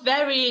are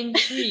very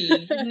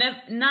intrigued.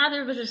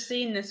 Neither of us have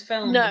seen this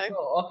film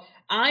before.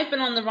 I've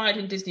been on the ride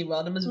in Disney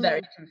World and was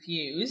very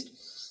confused.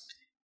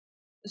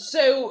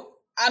 So,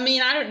 I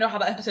mean, I don't know how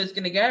that episode's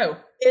going to go.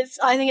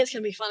 I think it's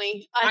going to be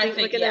funny. I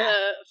think we're going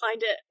to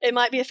find it. It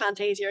might be a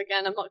Fantasia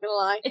again, I'm not going to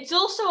lie. It's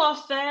also our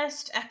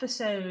first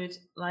episode,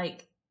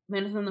 like,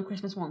 mainly on the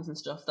Christmas ones and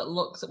stuff, that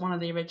looks at one of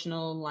the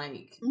original,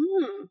 like,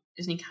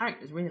 Disney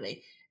characters,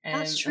 really.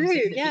 That's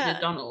true,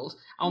 Donald.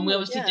 And we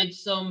obviously did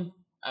some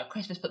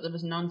Christmas, but there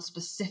was none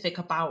specific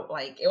about,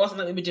 like, it wasn't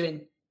like we were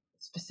doing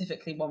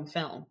specifically one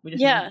film. We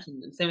just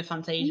mentioned them. Same with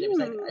Fantasia. It was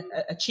like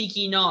a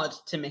cheeky nod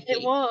to Mickey.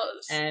 It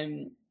was.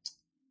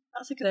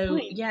 That's a good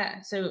point.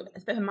 Yeah, so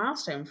it's a bit of a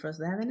milestone for us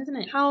there then, isn't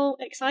it? How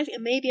exciting.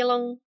 And maybe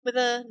along with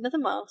another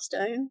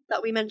milestone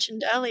that we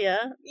mentioned earlier.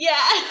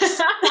 Yeah!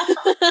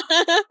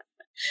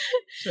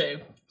 True.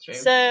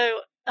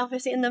 So,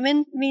 obviously, in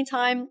the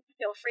meantime,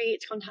 feel free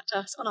to contact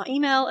us on our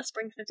email,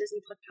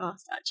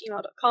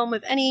 springfieldisneypodcast@gmail.com,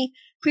 with any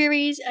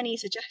queries, any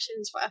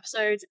suggestions for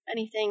episodes,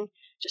 anything.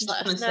 Just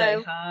let us know.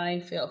 Say hi,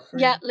 feel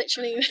free. Yeah,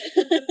 literally.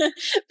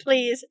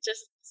 Please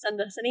just send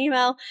us an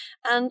email.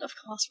 And of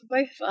course, for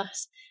both of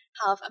us,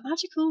 have a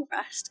magical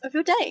rest of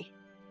your day.